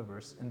shaped the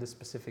universe in this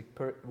specific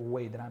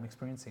way that I'm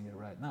experiencing it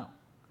right now.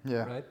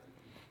 Yeah. Right?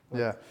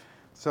 Yeah.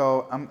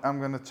 So I'm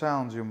going to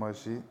challenge you,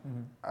 Moshe.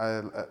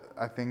 Mm-hmm.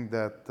 I think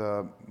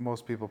that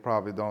most people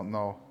probably don't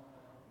know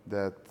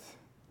that.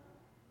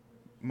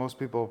 Most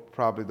people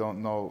probably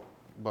don't know,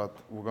 but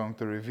we're going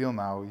to reveal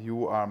now.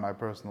 You are my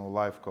personal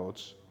life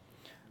coach.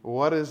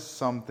 What is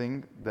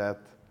something that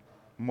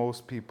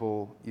most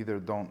people either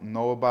don't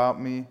know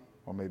about me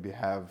or maybe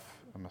have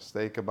a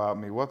mistake about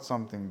me? What's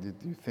something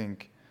that you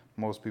think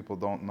most people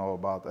don't know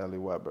about Eli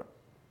Weber?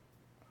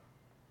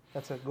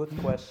 That's a good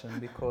question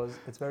because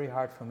it's very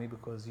hard for me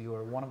because you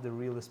are one of the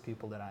realest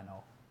people that I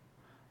know.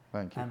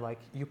 Thank you. And like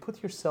you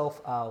put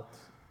yourself out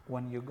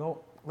when you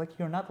go, like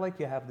you're not like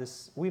you have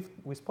this, we've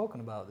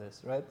spoken about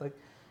this, right? Like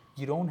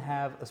you don't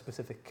have a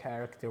specific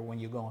character when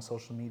you go on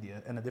social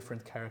media and a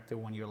different character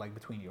when you're like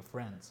between your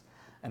friends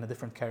and a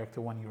different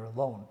character when you're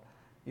alone.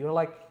 You're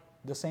like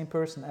the same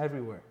person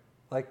everywhere.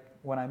 Like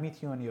when I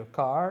meet you in your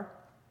car,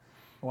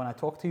 when I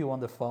talk to you on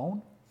the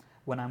phone,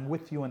 when I'm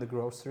with you in the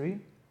grocery,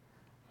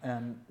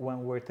 and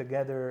when we're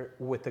together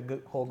with a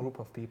whole group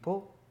of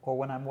people, or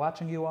when I'm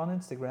watching you on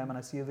Instagram and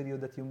I see a video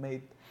that you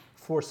made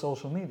for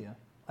social media,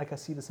 like I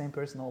see the same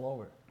person all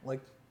over. Like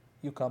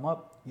you come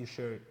up, you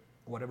share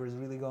whatever is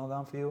really going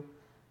on for you,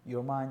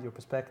 your mind, your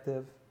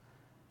perspective,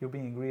 you're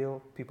being real,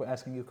 people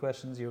asking you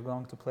questions, you're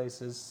going to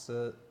places,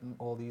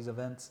 all these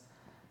events,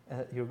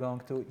 you're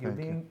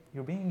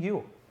being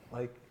you,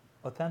 like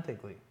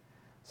authentically.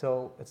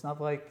 So it's not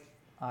like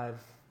I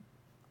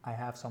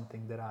have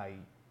something that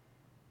I'm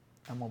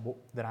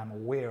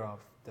aware of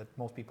that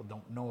most people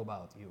don't know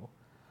about you.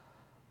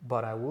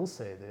 But I will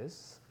say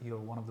this: you're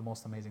one of the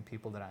most amazing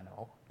people that I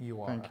know. You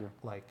are. Thank you.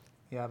 Like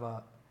you have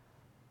a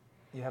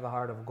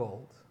heart of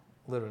gold,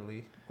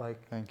 literally.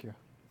 Like Thank you.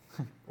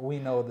 we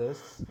know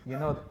this. You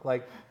know,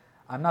 like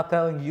I'm not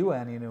telling you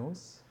any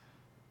news.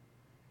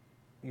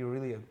 You're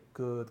really a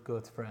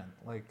good friend.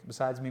 Like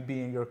besides me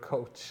being your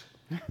coach,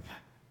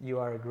 you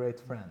are a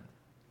great friend.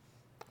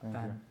 Thank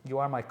And you. you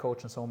are my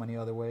coach in so many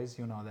other ways.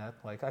 You know that.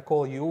 Like I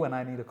call you when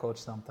I need a coach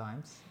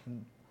sometimes.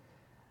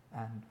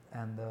 And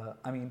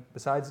I mean,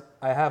 besides,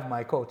 I have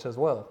my coach as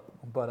well,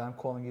 but I'm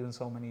calling you in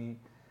so many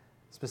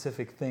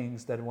specific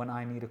things that when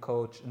I need a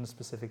coach in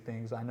specific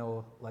things, I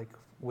know like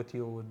with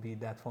you would be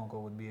that phone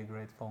call would be a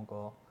great phone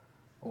call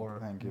or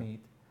Thank you. meet.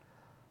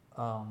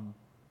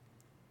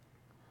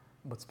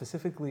 But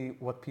specifically,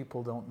 what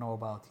people don't know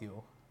about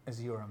you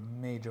is you're a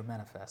major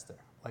manifester.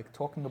 Like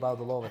talking about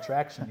the law of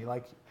attraction, you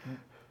like,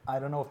 I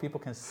don't know if people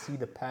can see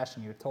the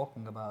passion you're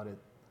talking about it,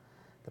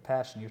 the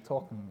passion you're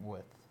talking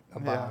with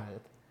about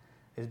it,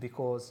 is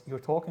because you're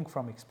talking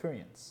from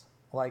experience.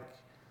 Like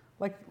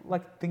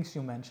things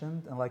you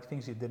mentioned and like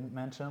things you didn't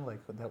mention, like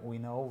that we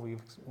know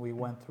we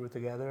went through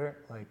together.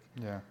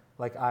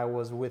 Like I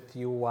was with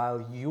you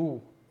while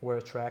you were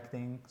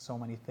attracting so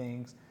many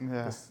things.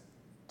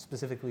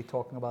 Specifically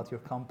talking about your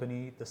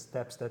company, the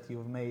steps that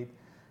you've made,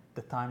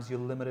 the times you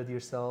limited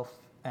yourself,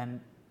 and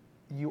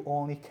you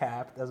only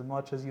capped as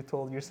much as you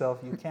told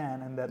yourself you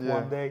can, and that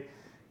one day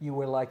you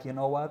were like, you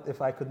know what,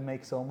 if I could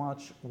make so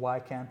much, why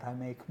can't I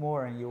make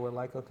more? And you were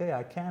like, okay,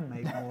 I can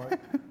make more,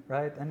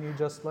 right? And you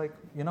just like,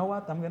 you know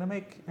what, I'm gonna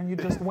make, and you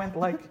just went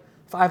like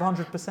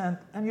 500%,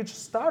 and you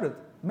just started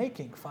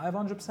making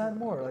 500%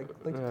 more, like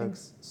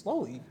things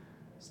slowly,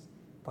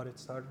 but it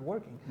started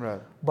working. Right.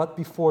 But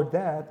before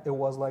that, it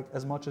was like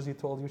as much as you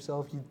told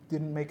yourself, you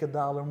didn't make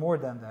 $1 more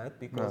than that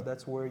because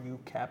that's where you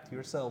capped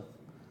yourself.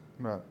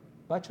 Right.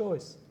 By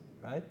choice,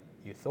 right?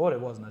 You thought it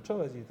wasn't a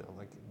choice. You thought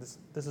like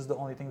this is the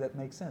only thing that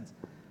makes sense.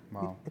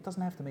 Wow. It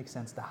doesn't have to make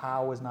sense. The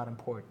how is not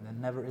important. It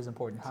never is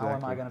important. Exactly. How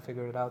am I going to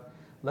figure it out?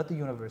 Let the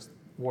universe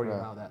worry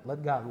about that.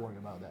 Let God worry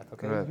about that.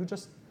 Okay. Right. You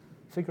just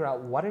figure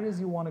out what it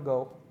is you want to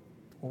go,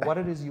 what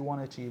it is you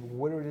want to achieve,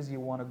 where it is you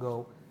want to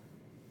go.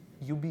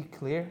 You be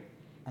clear,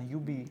 and you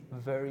be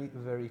very,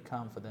 very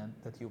confident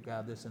that you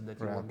got this and that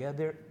you will get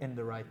there in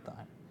the right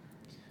time.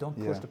 Don't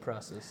push the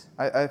process.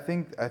 I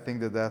think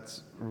that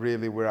that's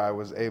really where I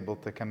was able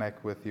to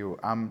connect with you.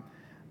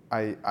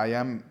 I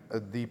am a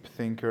deep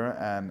thinker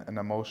and an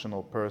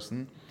emotional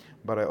person,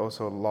 but I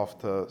also love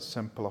to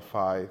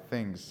simplify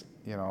things,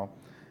 you know.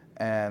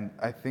 And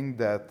I think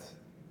that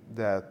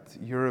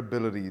your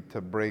ability to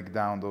break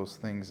down those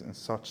things in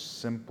such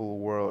simple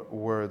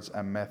words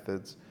and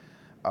methods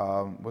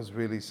was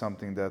really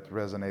something that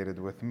resonated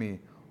with me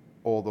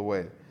all the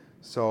way.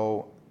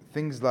 So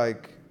things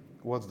like,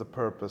 what's the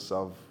purpose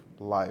of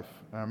life?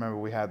 And I remember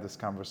we had this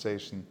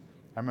conversation.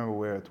 I remember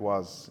where it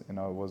was. You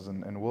know, it was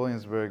in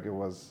Williamsburg. It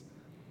was,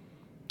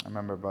 I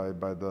remember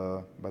by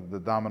the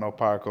Domino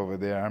Park over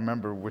there. I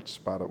remember which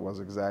spot it was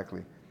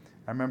exactly.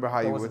 I remember how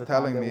you were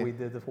telling me. That we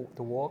did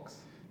the walks.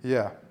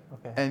 Yeah.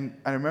 Okay. And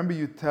I remember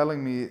you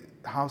telling me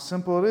how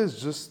simple it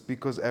is, just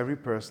because every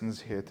person is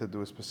here to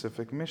do a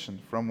specific mission.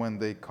 From when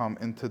they come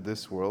into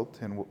this world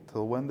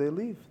till when they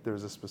leave,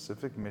 there's a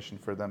specific mission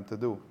for them to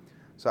do.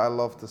 So I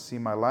love to see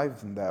my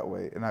life in that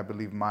way, and I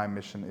believe my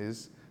mission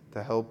is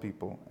to help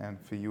people. And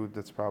for you,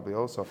 that's probably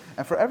also.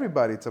 And for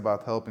everybody, it's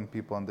about helping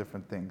people on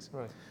different things.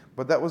 Right.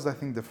 But that was, I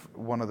think,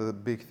 one of the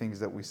big things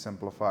that we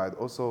simplified.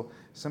 Also,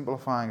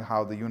 simplifying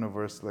how the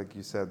universe, like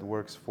you said,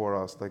 works for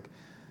us.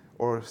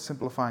 Or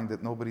simplifying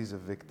that nobody's a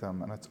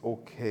victim, and it's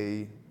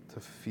okay to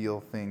feel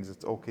things,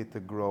 it's okay to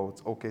grow,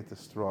 it's okay to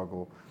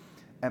struggle,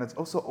 and it's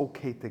also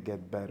okay to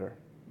get better.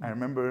 I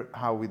remember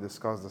how we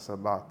discussed this a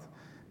lot.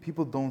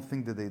 People don't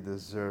think that they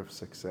deserve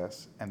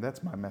success, and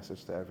that's my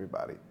message to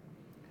everybody.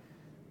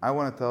 I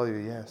want to tell you,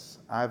 yes,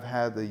 I've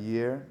had a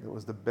year that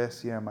was the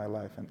best year of my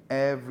life, and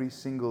every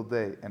single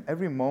day and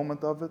every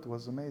moment of it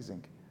was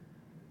amazing.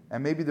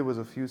 And maybe there was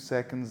a few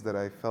seconds that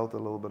I felt a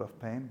little bit of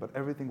pain, but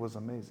everything was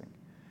amazing.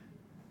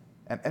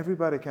 And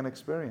everybody can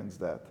experience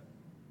that.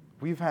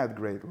 We've had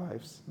great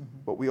lives,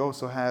 but we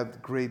also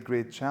had great,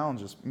 great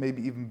challenges,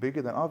 maybe even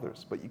bigger than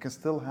others, but you can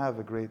still have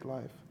a great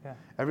life. Yeah.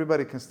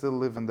 Everybody can still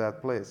live in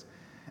that place.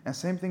 And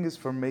same thing is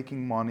for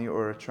making money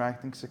or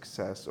attracting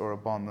success or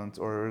abundance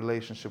or a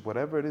relationship,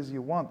 whatever it is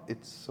you want.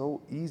 It's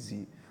so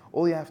easy.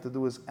 All you have to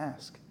do is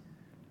ask.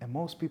 And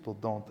most people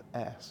don't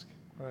ask.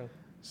 Right.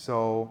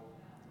 So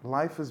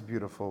life is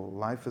beautiful.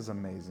 Life is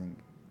amazing.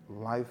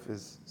 Life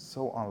is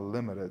so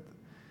unlimited.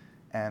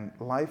 And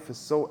life is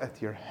so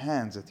at your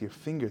hands, at your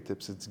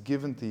fingertips. It's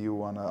given to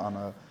you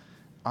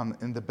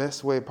in the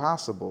best way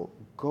possible.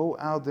 Go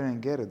out there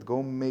and get it.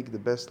 Go make the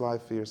best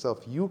life for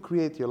yourself. You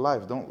create your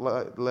life. Don't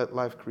let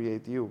life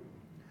create you.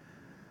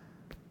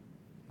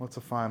 What's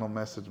a final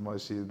message,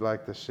 Moshe, you'd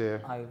like to share?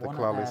 The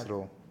Klal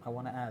Yisrael. I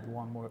want to add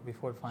one more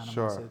before the final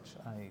Sure. message.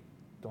 I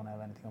don't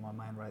have anything on my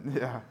mind right now.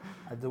 Yeah.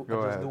 I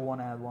just do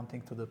want to add one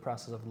thing to the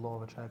process of the law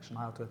of attraction,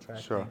 how to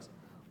attract Sure. things.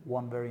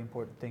 One very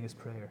important thing is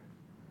prayer.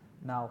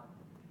 Now,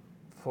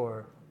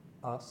 for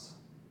us,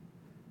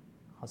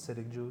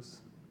 Hasidic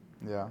Jews,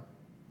 Yeah.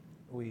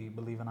 we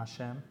believe in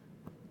Hashem.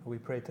 We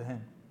pray to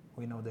Him.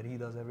 We know that He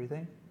does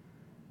everything,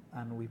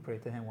 and we pray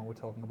to Him when we're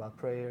talking about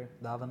prayer,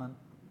 davening.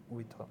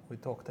 We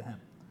talk to Him.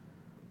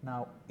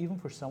 Now, even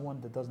for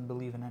someone that doesn't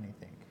believe in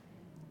anything,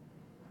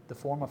 the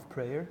form of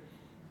prayer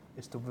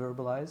is to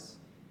verbalize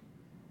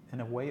in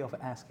a way of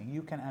asking.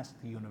 You can ask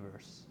the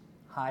universe,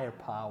 higher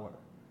power,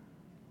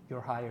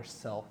 your higher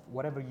self,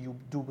 whatever you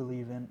do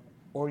believe in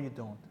or you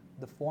don't.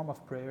 The form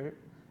of prayer,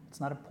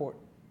 it's not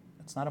important.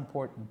 It's not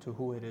important to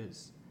who it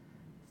is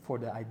for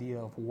the idea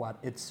of what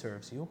it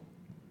serves you.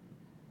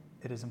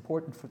 It is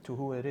important to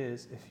who it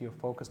is if you're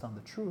focused on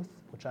the truth,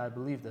 which I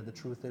believe that the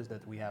truth is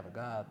that we have a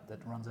God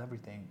that runs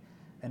everything.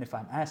 And if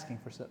I'm asking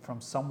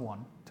from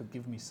someone to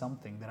give me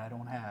something that I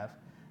don't have,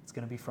 it's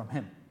going to be from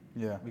Him.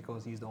 Yeah.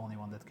 Because He's the only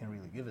one that can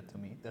really give it to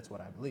me. That's what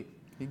I believe.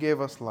 He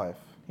gave us life.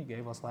 He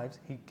gave us lives.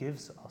 He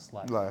gives us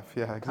life. Life,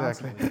 yeah,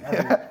 exactly.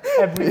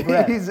 Every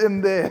breath. He's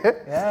in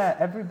there. Yeah,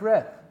 every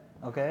breath.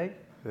 Okay?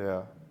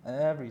 Yeah.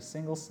 Every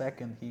single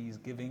second He's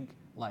giving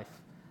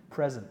life.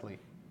 Presently.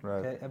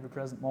 Right. Okay? Every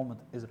present moment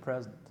is a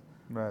present.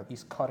 Right.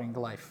 He's cutting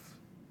life.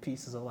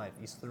 Pieces of life.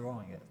 He's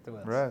throwing it to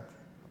us. Right.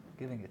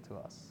 Giving it to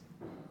us.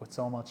 With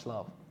so much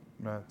love.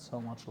 Right.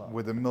 So much love.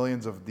 With the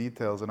millions of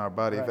details in our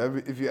body.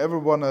 Right. If you ever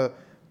want to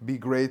be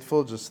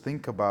grateful, just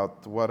think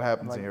about what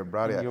happens in your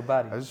body. In your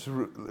body. I just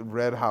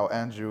read how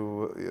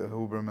Andrew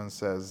Huberman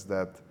says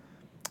that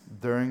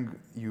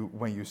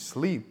when you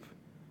sleep,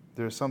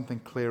 there's something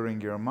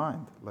clearing your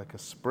mind, like a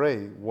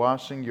spray,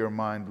 washing your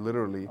mind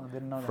literally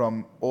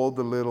from all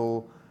the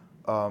little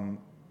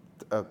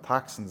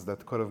toxins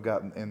that could have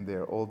gotten in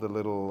there, all the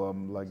little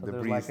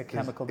debris. There's like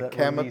a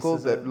chemical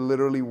that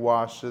literally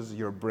washes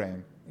your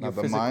brain. Your Not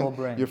the physical mind,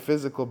 brain. your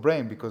physical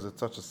brain, because it's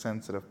such a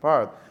sensitive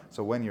part.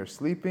 So when you're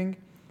sleeping,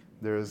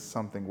 there is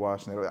something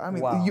washing it. I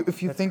mean, wow.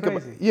 if you That's think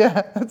crazy.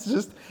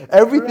 about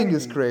everything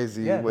is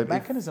crazy. Yeah, the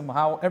mechanism,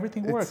 how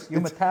everything works,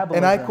 your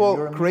metabolism. And I call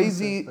your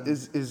crazy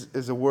system.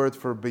 is a word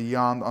for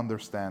beyond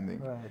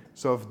understanding. Right.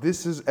 So if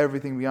this is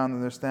everything beyond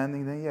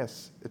understanding, then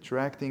yes,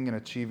 attracting and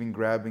achieving,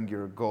 grabbing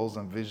your goals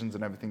and visions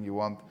and everything you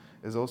want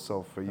is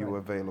also for you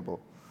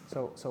available.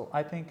 So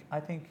I think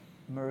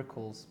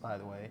miracles, by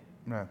the way,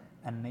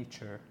 and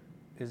nature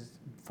is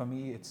for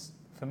me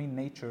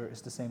nature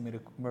is the same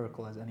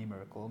miracle as any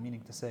miracle,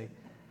 meaning to say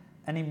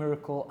any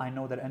miracle, I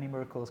know that any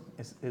miracle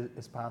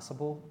is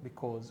possible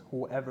because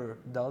whoever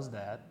does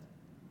that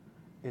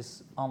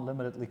is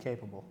unlimitedly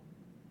capable.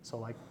 So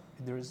like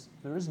there is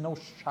no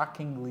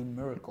shockingly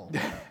miracle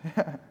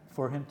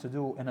for him to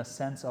do, in a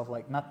sense of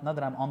like not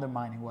that I'm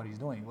undermining what he's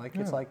doing. Like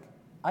it's like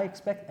I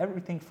expect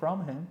everything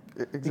from him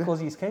because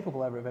he's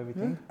capable of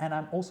everything, and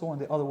I'm also on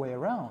the other way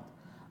around.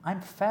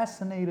 I'm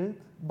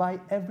fascinated by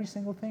every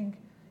single thing,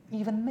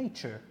 even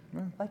nature.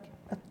 Like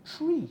a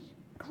tree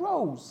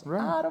grows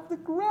out of the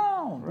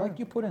ground. Like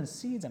you put in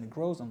seeds and it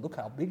grows, and look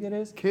how big it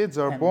is. Kids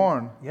are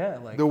born. Yeah,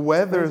 like the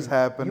weather's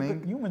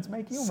happening. Humans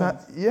make humans.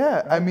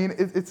 I mean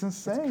it's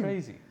insane. It's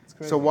crazy.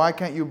 So why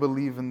can't you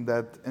believe in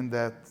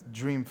that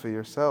dream for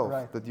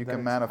yourself that you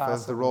can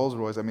manifest the Rolls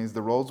Royce? I mean, is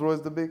the Rolls Royce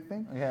the big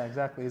thing? Yeah,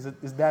 exactly.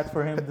 Is that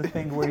for him the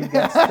thing where he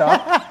gets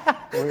stuck,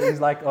 where he's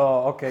like,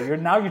 oh, okay, you're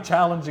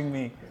challenging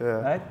me,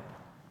 right?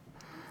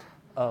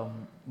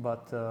 To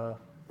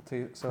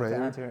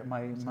answer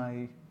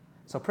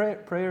so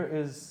prayer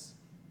is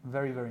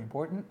very, very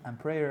important, and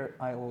prayer,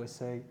 I always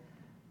say,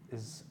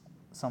 is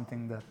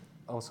something that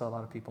also a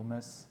lot of people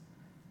miss.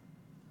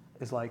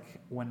 Is like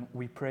when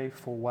we pray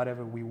for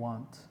whatever we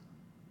want,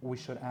 we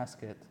should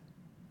ask it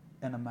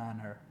in a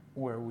manner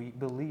where we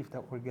believe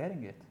that we're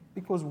getting it,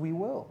 because we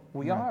will.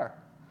 We are.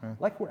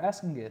 Like we're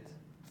asking it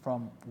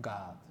from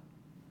God,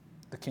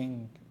 the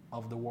King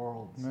of the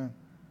world.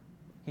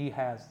 He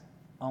has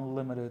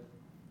unlimited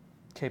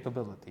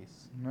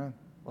capabilities.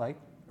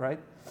 Right?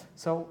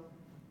 So,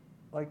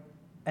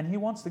 and He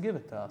wants to give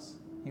it to us.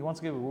 He wants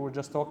to give it. We were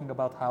just talking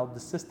about how the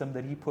system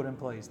that he put in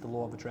place, the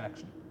law of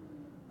attraction,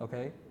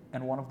 okay?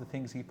 And one of the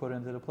things he put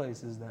into the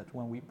place is that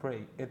when we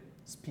pray, it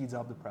speeds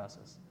up the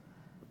process.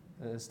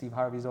 Steve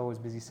Harvey's always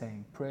busy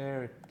saying,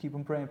 prayer, keep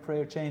on praying,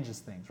 prayer changes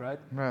things, right?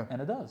 Right.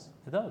 And it does,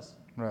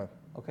 Right.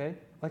 okay?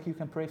 Like you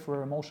can pray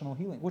for emotional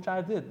healing, which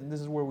I did. And this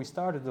is where we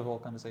started the whole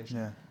conversation.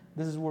 Yeah.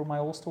 This is where my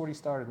whole story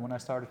started, when I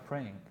started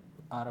praying.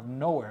 Out of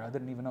nowhere, I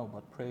didn't even know,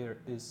 but prayer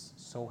is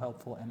so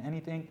helpful in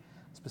anything,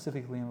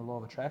 specifically in the law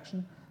of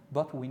attraction.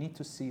 But we need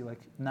to see, like,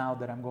 now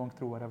that I'm going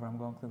through whatever I'm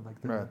going through,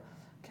 like the Right.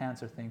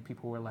 cancer thing,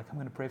 people were like, I'm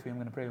going to pray for you, I'm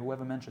going to pray.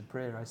 Whoever mentioned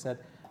prayer, I said,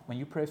 when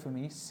you pray for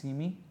me, see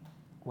me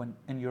when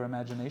in your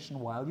imagination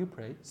while you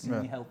pray, see me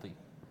Right. healthy.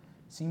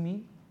 See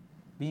me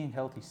being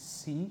healthy.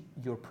 See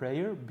your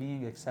prayer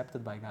being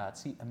accepted by God.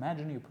 See,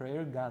 imagine your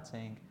prayer, God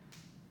saying,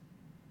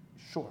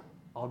 sure,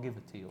 I'll give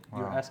it to you. Wow.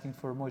 You're asking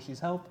for Moshe's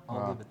help, I'll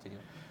Wow. give it to you.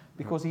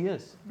 Because he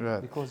is.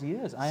 Right. Because he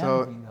is. I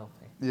So- am being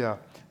healthy. Yeah,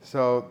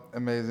 so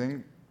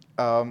amazing.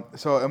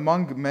 So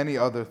among many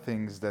other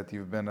things that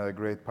you've been a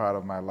great part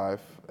of my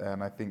life,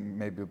 and I think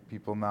maybe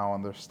people now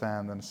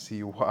understand and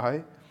see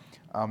why,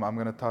 I'm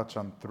going to touch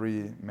on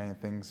three main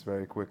things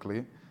very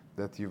quickly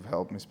that you've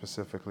helped me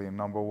specifically. And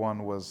number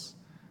one was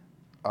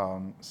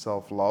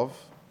self-love,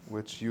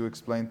 which you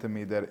explained to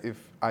me that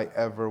if I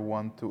ever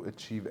want to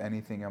achieve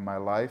anything in my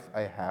life,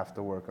 I have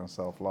to work on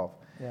self-love.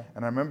 Yeah.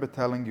 And I remember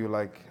telling you,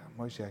 like,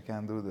 Moshe, I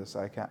can't do this.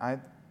 I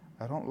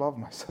don't love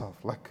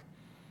myself. Like,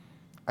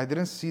 I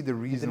didn't see the You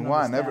reason didn't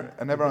why. understand-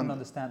 I never you didn't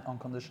understand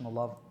unconditional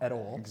love at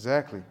all.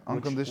 exactly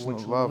unconditional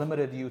which love.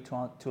 limited you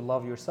to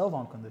love yourself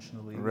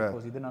unconditionally, Right.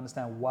 because you didn't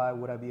understand why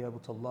would I be able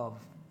to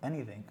love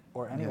anything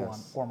or anyone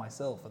Yes. or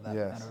myself for that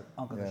Yes. matter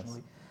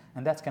unconditionally.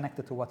 And that's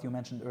connected to what you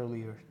mentioned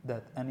earlier,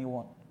 that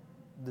anyone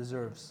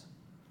deserves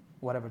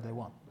whatever they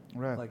want.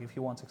 Right. Like if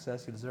you want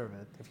success, you deserve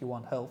it. If you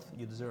want health,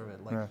 you deserve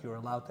it. Like Right. you're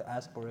allowed to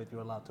ask for it,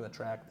 you're allowed to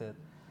attract it.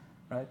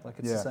 Right? Like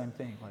it's Yeah. the same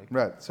thing. Like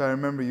Right. So I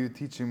remember you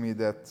teaching me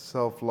that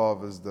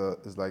self-love is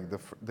like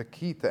the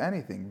key to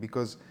anything,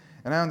 because,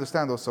 and I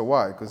understand also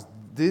why, because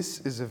this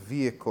is a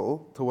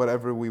vehicle to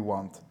whatever we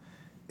want.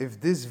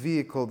 If this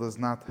vehicle does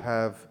not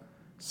have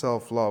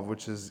self-love,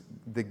 which is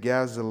the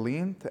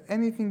gasoline to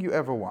anything you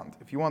ever want.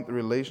 If you want a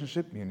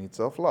relationship, you need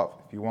self-love.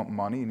 If you want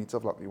money, you need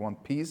self-love. If you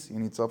want peace, you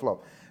need self-love.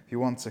 If you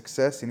want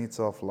success, you need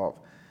self-love.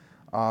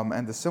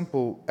 And the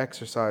simple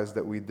exercise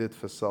that we did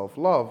for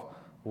self-love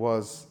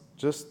was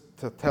just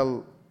to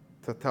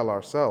tell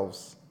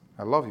ourselves,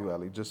 I love you,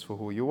 Ellie, just for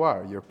who you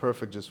are. You're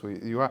perfect just for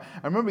who you are.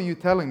 I remember you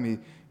telling me,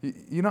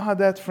 you know how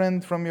that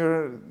friend from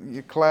your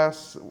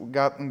class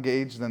got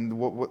engaged, and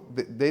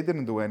they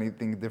didn't do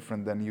anything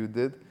different than you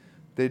did.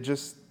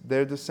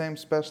 They're the same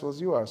special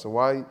as you are. So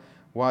why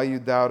are you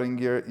doubting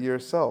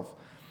yourself?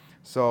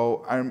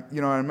 So I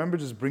remember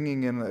just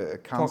bringing in a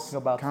talking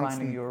about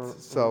finding your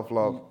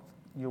self-love.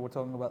 You were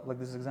talking about, like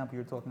this example,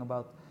 you're talking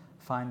about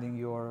finding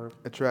your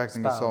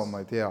Attracting a spouse.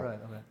 soulmate, yeah. Right,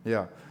 okay.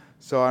 Yeah.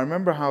 So I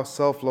remember how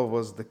self-love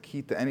was the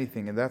key to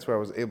anything, and that's where I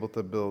was able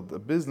to build a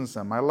business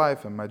and my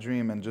life and my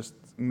dream, and just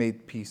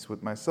made peace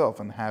with myself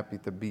and happy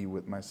to be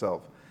with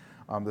myself.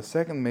 The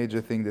second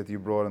major thing that you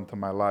brought into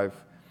my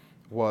life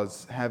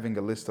was having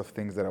a list of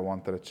things that I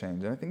wanted to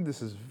change. And I think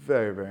this is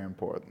very, very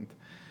important,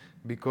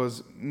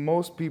 because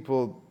most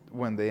people,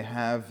 when they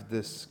have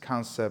this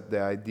concept,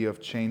 the idea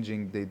of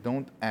changing, they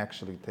don't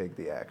actually take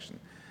the action.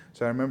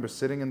 So I remember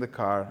sitting in the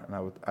car,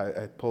 and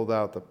I pulled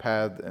out a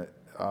pad.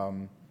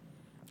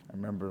 I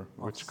remember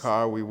which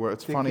car we were.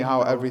 It's funny Sticky how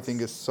notes. everything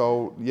is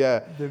so, yeah.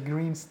 The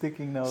green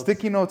sticky notes.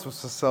 Sticky notes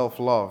was a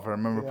self-love. I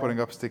remember Yeah. putting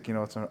up sticky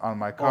notes on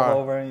my car.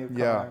 all over in your car.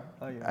 Yeah.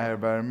 Oh, yeah.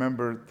 But I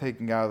remember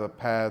taking out a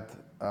pad.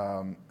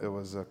 It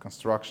was a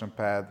construction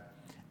pad,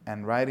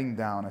 and writing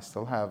down, I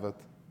still have it,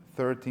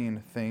 13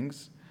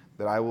 things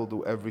that I will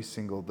do every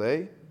single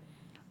day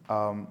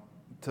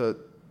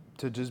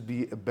to just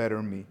be a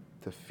better me,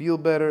 to feel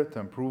better, to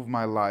improve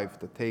my life,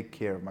 to take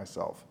care of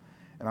myself.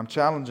 And I'm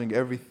challenging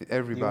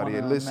everybody Do you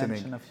wanna listening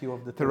mention a few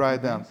of the to write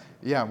 13 down. things?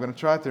 Yeah, I'm going to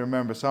try to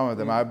remember some of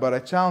them. Yeah. But I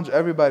challenge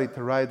everybody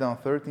to write down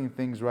 13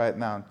 things right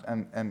now,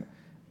 and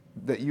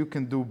that you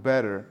can do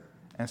better,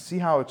 and see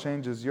how it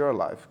changes your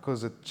life,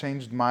 because it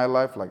changed my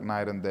life like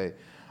night and day.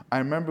 I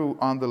remember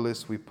on the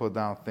list we put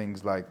down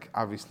things like,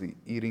 obviously,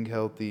 eating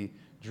healthy,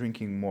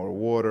 drinking more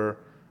water,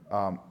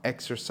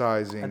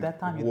 exercising, At that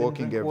time, you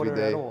walking didn't drink every water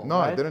day. at all, No,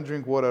 I right? didn't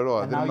drink water at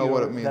all. And I didn't now know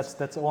what it you're- means.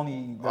 That's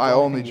only. I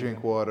only only thing you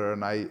drink water,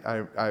 and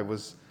I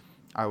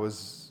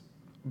was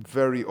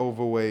very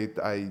overweight.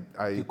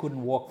 You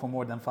couldn't walk for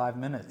more than 5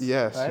 minutes.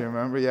 Yes, right? you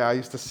remember? Yeah, I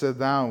used to sit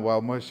down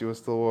while Moshe was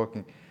still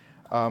walking.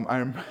 I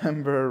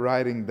remember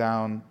writing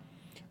down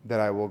that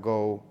I will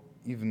go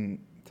even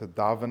to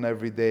daven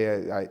every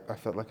day. I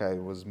felt like I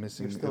was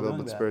missing You're a still little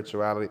doing bit that.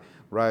 spirituality.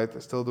 Right, I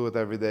still do it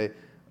every day.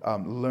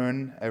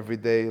 Learn every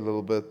day a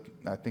little bit.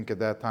 I think at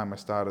that time I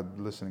started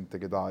listening to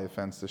Gedalia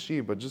Fence the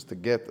Sheep, but just to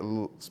get a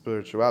little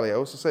spirituality. I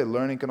also say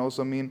learning can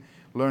also mean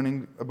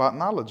learning about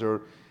knowledge.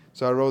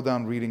 So I wrote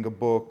down reading a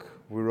book.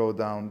 I wrote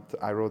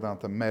down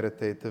to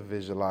meditate, to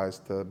visualize,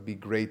 to be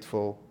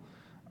grateful.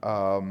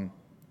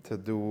 to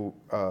do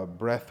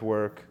breath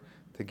work,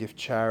 to give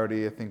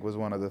charity, I think was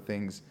one of the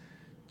things.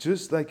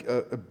 Just like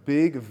a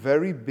big,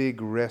 very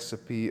big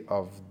recipe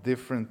of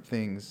different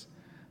things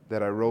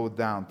that I wrote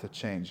down to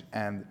change.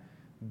 And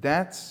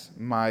that's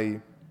my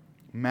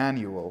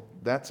manual,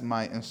 that's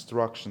my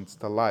instructions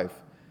to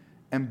life.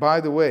 And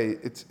by the way,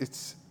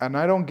 it's and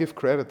I don't give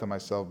credit to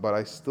myself, but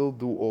I still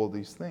do all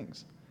these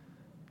things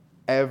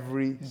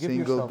every Give single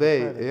yourself the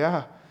day. credit.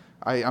 Yeah,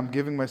 I'm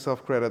giving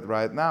myself credit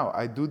right now.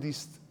 I do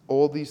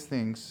all these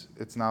things.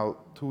 It's now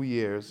 2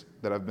 years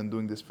that I've been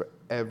doing this for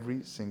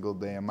every single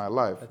day in my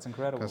life. That's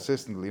incredible.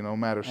 Consistently, no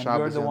matter And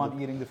Shabbos. you're the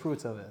one eating the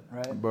fruits of it,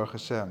 right? Baruch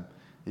Hashem.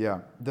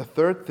 Yeah. The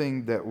third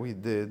thing that we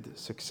did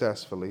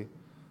successfully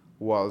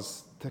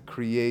was to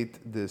create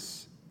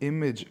this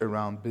image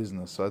around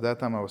business. So at that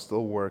time I was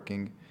still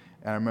working,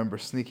 and I remember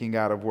sneaking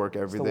out of work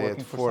every Still day working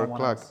at for 4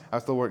 someone o'clock. else. I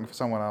was still working for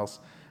someone else.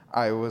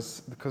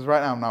 Because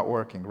right now I'm not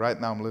working. Right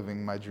now I'm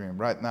living my dream.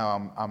 Right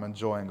now I'm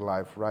enjoying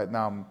life. Right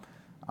now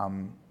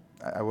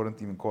I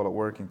wouldn't even call it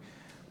working.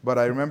 But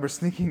I remember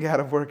sneaking out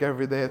of work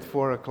every day at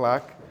 4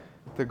 o'clock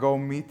to go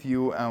meet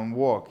you and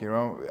walk. You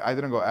know, I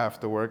didn't go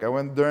after work. I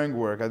went during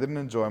work. I didn't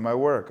enjoy my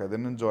work. I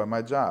didn't enjoy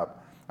my job.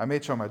 I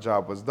made sure my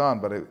job was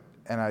done,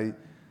 and I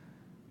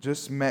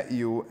just met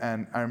you,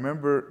 and I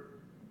remember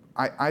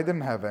I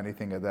didn't have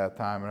anything at that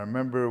time. And I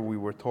remember we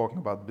were talking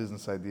about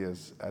business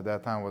ideas. At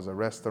that time it was a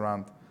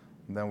restaurant,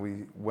 and then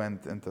we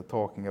went into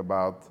talking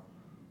about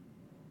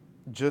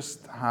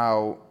just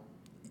how,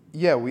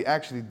 yeah, we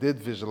actually did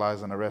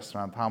visualize in a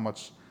restaurant how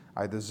much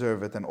I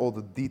deserve it and all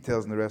the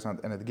details in the restaurant.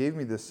 And it gave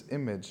me this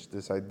image,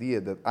 this idea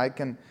that I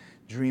can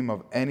dream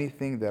of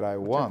anything that I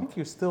want. I think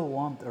you still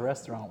want a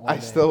restaurant one I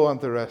day. still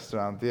want a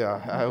restaurant,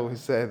 yeah. I always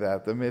say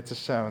that. The Mitzvah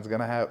Shem, it's going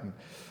to happen.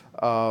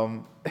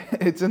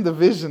 It's in the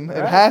vision. Right.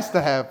 It has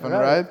to happen,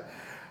 right?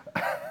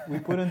 We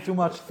put in too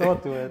much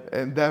thought to it.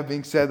 And that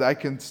being said, I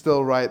can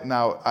still right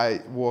now,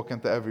 I walk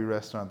into every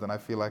restaurant and I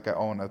feel like I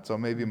own it. So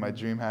maybe my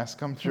dream has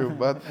come true.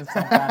 But in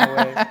some kind of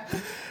way.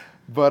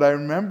 But I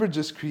remember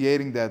just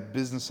creating that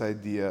business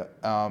idea,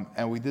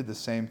 and we did the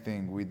same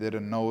thing. We did a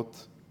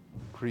note,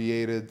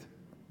 created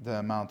the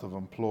amount of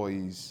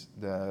employees,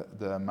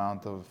 the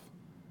amount of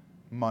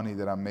money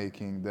that I'm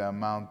making, the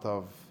amount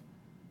of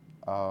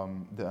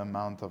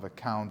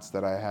accounts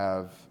that I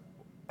have.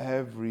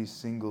 Every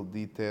single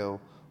detail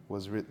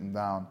was written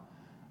down,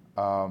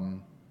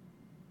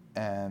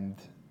 and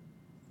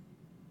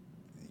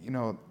you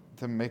know,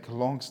 to make a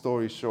long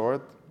story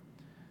short,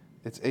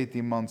 it's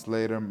 18 months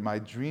later, my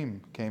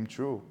dream came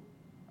true.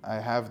 I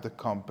have the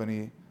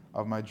company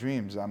of my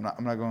dreams. I'm not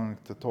going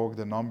to talk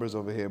the numbers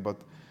over here,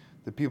 but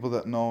the people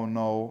that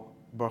know,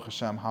 Baruch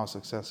Hashem, how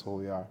successful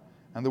we are.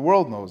 And the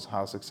world knows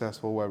how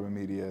successful Weber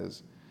Media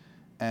is.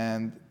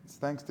 And it's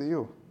thanks to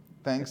you.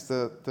 Thanks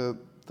to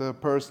the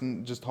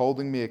person just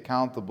holding me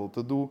accountable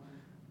to do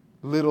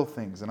little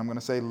things. And I'm going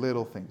to say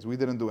little things. We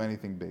didn't do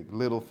anything big,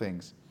 little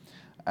things.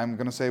 I'm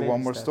going to say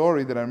one more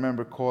story that I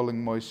remember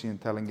calling Moshe and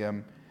telling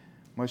him,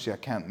 Moshe, I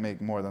can't make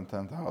more than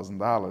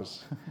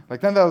 $10,000. Like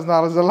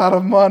 $10,000 is a lot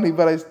of money,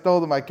 but I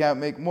told him I can't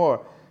make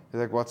more.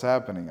 He's like, what's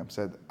happening? I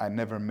said, I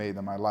never made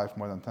in my life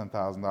more than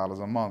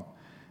 $10,000 a month.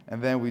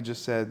 And then we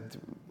just said,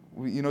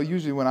 you know,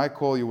 usually when I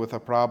call you with a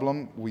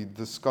problem, we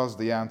discuss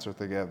the answer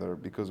together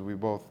because we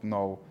both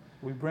know.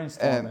 We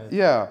brainstorm it.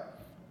 Yeah.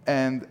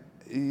 And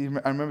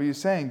I remember you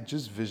saying,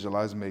 just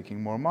visualize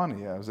making more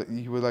money. I was like,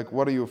 you were like,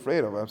 what are you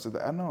afraid of? I said,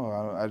 I don't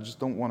know. I just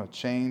don't want to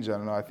change. I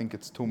don't know. I think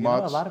it's too much.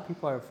 You know, a lot of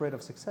people are afraid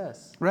of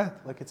success. Right.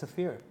 Like it's a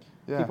fear.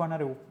 Yeah. People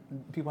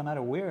are not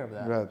aware of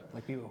that. Right.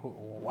 Like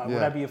why would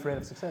I be afraid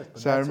of success?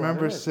 But so I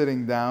remember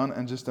sitting down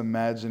and just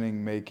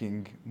imagining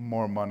making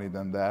more money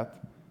than that.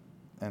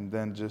 And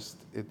then just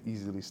it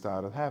easily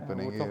started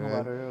happening. We were talking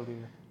about it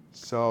earlier.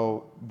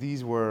 So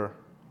these were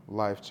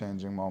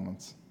life-changing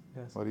moments.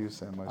 Yes. What do you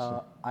say,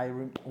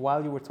 Moshe?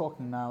 While you were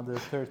talking now, the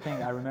third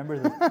thing, I remember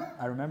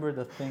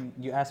the thing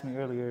you asked me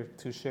earlier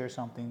to share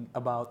something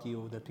about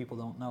you that people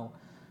don't know,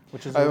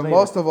 which is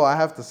most of all, I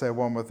have to say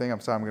one more thing. I'm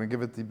sorry, I'm going to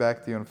give it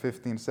back to you in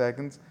 15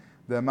 seconds.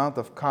 The amount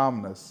of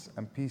calmness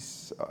and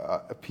peace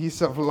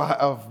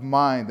of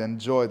mind and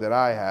joy that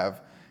I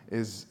have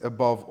is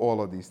above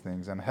all of these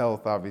things, and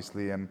health,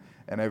 obviously, and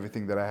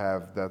everything that I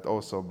have. That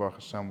also, Baruch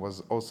Hashem,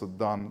 was also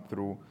done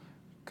through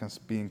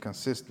being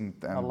consistent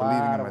and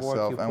believing in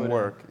myself and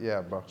work.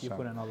 Yeah, Baruch Hashem. You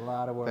put in a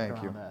lot of work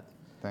around that.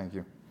 Thank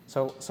you.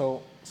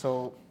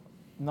 So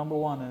number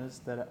one is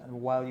that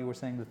while you were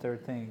saying the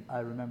third thing, I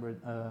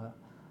remembered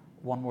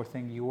one more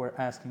thing. You were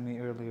asking me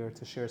earlier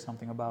to share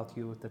something about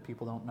you that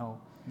people don't know.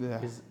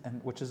 Yeah.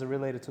 Which is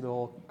related to the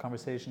whole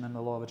conversation and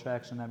the law of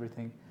attraction and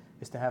everything,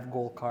 is to have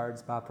goal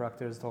cards. Bob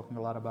Proctor is talking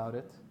a lot about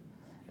it.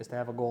 Is to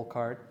have a goal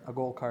card. A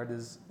goal card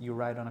is you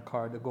write on a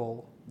card a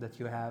goal that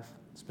you have,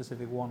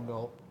 specific one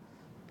goal.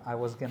 I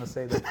was gonna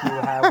say that you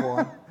have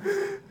one,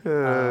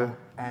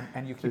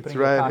 and you keep it in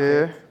your pocket. It's right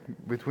here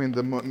between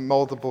the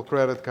multiple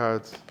credit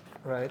cards.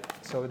 Right.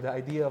 So the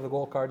idea of the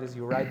goal card is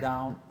you write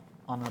down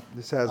on a.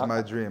 This has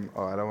my dream.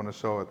 Oh, I don't want to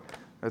show it.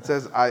 It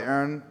says I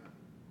earn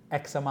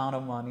X amount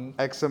of money.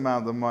 X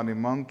amount of money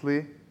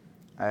monthly.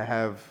 I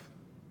have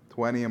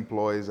 20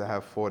 employees. I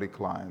have 40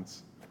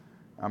 clients.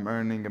 I'm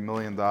earning $1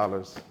 million.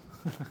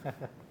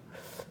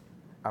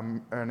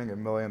 I'm earning $1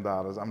 million.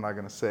 I'm not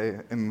going to say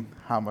in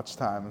how much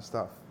time and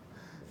stuff.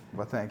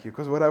 But thank you.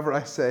 Because whatever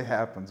I say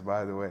happens,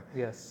 by the way.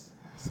 Yes.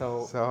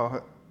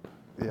 So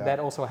Yeah. that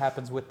also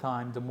happens with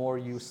time. The more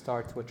you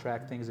start to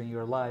attract things in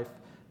your life,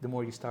 the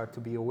more you start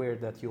to be aware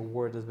that your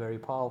word is very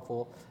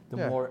powerful. The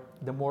more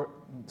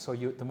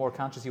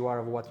conscious you are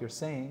of what you're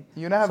saying.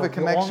 You now have So a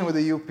connection only- with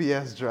a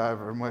UPS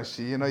driver, Moshe.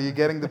 You know, you're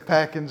getting the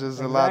packages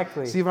a lot.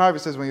 Exactly. Steve Harvey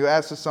says when you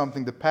ask for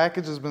something, the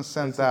package has been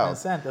sent out. Been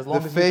sent. As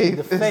long The as you keep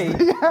the faith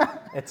faith,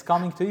 it's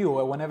coming to you.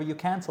 Whenever you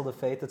cancel the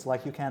faith, it's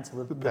like you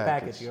cancel the package.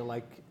 package. You're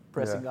like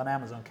pressing on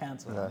Amazon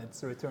cancel, and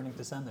it's returning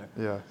to sender.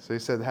 Yeah. So you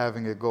said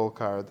having a gold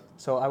card.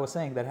 So I was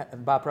saying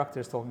that Bob Proctor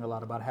is talking a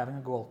lot about having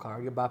a gold card.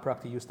 Bob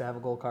Proctor used to have a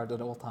gold card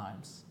at all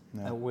times.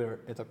 Yeah. Where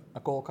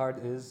a goal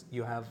card is,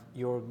 you have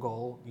your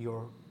goal,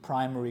 your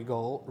primary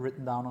goal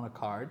written down on a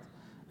card,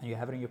 and you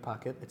have it in your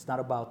pocket. It's not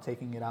about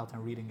taking it out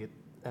and reading it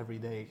every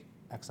day,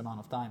 X amount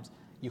of times.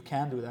 You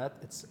can do that.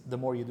 The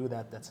more you do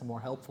that, that's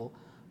more helpful.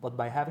 But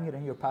by having it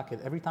in your pocket,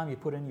 every time you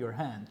put it in your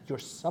hand, your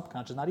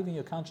subconscious, not even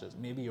your conscious,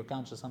 maybe your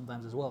conscious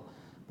sometimes as well,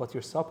 but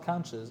your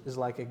subconscious is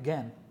like,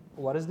 again,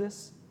 what is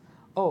this?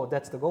 Oh,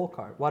 that's the goal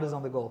card. What is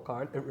on the goal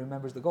card? It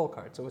remembers the goal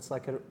card. So it's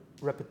like a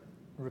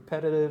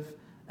repetitive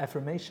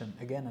affirmation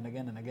again and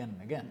again and again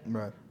and again.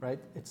 Right?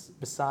 It's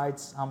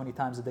besides how many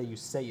times a day you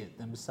say it,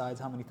 and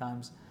besides how many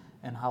times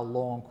and how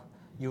long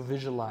you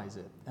visualize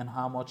it, and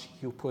how much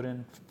you put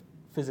in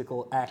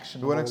physical action.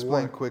 You want to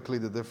explain quickly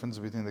the difference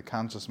between the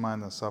conscious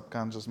mind and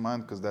subconscious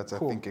mind? Because that's, I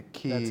think, a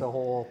key. That's a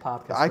whole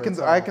podcast.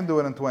 I can do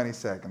it in 20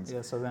 seconds.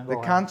 Yeah, so then the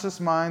conscious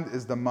mind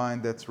is the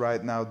mind that's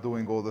right now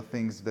doing all the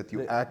things that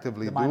you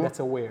actively do. The mind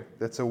that's aware.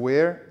 That's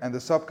aware. And the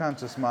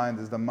subconscious mind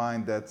is the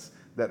mind that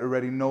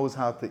already knows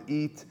how to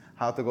eat,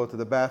 how to go to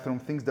the bathroom,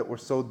 things that were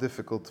so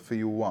difficult for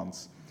you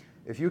once.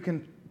 If you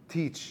can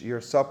teach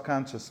your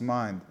subconscious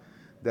mind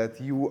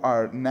that you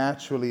are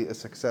naturally a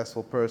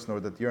successful person, or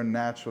that you're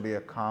naturally a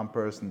calm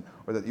person,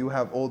 or that you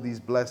have all these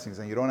blessings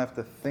and you don't have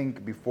to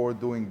think before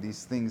doing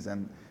these things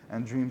and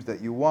dreams that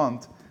you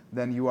want,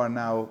 then you are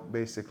now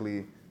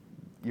basically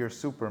you're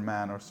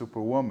Superman or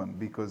Superwoman,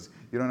 because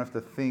you don't have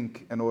to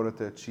think in order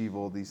to achieve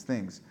all these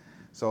things.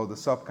 So the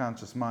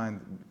subconscious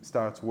mind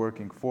starts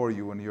working for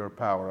you in your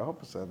power. I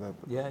hope I said that.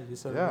 Yeah, you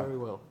said it very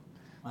well.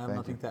 I have Thank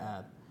nothing you. to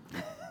add.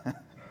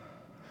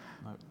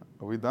 No.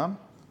 Are we done?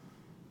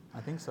 I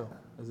think so.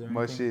 Is there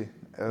Moshe, anything?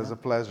 it was a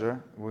pleasure.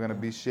 We're going to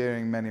be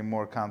sharing many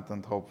more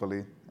content,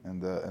 hopefully, in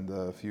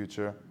the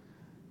future.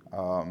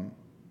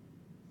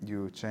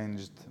 You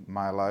changed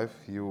my life.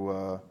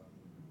 You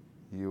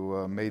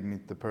made me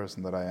the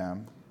person that I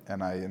am,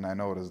 and I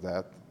noticed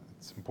that.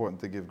 It's important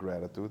to give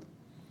gratitude.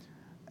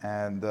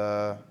 And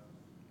I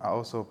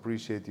also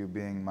appreciate you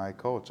being my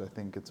coach. I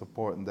think it's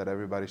important that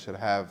everybody should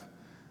have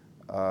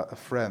a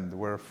friend,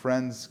 where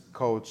friends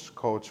coach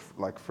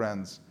like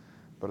friends.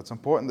 But it's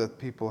important that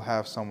people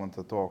have someone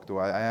to talk to.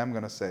 I am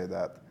going to say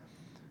that.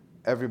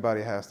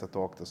 Everybody has to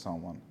talk to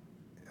someone.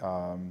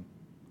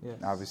 Yes.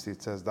 Obviously,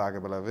 it says,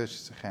 Daga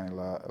belavish,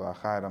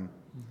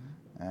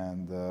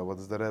 and what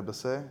does the Rebbe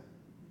say?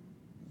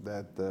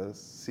 That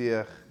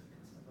Siach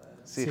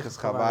is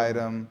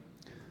Chavaydam.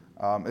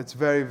 It's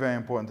very, very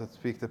important to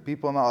speak to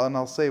people. And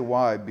I'll say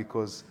why,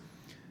 because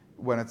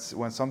when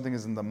something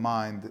is in the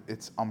mind,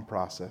 it's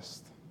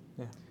unprocessed.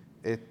 Yeah.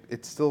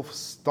 It still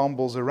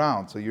stumbles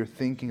around. So you're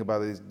thinking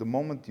about it. The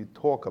moment you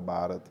talk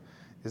about it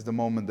is the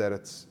moment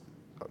that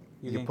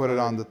you put it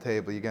on the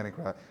table, you're getting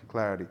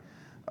clarity.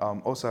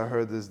 Also, I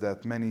heard this,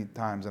 that many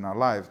times in our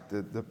life,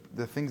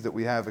 the things that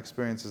we have,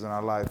 experiences in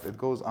our life, it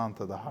goes on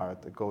to the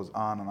heart. It goes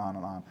on and on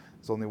and on.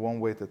 There's only one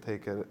way to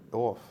take it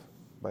off,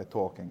 by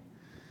talking.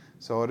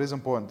 So it is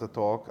important to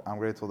talk. I'm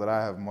grateful that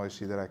I have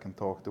Moshe that I can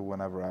talk to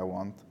whenever I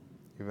want,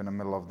 even in the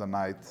middle of the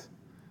night.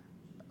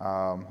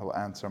 He'll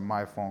answer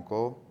my phone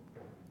call.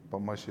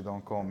 But Moshe,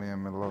 don't call me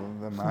in the middle of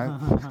the night.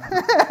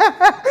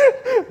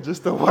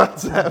 Just a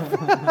WhatsApp.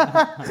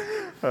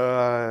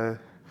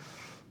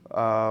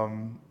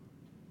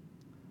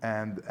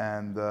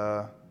 And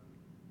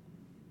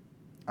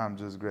I'm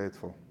just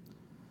grateful.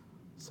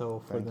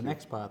 So for the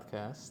next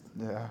podcast,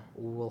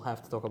 we'll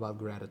have to talk about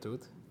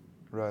gratitude.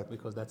 Right.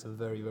 Because that's a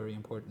very, very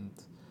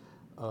important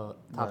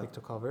topic to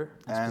cover.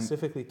 And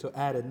specifically to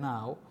add it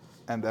now.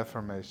 And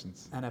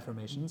affirmations.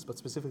 But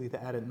specifically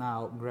to add it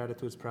now,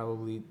 gratitude is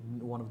probably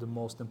one of the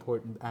most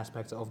important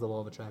aspects of the law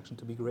of attraction.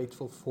 To be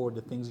grateful for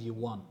the things you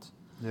want.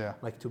 Yeah.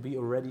 Like to be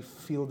already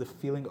feel the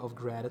feeling of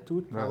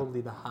gratitude,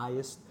 probably the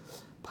highest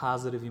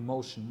positive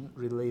emotion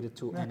related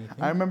to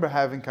anything. I remember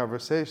having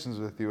conversations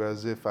with you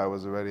as if I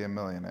was already a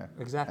millionaire.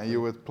 Exactly. And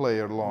you would play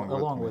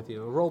along with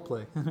you, a role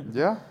play.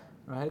 Yeah.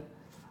 Right.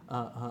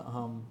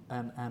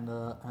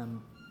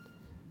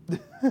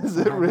 Is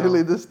it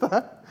really this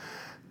time?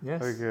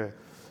 Yes. Okay.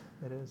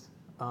 It is.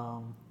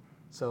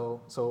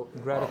 So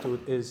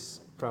gratitude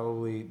is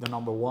probably the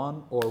number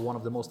one, or one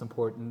of the most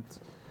important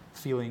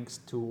feelings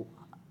to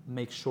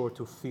make sure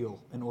to feel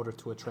in order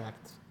to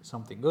attract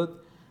something good.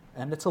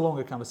 And it's a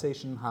longer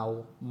conversation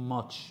how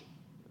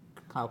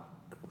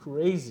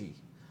crazy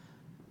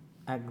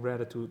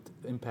gratitude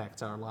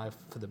impacts our life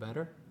for the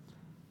better.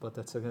 But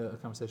that's a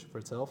conversation for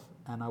itself.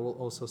 And I will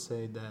also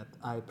say that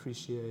I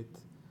appreciate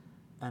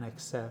and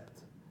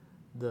accept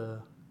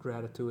the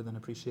gratitude and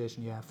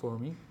appreciation you have for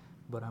me.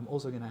 But I'm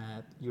also going to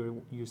add,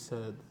 you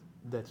said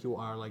that you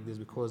are like this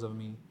because of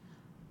me.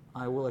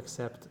 I will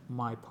accept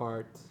my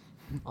part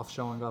of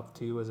showing up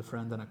to you as a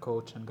friend and a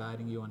coach and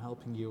guiding you and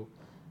helping you.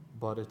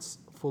 But it's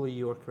fully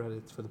your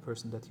credit for the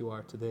person that you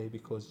are today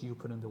because you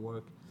put in the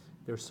work.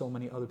 There's so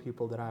many other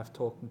people that I've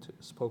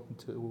spoken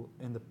to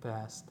in the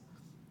past.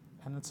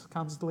 And it's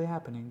constantly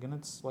happening. And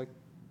it's like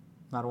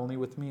not only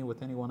with me,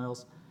 with anyone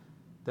else,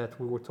 that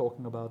we were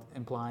talking about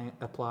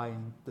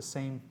applying the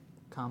same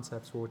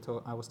concepts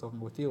I was talking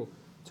with you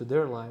to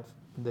their life.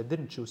 And they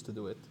didn't choose to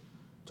do it.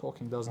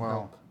 Talking doesn't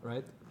help,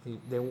 right?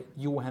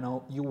 You went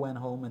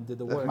home and did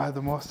the work. Am I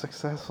the most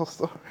successful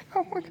story?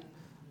 Oh my God.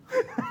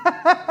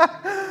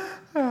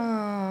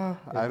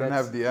 I don't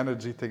have the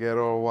energy to get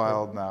all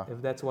wild now. If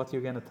that's what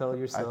you're going to tell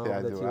yourself,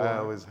 I do. I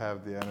always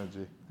have the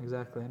energy.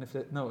 Exactly. And if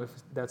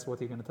that's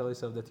what you're going to tell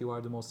yourself, that you are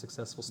the most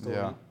successful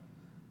story,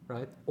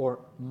 right? Or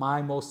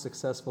my most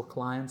successful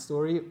client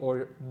story,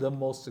 or the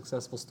most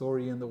successful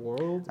story in the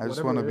world. I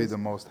just want to be the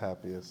most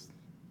happiest.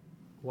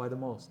 Why the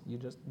most? You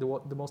just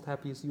the most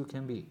happiest you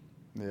can be.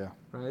 Yeah.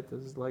 Right?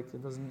 It's like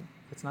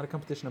it's not a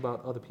competition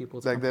about other people.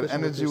 It's like that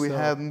energy we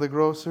had in the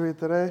grocery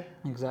today.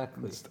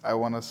 Exactly. I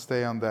want to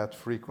stay on that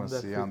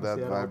frequency, on that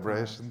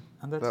vibration.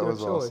 And that's that your was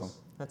choice. Awesome.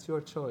 That's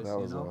your choice. That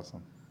was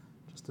awesome.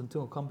 Just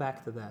until come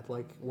back to that.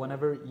 Like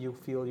whenever you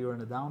feel you're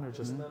in a downer,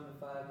 just remember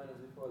 5 minutes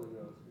before the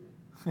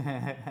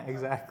grocery.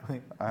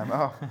 Exactly. I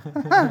know.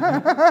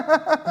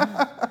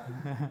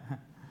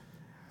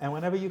 And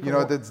whenever you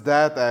that's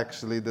that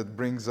actually that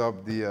brings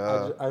up the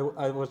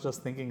I was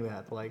just thinking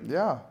that, like,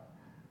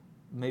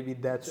 maybe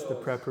that's the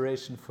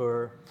preparation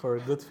for a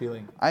good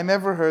feeling. I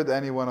never heard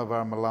any one of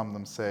our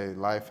malamdim say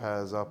life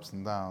has ups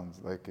and downs.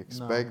 Like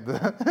expect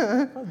that.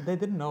 Well, they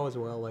didn't know as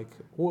well. Like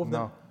who of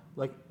them?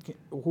 Like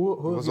who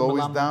it was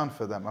always down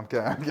for them. I'm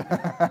kidding.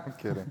 I'm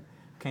kidding.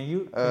 Can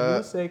you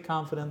say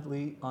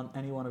confidently on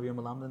any one of your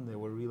malamdim they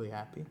were really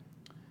happy?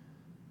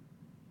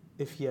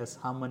 If yes,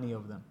 how many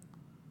of them?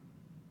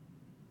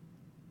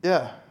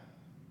 Yeah,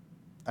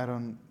 I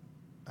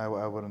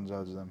wouldn't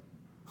judge them.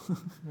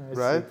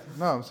 Right?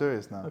 No, I'm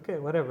serious now. Okay,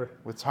 whatever.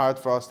 It's hard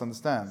for us to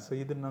understand. So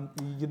you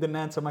didn't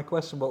answer my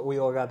question, but we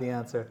all got the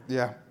answer.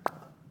 Yeah.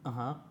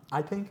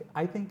 I think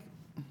I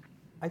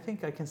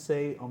can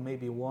say on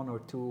maybe one or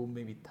two,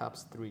 maybe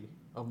tops 3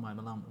 of my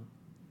malamdim.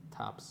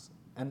 Tops.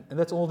 And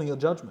that's only a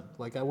judgment.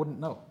 Like I wouldn't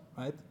know,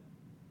 right?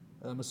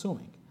 I'm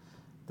assuming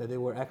that they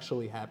were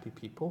actually happy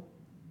people.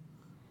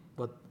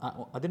 But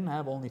I didn't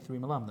have only 3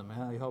 malamdim.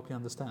 I hope you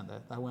understand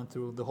that. I went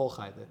through the whole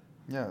chayde.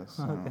 Yes.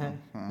 Okay.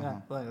 Yeah.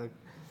 Like,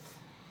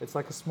 it's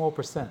like a small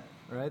percent,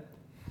 right?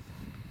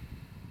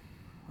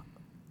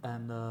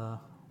 And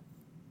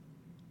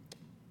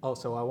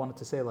also, I wanted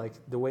to say, like,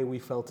 the way we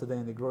felt today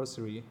in the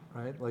grocery,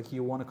 right? Like,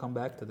 you want to come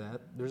back to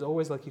that. There's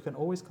always, like, you can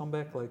always come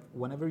back, like,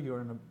 whenever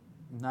you're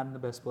not in the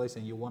best place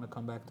and you want to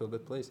come back to a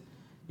good place,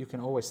 you can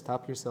always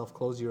stop yourself,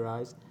 close your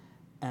eyes,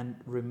 and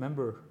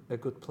remember a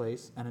good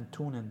place and then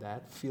tune in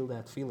that, feel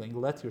that feeling,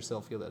 let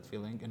yourself feel that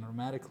feeling, and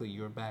automatically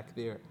you're back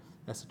there.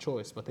 That's a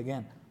choice. But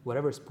again,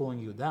 whatever is pulling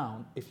you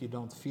down, if you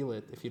don't feel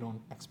it, if you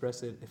don't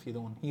express it, if you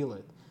don't heal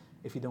it,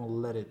 if you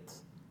don't let it,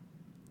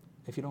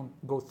 if you don't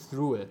go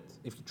through it,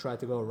 if you try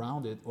to go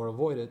around it or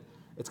avoid it,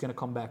 it's going to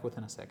come back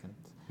within a second.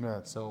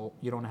 Right. So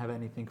you don't have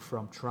anything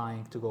from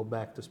trying to go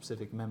back to a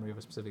specific memory of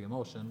a specific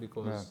emotion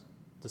because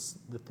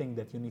the thing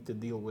that you need to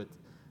deal with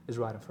is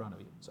right in front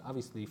of you. So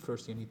obviously,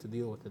 first you need to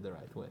deal with it the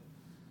right way.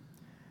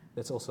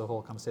 That's also a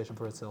whole conversation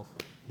for itself.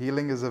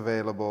 Healing is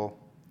available.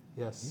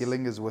 Yes.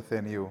 Healing is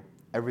within you.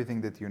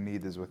 Everything that you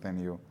need is within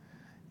you.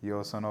 You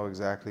also know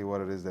exactly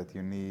what it is that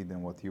you need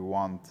and what you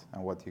want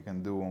and what you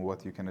can do and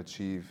what you can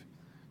achieve.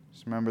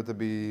 Just remember to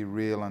be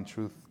real and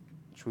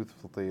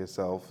truthful to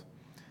yourself.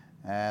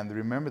 And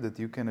remember that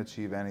you can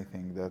achieve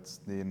anything. That's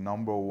the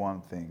number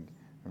one thing.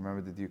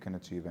 Remember that you can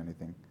achieve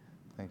anything.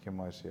 Thank you,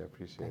 Moshe. I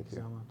appreciate you. Thank you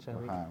so much,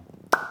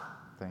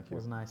 Thank you. It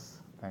was nice.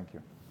 Thank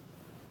you.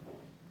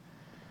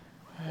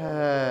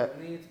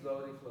 Needs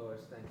bloody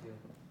floors. Thank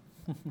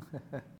you.